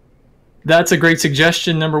 That's a great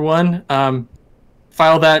suggestion, number one.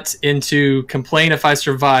 File that into complain if I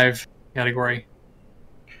survive category.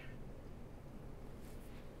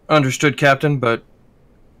 Understood, Captain, but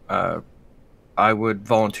I would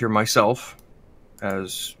volunteer myself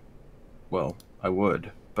as, well, I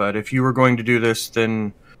would. But if you were going to do this,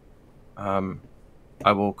 then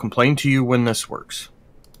I will complain to you when this works.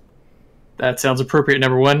 That sounds appropriate,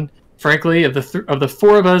 number one. Frankly, of the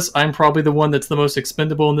four of us, I'm probably the one that's the most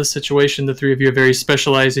expendable in this situation. The three of you are very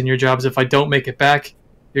specialized in your jobs. If I don't make it back,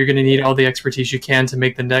 you're going to need all the expertise you can to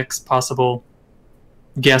make the next possible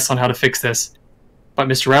guess on how to fix this. But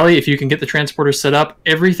Mr. Riley, if you can get the transporter set up,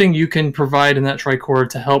 everything you can provide in that tricorder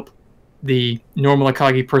to help the normal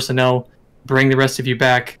Akagi personnel bring the rest of you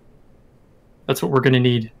back, that's what we're going to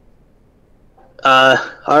need.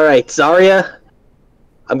 Alright, Zarya,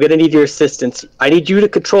 I'm going to need your assistance. I need you to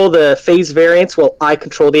control the phase variance while I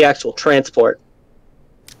control the actual transport.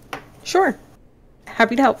 Sure.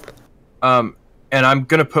 Happy to help. And I'm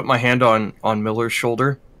going to put my hand on Miller's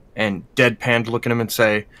shoulder and deadpan look at him and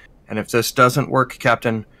say, and if this doesn't work,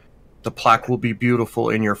 Captain, the plaque will be beautiful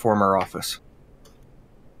in your former office.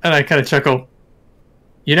 And I kind of chuckle.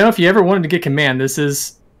 You know, if you ever wanted to get command, this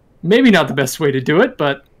is maybe not the best way to do it,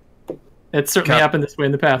 but it's certainly happened this way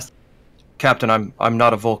in the past. Captain, I'm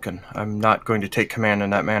not a Vulcan. I'm not going to take command in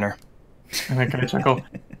that manner. And I kind of chuckle.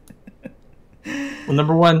 Well,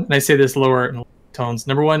 number one, and I say this lower in tones,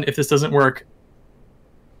 number one, if this doesn't work,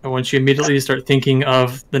 I want you immediately to start thinking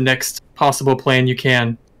of the next possible plan you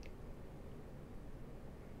can.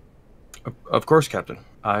 Of course, Captain.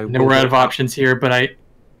 I know we're out of options here, but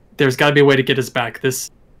there's got to be a way to get us back.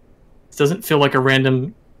 This doesn't feel like a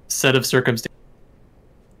random set of circumstances.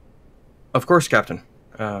 Of course, Captain.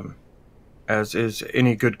 As is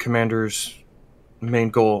any good commander's main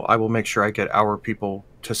goal, I will make sure I get our people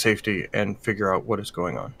to safety and figure out what is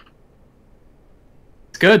going on.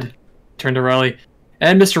 It's good. Turn to Riley.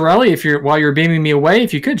 And Mr. Riley, while you're beaming me away,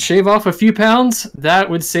 if you could shave off a few pounds, that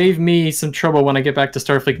would save me some trouble when I get back to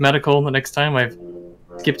Starfleet Medical the next time. I've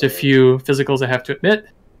skipped a few physicals, I have to admit.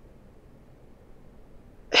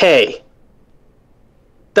 Hey,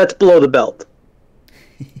 that's below the belt.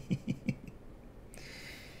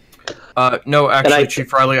 No, actually,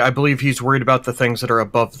 Chief Riley, I believe he's worried about the things that are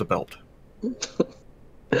above the belt.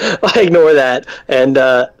 I ignore that, and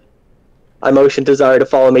I motion to Zarya to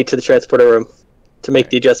follow me to the transporter room to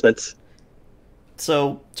make the adjustments.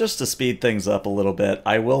 So, just to speed things up a little bit,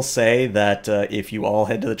 I will say that if you all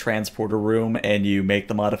head to the transporter room and you make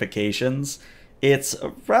the modifications, it's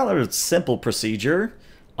a rather simple procedure,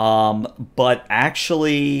 but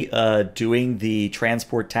actually doing the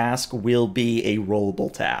transport task will be a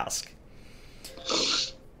rollable task.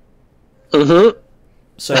 Mm-hmm.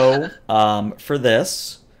 So, for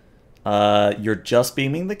this, you're just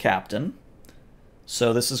beaming the captain.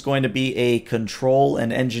 So this is going to be a control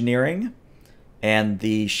and engineering, and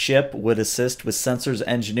the ship would assist with sensors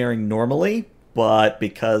engineering normally, but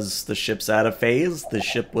because the ship's out of phase, the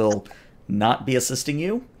ship will not be assisting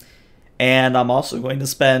you. And I'm also going to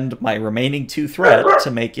spend my remaining 2 threat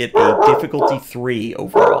to make it a difficulty 3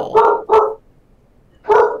 overall.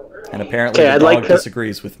 And apparently the dog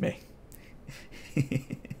disagrees with me.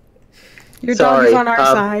 Your dog is on our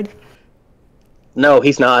side. No,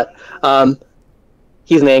 he's not.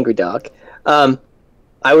 He's an angry dog. I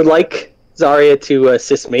would like Zarya to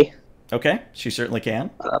assist me. Okay, she certainly can.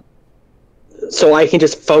 So I can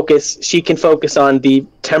just focus. She can focus on the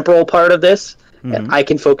temporal part of this, and I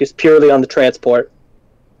can focus purely on the transport.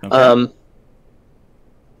 Okay.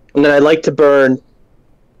 And then I'd like to burn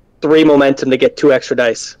 3 momentum to get 2 extra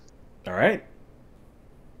dice. All right.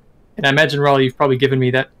 And I imagine, Raleigh, you've probably given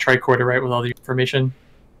me that tricorder, right, with all the information?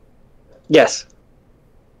 Yes.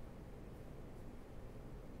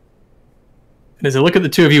 And as I look at the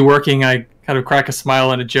two of you working, I kind of crack a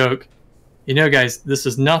smile and a joke. You know, guys, this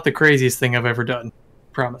is not the craziest thing I've ever done.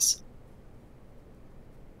 Promise.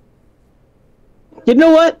 You know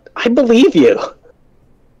what? I believe you.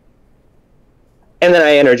 And then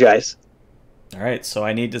I energize. All right, so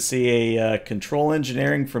I need to see a control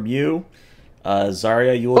engineering from you.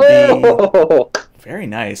 Zarya, you will be Very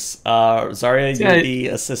nice. Zarya, you'll be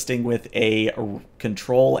assisting with a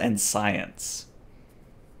control and science.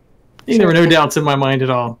 There were no doubts in my mind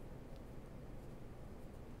at all.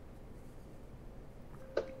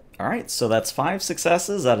 All right, so that's 5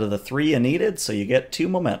 successes out of the 3 you needed, so you get 2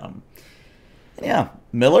 momentum. And yeah,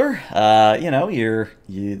 Miller,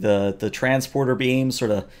 the transporter beam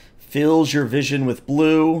sort of fills your vision with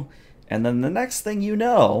blue, and then the next thing you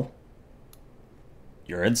know,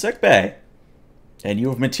 you're in sickbay. And you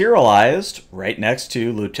have materialized right next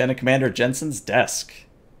to Lieutenant Commander Jensen's desk.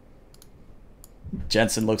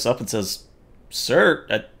 Jensen looks up and says, "Sir,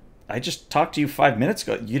 I just talked to you 5 minutes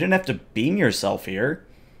ago. You didn't have to beam yourself here."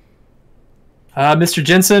 Mr.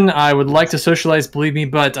 Jensen, I would like to socialize, believe me,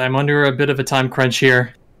 but I'm under a bit of a time crunch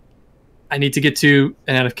here. I need to get to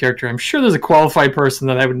and out of character. I'm sure there's a qualified person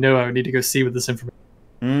that I would know I would need to go see with this information.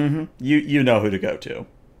 Mm-hmm. You know who to go to.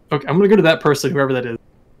 Okay, I'm going to go to that person, whoever that is.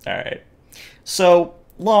 All right. So,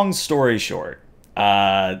 long story short,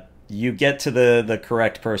 you get to the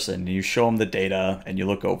correct person, you show him the data, and you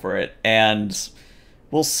look over it, and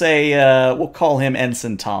we'll say, we'll call him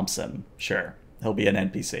Ensign Thompson. Sure, he'll be an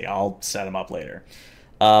NPC. I'll set him up later.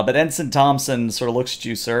 But Ensign Thompson sort of looks at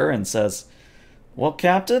you, sir, and says, "Well,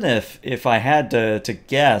 Captain, if I had to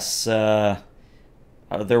guess,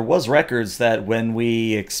 there was records that when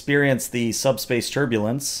we experienced the subspace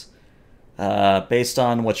turbulence, based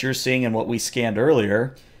on what you're seeing and what we scanned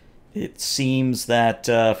earlier, it seems that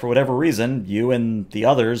for whatever reason, you and the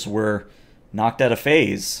others were knocked out of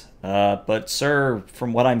phase. But sir,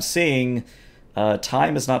 from what I'm seeing,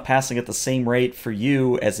 time is not passing at the same rate for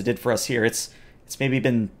you as it did for us here. It's maybe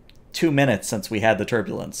been 2 minutes since we had the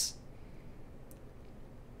turbulence."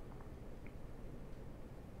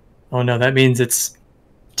 Oh no, that means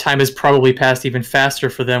time has probably passed even faster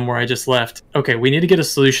for them where I just left. Okay, we need to get a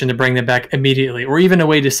solution to bring them back immediately, or even a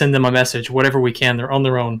way to send them a message, whatever we can. They're on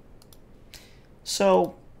their own.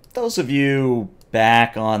 So, those of you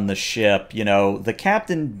back on the ship, the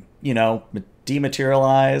captain,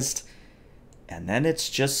 dematerialized, and then it's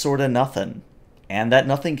just sort of nothing. And that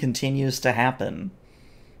nothing continues to happen.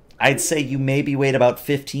 I'd say you maybe wait about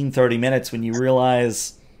 15-30 minutes when you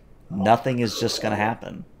realize nothing is just going to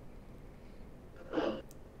happen.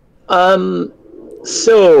 I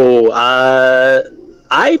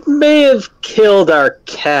may have killed our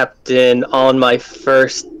captain on my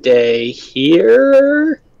first day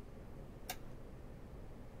here.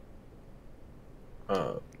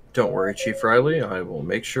 Don't worry, Chief Riley. I will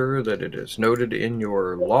make sure that it is noted in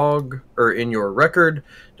your log, or in your record,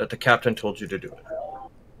 that the captain told you to do it.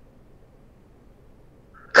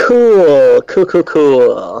 Cool.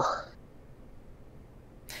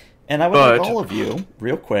 And I would like all of you,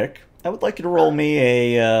 real quick, I would like you to roll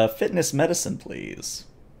me a fitness medicine, please.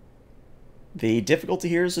 The difficulty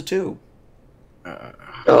here is a 2.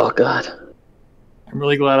 Oh, God. I'm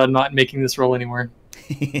really glad I'm not making this roll anymore.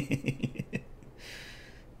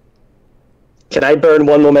 Can I burn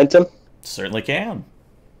 1 momentum? Certainly can.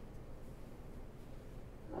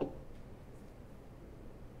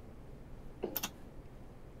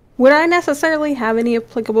 Would I necessarily have any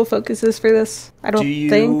applicable focuses for this? I don't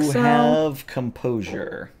think so. Do you have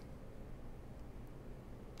composure?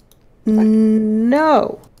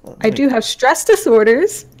 No. I do have stress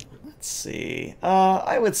disorders. Let's see.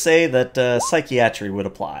 I would say that psychiatry would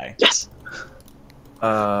apply. Yes.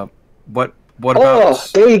 What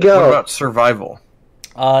about? There you go. What about survival?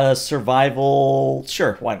 Survival.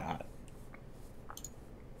 Sure, why not?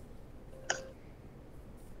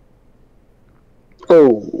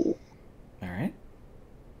 Oh. Alright.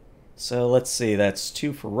 So let's see, that's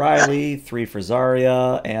 2 for Riley, 3 for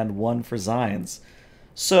Zarya, and 1 for Zines.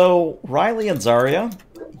 So, Riley and Zarya,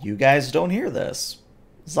 you guys don't hear this.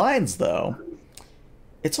 Zines, though,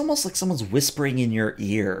 it's almost like someone's whispering in your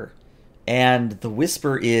ear. And the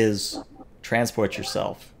whisper is, transport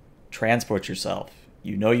yourself. Transport yourself.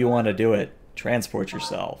 You know you want to do it. Transport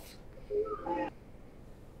yourself.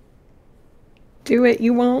 Do it,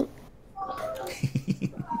 you won't.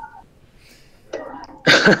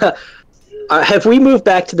 Have we moved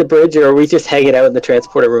back to the bridge, or are we just hanging out in the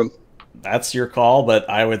transporter room? That's your call, but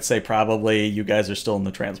I would say probably you guys are still in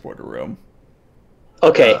the transporter room.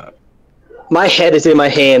 Okay. My head is in my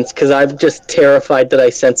hands because I'm just terrified that I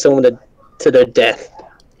sent someone to their death.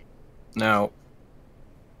 Now,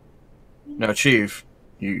 Chief,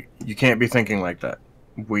 you can't be thinking like that.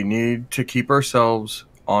 We need to keep ourselves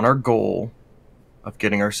on our goal of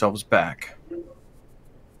getting ourselves back.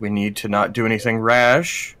 We need to not do anything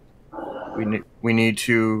rash. We need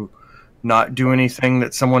to not do anything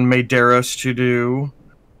that someone may dare us to do.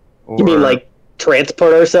 You mean like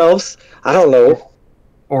transport ourselves? I don't know.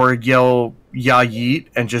 or yell "Ya yeet"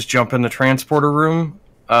 and just jump in the transporter room.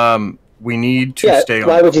 We need to stay on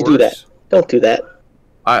why would you do that? course. Don't do that.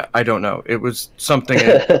 I don't know. It was something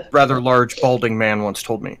a rather large balding man once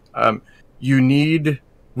told me. We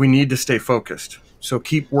need to stay focused. So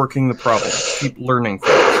keep working the problem. Keep learning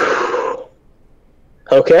things.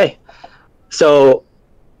 Okay. So,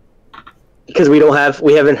 because we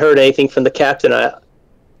haven't heard anything from the captain, I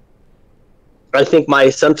think my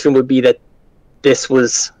assumption would be that this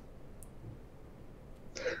was...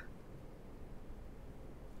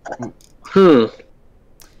 So,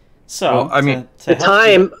 well, I mean, the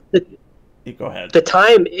time... you go ahead. The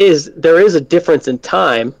time is... There is a difference in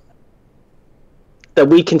time that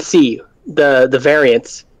we can see, the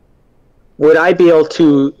variance. Would I be able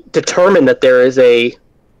to determine that there is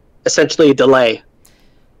essentially a delay?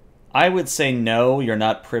 I would say no, you're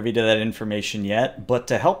not privy to that information yet, but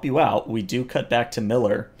to help you out, we do cut back to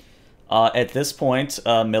Miller. At this point,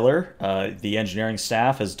 Miller, the engineering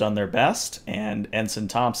staff has done their best, and Ensign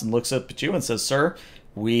Thompson looks up at you and says, "Sir,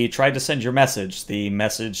 we tried to send your message, the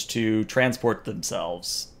message to transport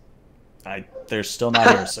themselves. They're still not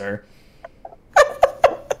here, sir.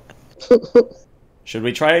 Should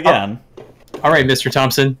we try again?" All right, Mr.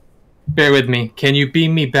 Thompson, bear with me. Can you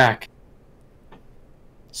beam me back?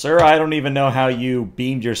 Sir, I don't even know how you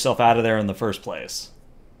beamed yourself out of there in the first place.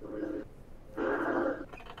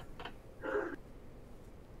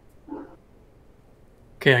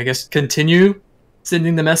 Okay, I guess continue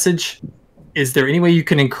sending the message. Is there any way you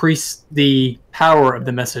can increase the power of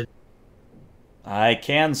the message? I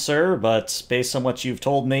can, sir, but based on what you've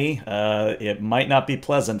told me, it might not be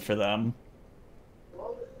pleasant for them.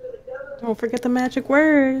 Don't forget the magic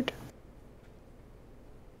word.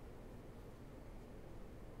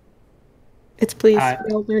 It's please.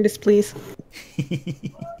 We all learned it's please.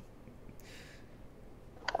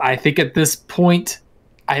 I think at this point,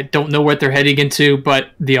 I don't know what they're heading into,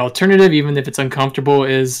 but the alternative, even if it's uncomfortable,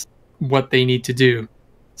 is what they need to do.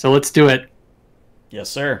 So let's do it.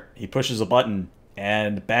 Yes, sir. He pushes a button,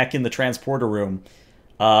 and back in the transporter room,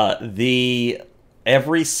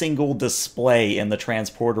 every single display in the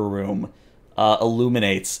transporter room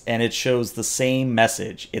illuminates, and it shows the same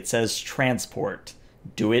message. It says "transport.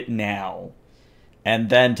 Do it now."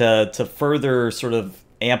 And then to further sort of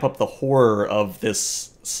amp up the horror of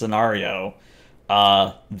this scenario,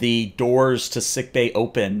 the doors to sickbay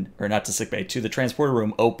open, or not to sickbay, to the transporter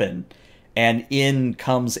room open, and in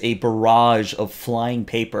comes a barrage of flying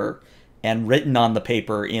paper, and written on the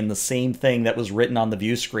paper in the same thing that was written on the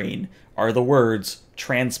view screen are the words,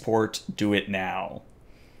 "Transport, do it now."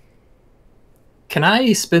 Can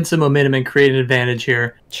I spend some momentum and create an advantage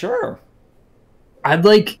here? Sure. I'd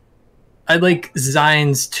like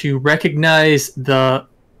Zines to recognize the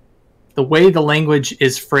way the language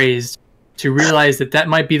is phrased, to realize that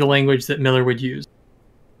might be the language that Miller would use.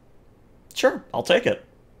 Sure, I'll take it.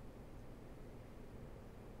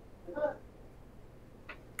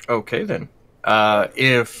 Okay, then.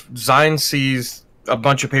 If Zine sees a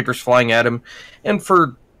bunch of papers flying at him, and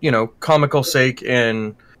for, comical sake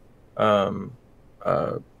and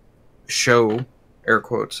show, air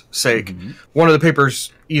quotes, sake, one of the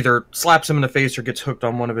papers either slaps him in the face or gets hooked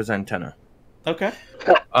on one of his antennae. Okay.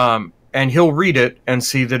 And he'll read it and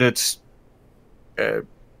see that it's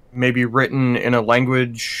maybe written in a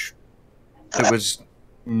language that was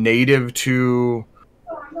native to...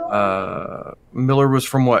 Miller was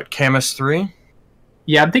from what? Camus 3?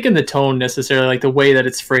 Yeah, I'm thinking the tone necessarily, like the way that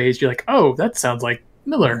it's phrased. You're like, oh, that sounds like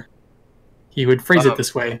Miller. He would phrase it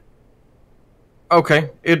this way. Okay.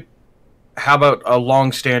 How about a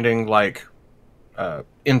long-standing,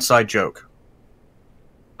 inside joke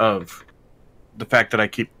of the fact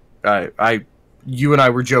that you and I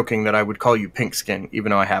were joking that I would call you pink skin,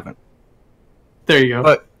 even though I haven't. There you go.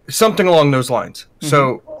 But something along those lines.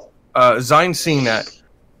 So, Zine seeing that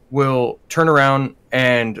will turn around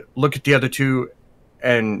and look at the other two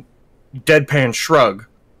and deadpan shrug.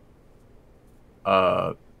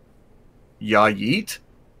 Ya yeet?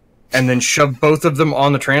 And then shove both of them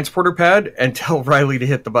on the transporter pad and tell Riley to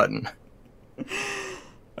hit the button.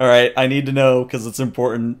 All right, I need to know, because it's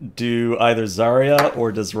important, do either Zarya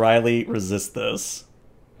or does Riley resist this?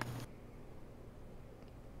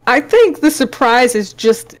 I think the surprise is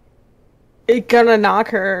just gonna knock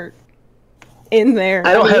her in there.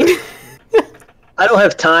 I don't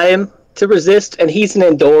have time to resist, and he's an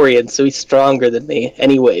Andorian, so he's stronger than me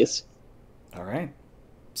anyways. All right.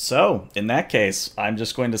 So, in that case, I'm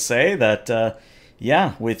just going to say that,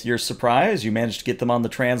 with your surprise, you managed to get them on the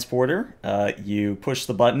transporter. You push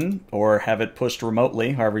the button, or have it pushed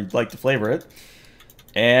remotely, however you'd like to flavor it.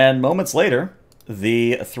 And moments later,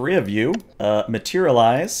 the three of you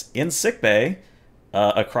materialize in sickbay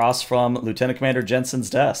across from Lieutenant Commander Jensen's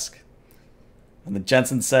desk. And then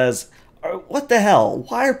Jensen says, "What the hell?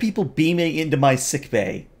 Why are people beaming into my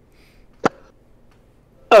sickbay?"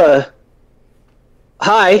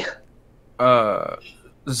 Hi.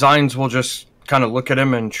 Zines will just kind of look at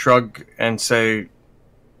him and shrug and say,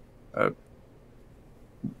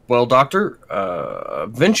 well, Doctor,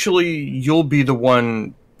 eventually you'll be the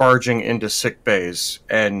one barging into sick bays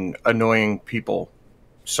and annoying people.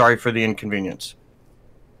 Sorry for the inconvenience.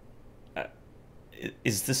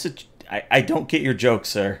 Is this a... I don't get your joke,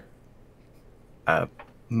 sir.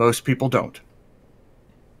 Most people don't.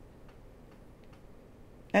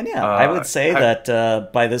 And yeah, I would say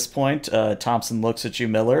that by this point, Thompson looks at you,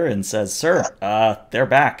 Miller, and says, "Sir, they're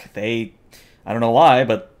back. I don't know why,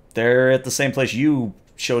 but they're at the same place you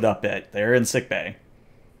showed up at. They're in sickbay."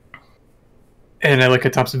 And I look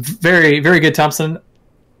at Thompson. Very, very good, Thompson.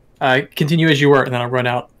 Continue as you were, and then I'll run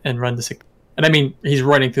out and run the sick. And I mean, he's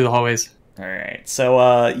running through the hallways. All right.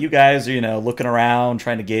 So you guys are, looking around,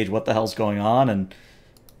 trying to gauge what the hell's going on, and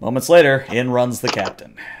moments later, in runs the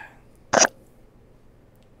captain.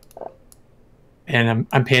 And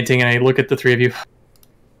I'm panting, and I look at the three of you.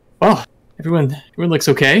 Well, everyone looks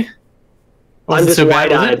okay. I'm just so bad,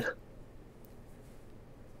 was wide-eyed. it?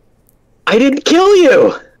 I didn't kill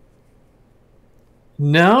you!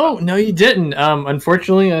 No, you didn't.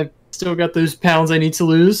 Unfortunately, I've still got those pounds I need to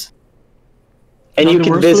lose. And Not you the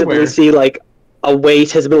can worse for the visibly wear. see, like, a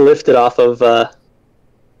weight has been lifted off of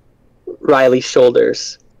Riley's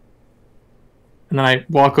shoulders. And then I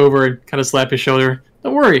walk over and kind of slap his shoulder.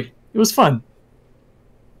 Don't worry, it was fun.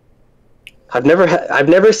 I've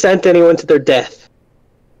never sent anyone to their death.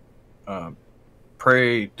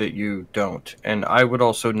 Pray that you don't. And I would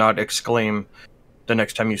also not exclaim the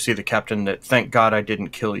next time you see the captain that, "Thank God I didn't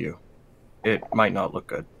kill you." It might not look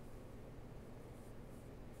good.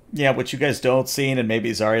 Yeah, what you guys don't see, and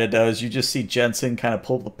maybe Zarya does, you just see Jensen kind of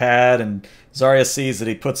pull the pad, and Zarya sees that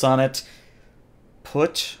he puts on it,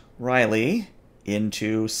 "Put Riley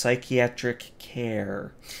into psychiatric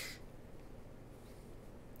care."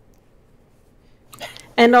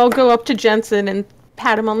 And I'll go up to Jensen and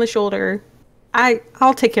pat him on the shoulder.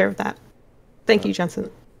 I'll take care of that. Thank you,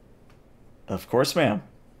 Jensen. Of course, ma'am.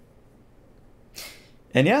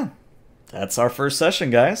 And yeah, that's our first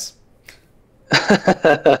session, guys.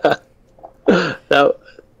 that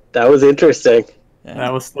was interesting. Yeah.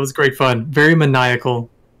 That was great fun. Very maniacal.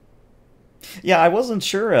 Yeah, I wasn't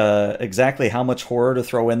sure exactly how much horror to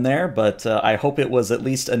throw in there, but I hope it was at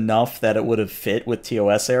least enough that it would have fit with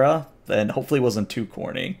TOS era, and hopefully wasn't too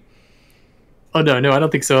corny. Oh no, I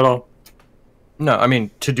don't think so at all. No, I mean,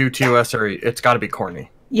 to do TOS, it's got to be corny.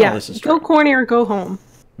 Yeah, this is go true. corny or go home.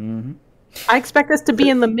 Mm-hmm. I expect us to be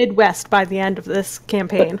in the Midwest by the end of this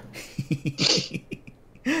campaign.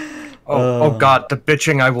 Oh God, the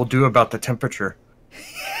bitching I will do about the temperature.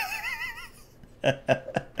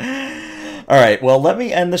 All right, well, let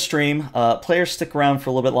me end the stream. Players stick around for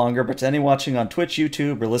a little bit longer, but to any watching on Twitch,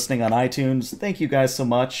 YouTube, or listening on iTunes, thank you guys so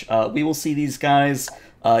much. We will see these guys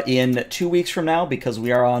in 2 weeks from now because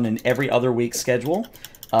we are on an every other week schedule.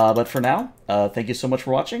 But for now, thank you so much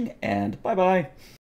for watching, and bye-bye.